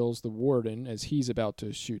also kills the warden as he's about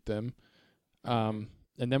to shoot them. And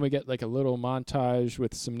then we get like a little montage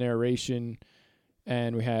with some narration,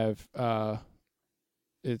 and we have the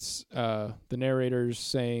narrator's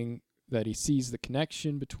saying that he sees the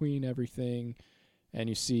connection between everything, and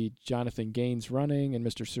you see Jonathan Gaines running and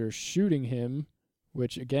Mr. Sir shooting him,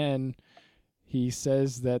 which again, he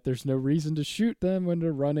says that there's no reason to shoot them when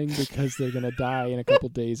they're running because they're going to die in a couple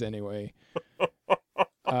days anyway.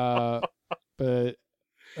 But, it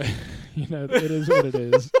is what it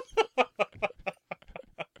is.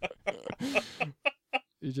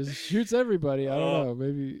 He just shoots everybody. I don't know.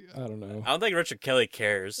 Maybe, I don't know. I don't think Richard Kelly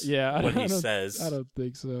cares what he says. I don't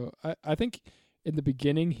think so. I think in the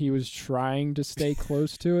beginning he was trying to stay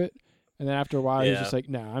close to it, and then after a while he was just like,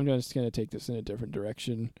 nah, I'm just going to take this in a different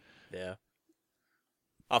direction. Yeah.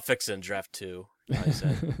 I'll fix it in draft 2, I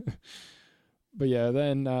said. But yeah,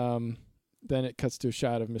 then it cuts to a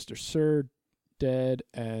shot of Mr. Sir dead,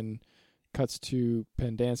 and cuts to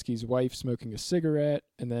Pendanski's wife smoking a cigarette,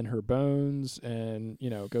 and then her bones, and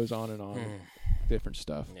goes on and on, different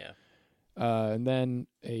stuff. Yeah. And then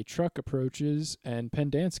a truck approaches, and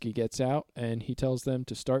Pendanski gets out, and he tells them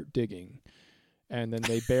to start digging. And then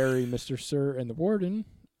they bury Mr. Sir and the warden,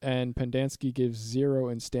 and Pendanski gives Zero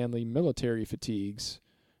and Stanley military fatigues.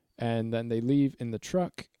 And then they leave in the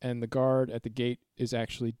truck, and the guard at the gate is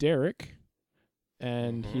actually Derek,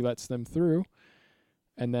 and he lets them through.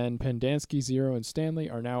 And then Pendanski, Zero, and Stanley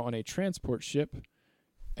are now on a transport ship,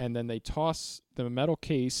 and then they toss the metal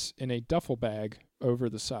case in a duffel bag over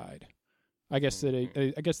the side. I guess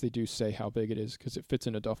they do say how big it is because it fits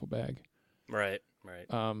in a duffel bag. Right.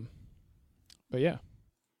 But yeah,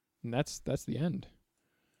 and that's the end.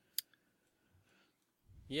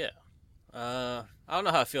 Yeah. I don't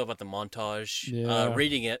know how I feel about the montage. Yeah.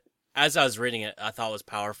 Reading it, as I was reading it, I thought it was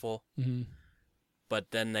powerful. Mm-hmm.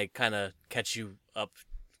 But then they kind of catch you up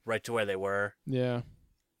right to where they were. Yeah.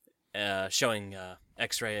 Showing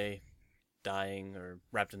X-Ray dying or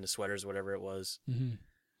wrapped in the sweaters, whatever it was. Mm-hmm.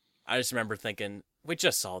 I just remember thinking, we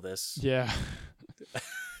just saw this. Yeah.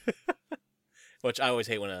 Which I always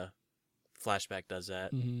hate when a flashback does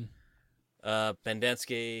that. Mm-hmm.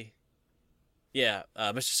 Pendanski... Yeah,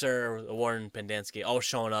 Mr. Sir, Warren, Pendanski, all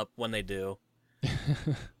showing up when they do.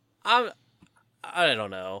 I don't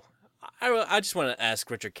know. I just want to ask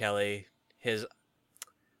Richard Kelly,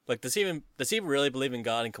 does he even really believe in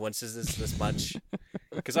God and coincidences this much?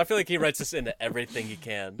 Because I feel like he writes this into everything he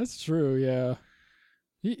can. That's true. Yeah,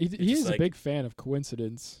 he is a big fan of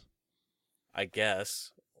coincidence, I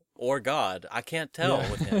guess, or God. I can't tell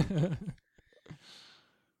with him.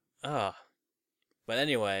 But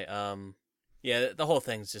anyway, yeah, the whole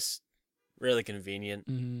thing's just really convenient.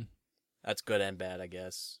 Mm-hmm. That's good and bad, I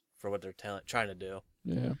guess, for what they're trying to do.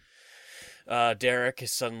 Yeah. Derek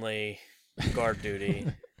is suddenly guard duty.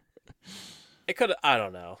 I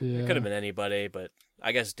don't know. Yeah. It could have been anybody, but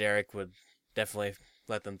I guess Derek would definitely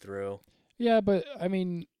let them through. Yeah, but I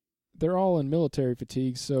mean, they're all in military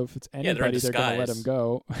fatigue, so if it's anybody, they're going to let him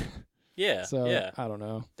go. Yeah. So, yeah. I don't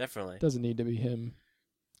know. Definitely. Doesn't need to be him,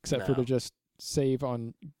 except for to just save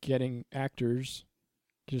on getting actors.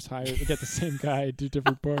 Get the same guy, do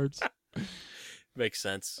different parts. Makes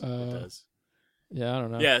sense. It does. Yeah, I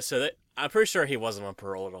don't know. Yeah, so I'm pretty sure he wasn't on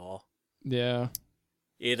parole at all. Yeah.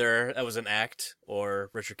 Either that was an act or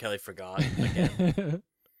Richard Kelly forgot again.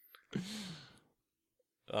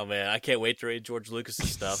 Oh man, I can't wait to read George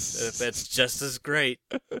Lucas's stuff. If it's just as great.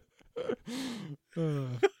 All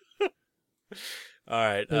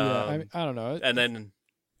right. Yeah, I don't know. And then.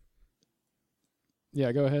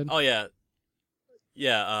 Yeah, go ahead. Oh yeah,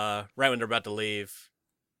 yeah. Right when they're about to leave,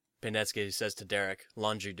 Pendersky says to Derek,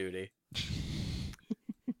 "Laundry duty."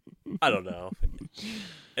 I don't know.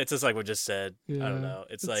 It's just like we just said. Yeah, I don't know.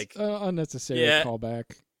 It's like unnecessary callback.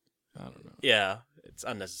 I don't know. Yeah, it's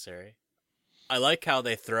unnecessary. I like how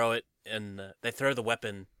they throw it they throw the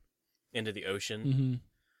weapon into the ocean,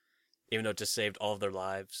 even though it just saved all of their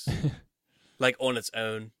lives, like on its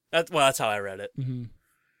own. That's how I read it. Mm-hmm.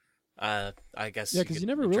 I guess. Yeah, because you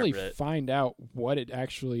never really find out what it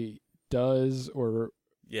actually does or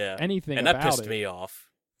anything about it. And that pissed me off.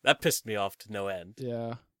 That pissed me off to no end.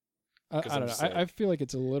 Yeah. I don't know. I feel like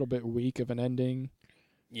it's a little bit weak of an ending.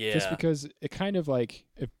 Yeah. Just because it kind of like,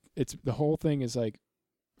 it's the whole thing is like,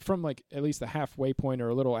 from like at least the halfway point or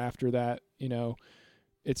a little after that, you know,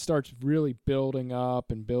 it starts really building up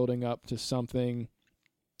to something.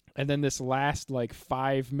 And then this last like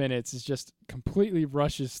 5 minutes is just completely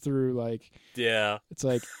rushes through. Like, yeah, it's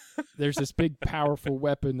like there's this big powerful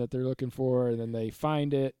weapon that they're looking for, and then they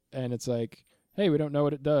find it, and it's like, hey, we don't know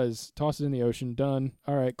what it does. Toss it in the ocean. Done.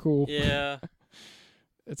 All right, cool. Yeah.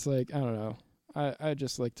 It's like, I don't know. I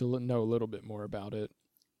just like to know a little bit more about it.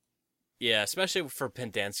 Yeah, especially for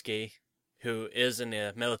Pendersky, who is in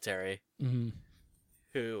the military,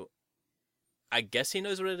 who I guess he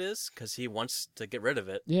knows what it is because he wants to get rid of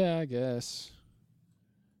it. Yeah, I guess.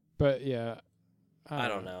 But yeah, I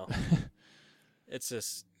don't know. It's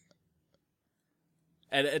just,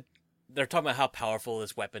 and they're talking about how powerful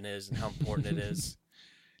this weapon is and how important it is,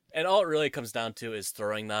 and all it really comes down to is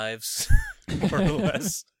throwing knives, more or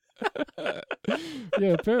less.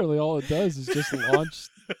 Yeah, apparently all it does is just launch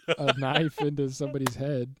a knife into somebody's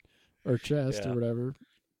head or chest or whatever.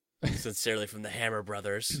 Sincerely from the Hammer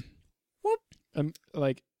Brothers.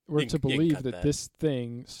 Like, we're to believe that this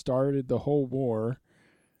thing started the whole war.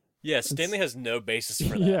 Yeah, Stanley has no basis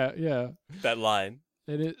for that. Yeah. That line.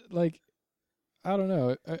 And it, like, I don't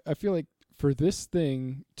know. I feel like for this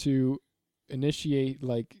thing to initiate,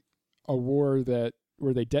 like, a war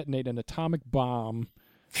where they detonate an atomic bomb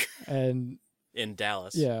and... in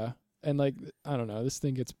Dallas. Yeah. And, like, I don't know. This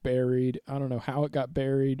thing gets buried. I don't know how it got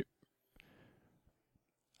buried.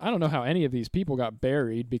 I don't know how any of these people got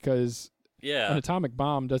buried because... Yeah. An atomic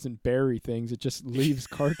bomb doesn't bury things. It just leaves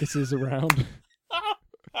carcasses around.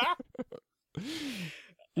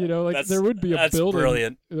 You know, like there would be a building.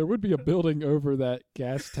 Brilliant. There would be a building over that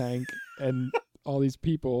gas tank and all these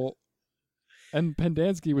people. And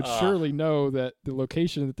Pendersky would surely know that the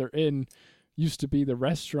location that they're in used to be the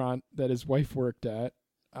restaurant that his wife worked at.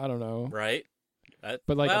 I don't know. Right.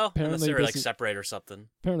 But like apparently unless they were like separate or something.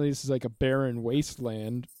 Apparently this is like a barren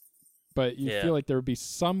wasteland. But you feel like there would be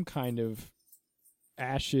some kind of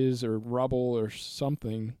ashes or rubble or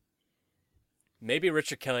something. Maybe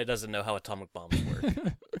Richard Kelly doesn't know how atomic bombs work.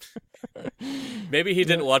 Maybe he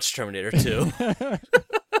didn't watch Terminator 2.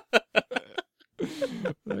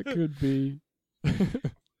 That could be.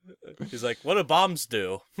 He's like, what do bombs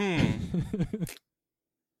do?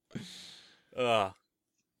 Yeah.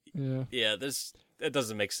 Yeah, it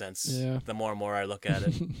doesn't make sense. Yeah. The more and more I look at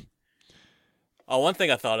it. Oh, one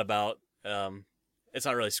thing I thought about, it's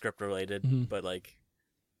not really script related, but like,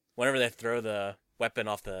 whenever they throw the weapon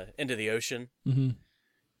into the ocean,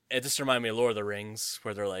 it just reminded me of Lord of the Rings,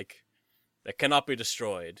 where they're like, "That cannot be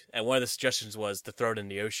destroyed," and one of the suggestions was to throw it in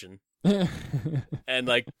the ocean, and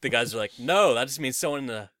like the guys are like, "No, that just means someone in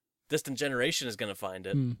a distant generation is gonna find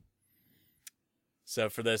it." So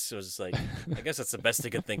for this, it was like, I guess that's the best they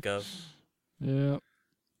could think of. Yeah,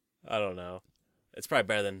 I don't know. It's probably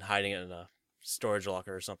better than hiding it in a storage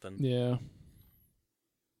locker or something. Yeah.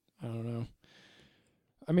 I don't know.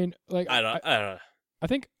 I mean, like, I don't know. I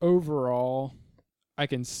think overall, I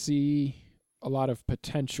can see a lot of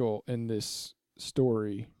potential in this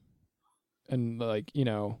story, and like, you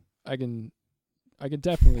know, I can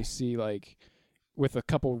definitely see, like, with a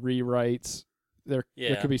couple rewrites, there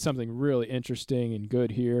could be something really interesting and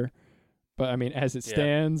good here. But I mean, as it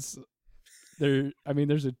stands, there's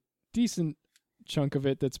a decent chunk of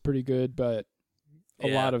it that's pretty good, but a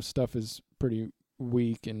lot of stuff is pretty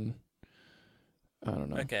weak, and I don't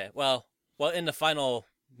know. Okay, well, in the final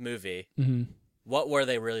movie, what were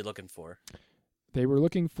they really looking for? They were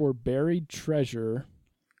looking for buried treasure.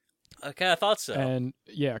 Okay, I thought so. And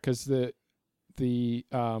yeah, because the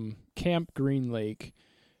Camp Green Lake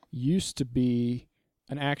used to be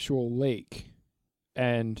an actual lake,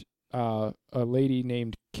 and a lady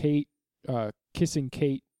named Kissing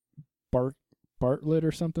Kate Bartlett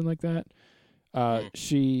or something like that.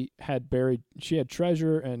 She had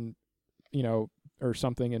treasure and, or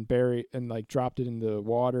something, and buried and like dropped it in the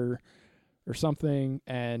water or something,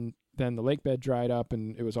 and then the lake bed dried up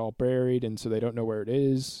and it was all buried, and so they don't know where it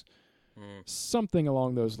is. Something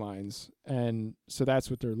along those lines. And so that's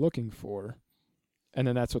what they're looking for. And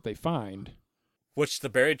then that's what they find. Which the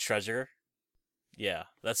buried treasure, yeah,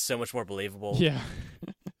 that's so much more believable. Yeah.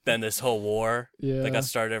 Than this whole war that got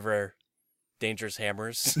started over dangerous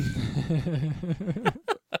hammers.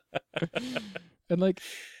 And like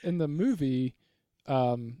in the movie,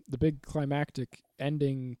 the big climactic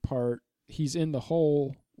ending part, he's in the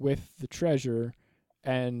hole with the treasure,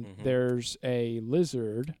 and there's a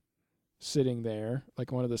lizard sitting there,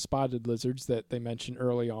 like one of the spotted lizards that they mentioned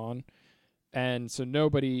early on. And so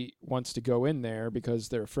nobody wants to go in there because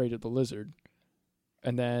they're afraid of the lizard.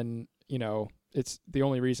 And then, it's the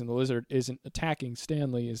only reason the lizard isn't attacking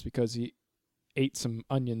Stanley is because he ate some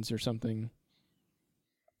onions or something.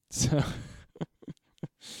 So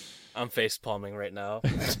I'm face palming right now.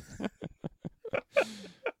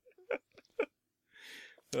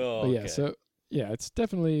 Oh, yeah. Okay. So yeah, it's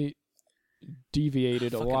definitely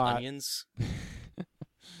deviated a lot. Onions.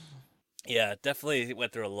 Yeah, definitely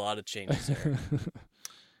went through a lot of changes there.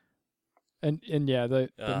 And yeah,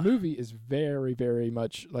 the movie is very, very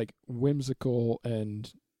much like whimsical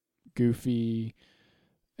and goofy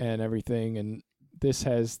and everything, and this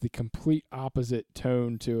has the complete opposite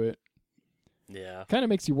tone to it. Yeah. Kind of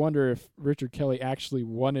makes you wonder if Richard Kelly actually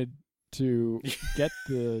wanted to get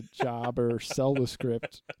the job or sell the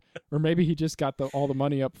script, or maybe he just got all the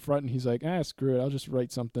money up front and he's like, screw it, I'll just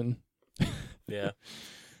write something. Yeah.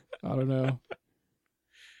 I don't know.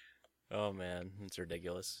 Oh man, it's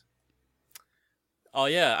ridiculous. Oh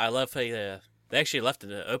yeah, I love how they actually left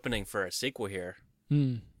an opening for a sequel here.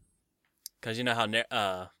 Because you know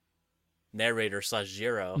how narrator /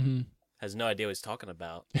 Zero has no idea what he's talking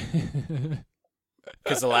about.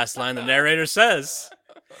 Because the last line the narrator says,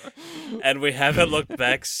 and we haven't looked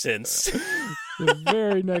back since. The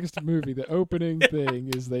very next movie, the opening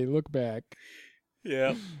thing is they look back.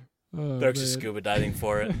 Yeah. Oh, they're actually scuba diving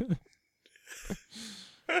for it.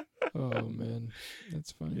 Oh man,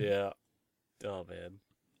 that's funny. Yeah. Oh man.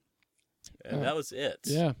 And that was it.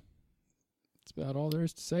 Yeah. That's about all there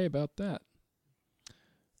is to say about that.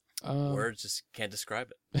 Words just can't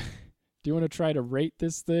describe it. Do you want to try to rate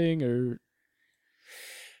this thing, or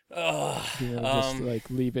do you want to just like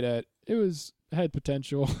leave it at it had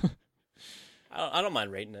potential? I don't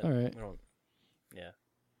mind rating it. All right. Yeah.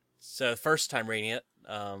 So first time rating it,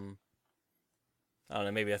 I don't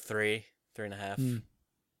know, maybe a 3.5.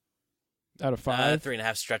 Out of 5?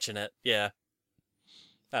 3.5 stretching it. Yeah.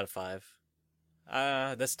 Out of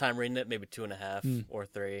 5. This time reading it, maybe 2.5 or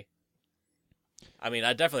 3. I mean,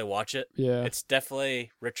 I definitely watch it. Yeah. It's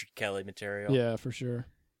definitely Richard Kelly material. Yeah, for sure.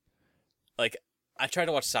 Like, I tried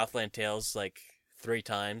to watch Southland Tales like 3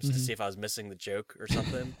 times to see if I was missing the joke or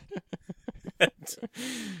something.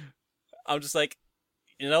 I'm just like,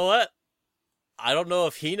 you know what? I don't know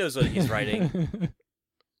if he knows what he's writing.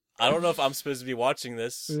 I don't know if I'm supposed to be watching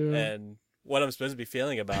this and what I'm supposed to be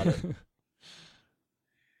feeling about it.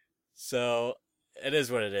 So it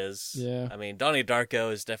is what it is. Yeah. I mean, Donnie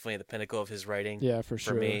Darko is definitely the pinnacle of his writing. Yeah, for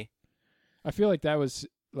sure. For me. I feel like that was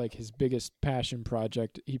like his biggest passion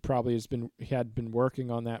project. He probably had been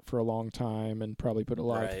working on that for a long time and probably put a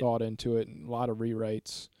lot of thought into it and a lot of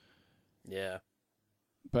rewrites. Yeah.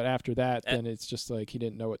 But after that, then it's just like he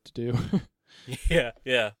didn't know what to do.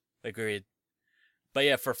 Yeah. Agreed. But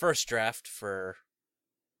yeah, for first draft for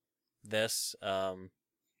this,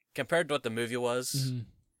 compared to what the movie was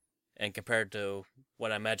and compared to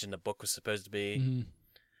what I imagined the book was supposed to be,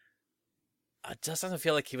 it just doesn't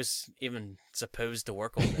feel like he was even supposed to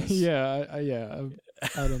work on this.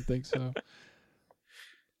 I don't think so.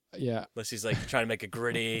 Yeah. Unless he's like trying to make a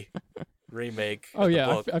gritty remake. Oh, yeah.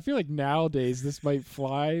 The book. I feel like nowadays this might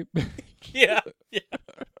fly. Yeah.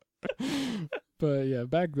 But yeah,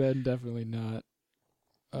 back then, definitely not.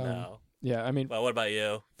 No. Yeah, I mean. Well, what about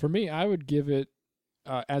you? For me, I would give it,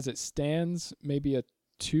 as it stands, maybe a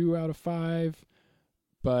 2 out of 5.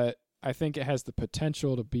 But I think it has the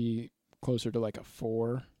potential to be closer to like a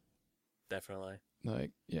 4. Definitely.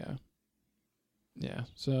 Like, yeah. Yeah,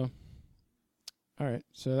 so. All right,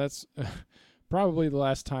 so that's probably the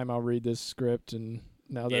last time I'll read this script, and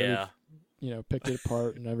now that we've, picked it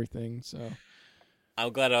apart and everything, so.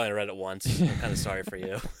 I'm glad I only read it once. I'm kind of sorry for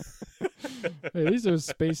you. At least it was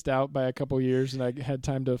spaced out by a couple years, and I had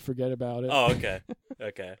time to forget about it. Oh, okay.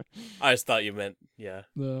 Okay. I just thought you meant, yeah.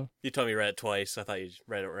 No. You told me you read it twice. I thought you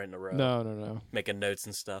read it right in a row. No. Making notes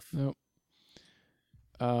and stuff. Nope.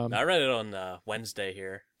 I read it on Wednesday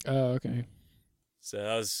here. Oh, okay.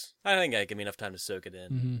 So I think that gave me enough time to soak it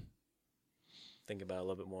in. Mm-hmm. Think about it a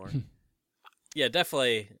little bit more. Yeah,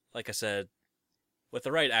 definitely, like I said, with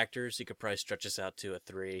the right actors, you could probably stretch this out to a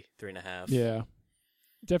 3.5. Yeah.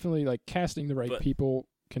 Definitely, like, casting the right people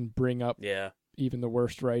can bring up even the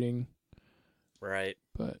worst writing. Right.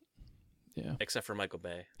 But, yeah. Except for Michael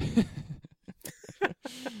Bay.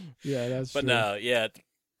 Yeah, that's true. But no, yeah,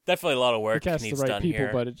 definitely a lot of work needs the right done people,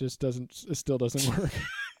 here. But it still doesn't work.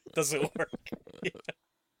 Doesn't work.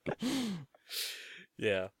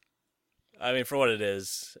 Yeah. I mean, for what it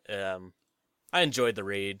is, I enjoyed the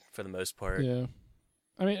read for the most part. Yeah.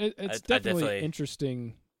 I mean, it's definitely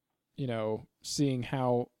interesting, seeing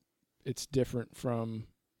how it's different from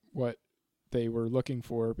what they were looking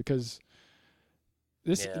for, because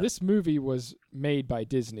this movie was made by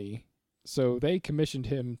Disney, so they commissioned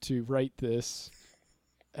him to write this,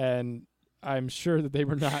 and I'm sure that they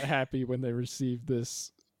were not happy when they received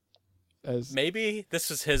this. As maybe this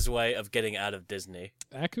was his way of getting out of Disney.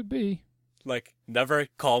 That could be. Like, never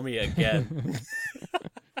call me again.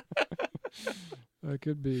 That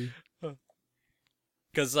could be.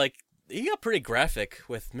 Because, like, he got pretty graphic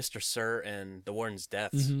with Mr. Sir and the Warden's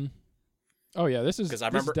deaths. Mm-hmm. Oh, yeah, this is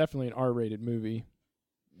definitely an R-rated movie.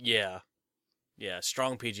 Yeah. Yeah,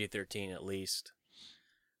 strong PG-13 at least.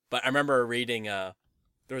 But I remember reading there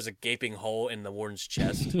was a gaping hole in the Warden's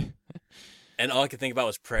chest. And all I could think about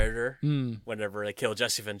was Predator whenever they killed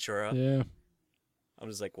Jesse Ventura. Yeah. I'm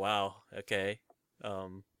just like, wow, okay.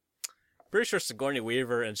 Pretty sure Sigourney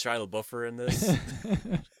Weaver and Shia LaBeouf are in this.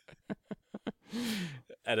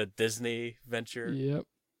 At a Disney venture. Yep.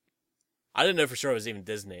 I didn't know for sure it was even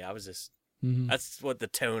Disney. I was just... That's what the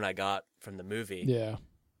tone I got from the movie. Yeah.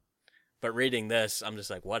 But reading this, I'm just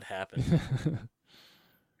like, what happened?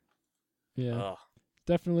 Yeah. Ugh.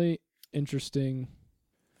 Definitely interesting.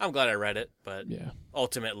 I'm glad I read it, but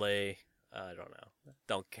ultimately, I don't know.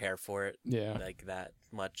 Don't care for it like that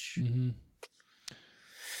much. Mm-hmm.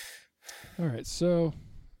 All right, so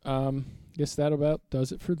guess that about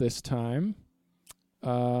does it for this time.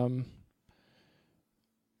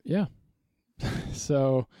 Yeah.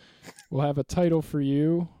 So we'll have a title for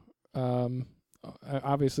you.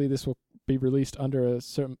 Obviously, this will be released under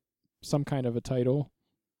some kind of a title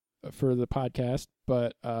for the podcast,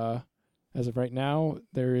 but as of right now,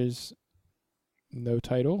 there is no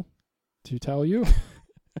title to tell you.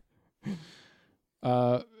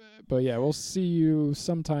 But yeah, we'll see you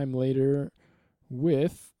sometime later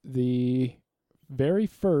with the very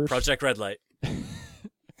first Project Red Light.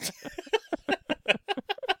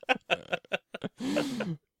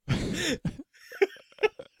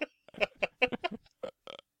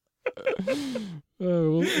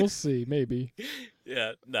 We'll see, maybe.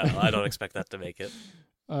 Yeah, no, I don't expect that to make it.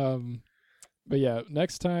 But yeah,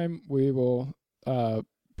 next time we will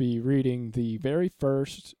be reading the very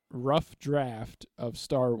first rough draft of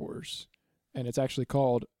Star Wars, and it's actually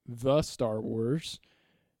called The Star Wars,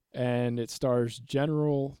 and it stars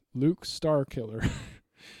General Luke Starkiller.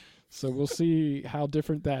 So we'll see how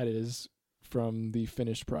different that is from the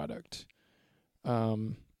finished product.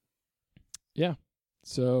 Yeah.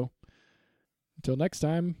 So until next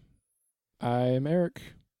time, I'm Eric.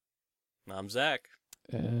 I'm Zach.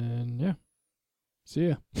 And yeah. See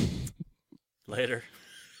ya. Later.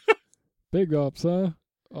 Big ups, huh?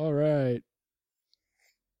 All right.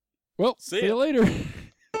 Well, see you later.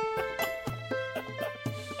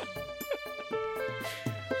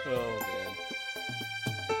 Oh, man.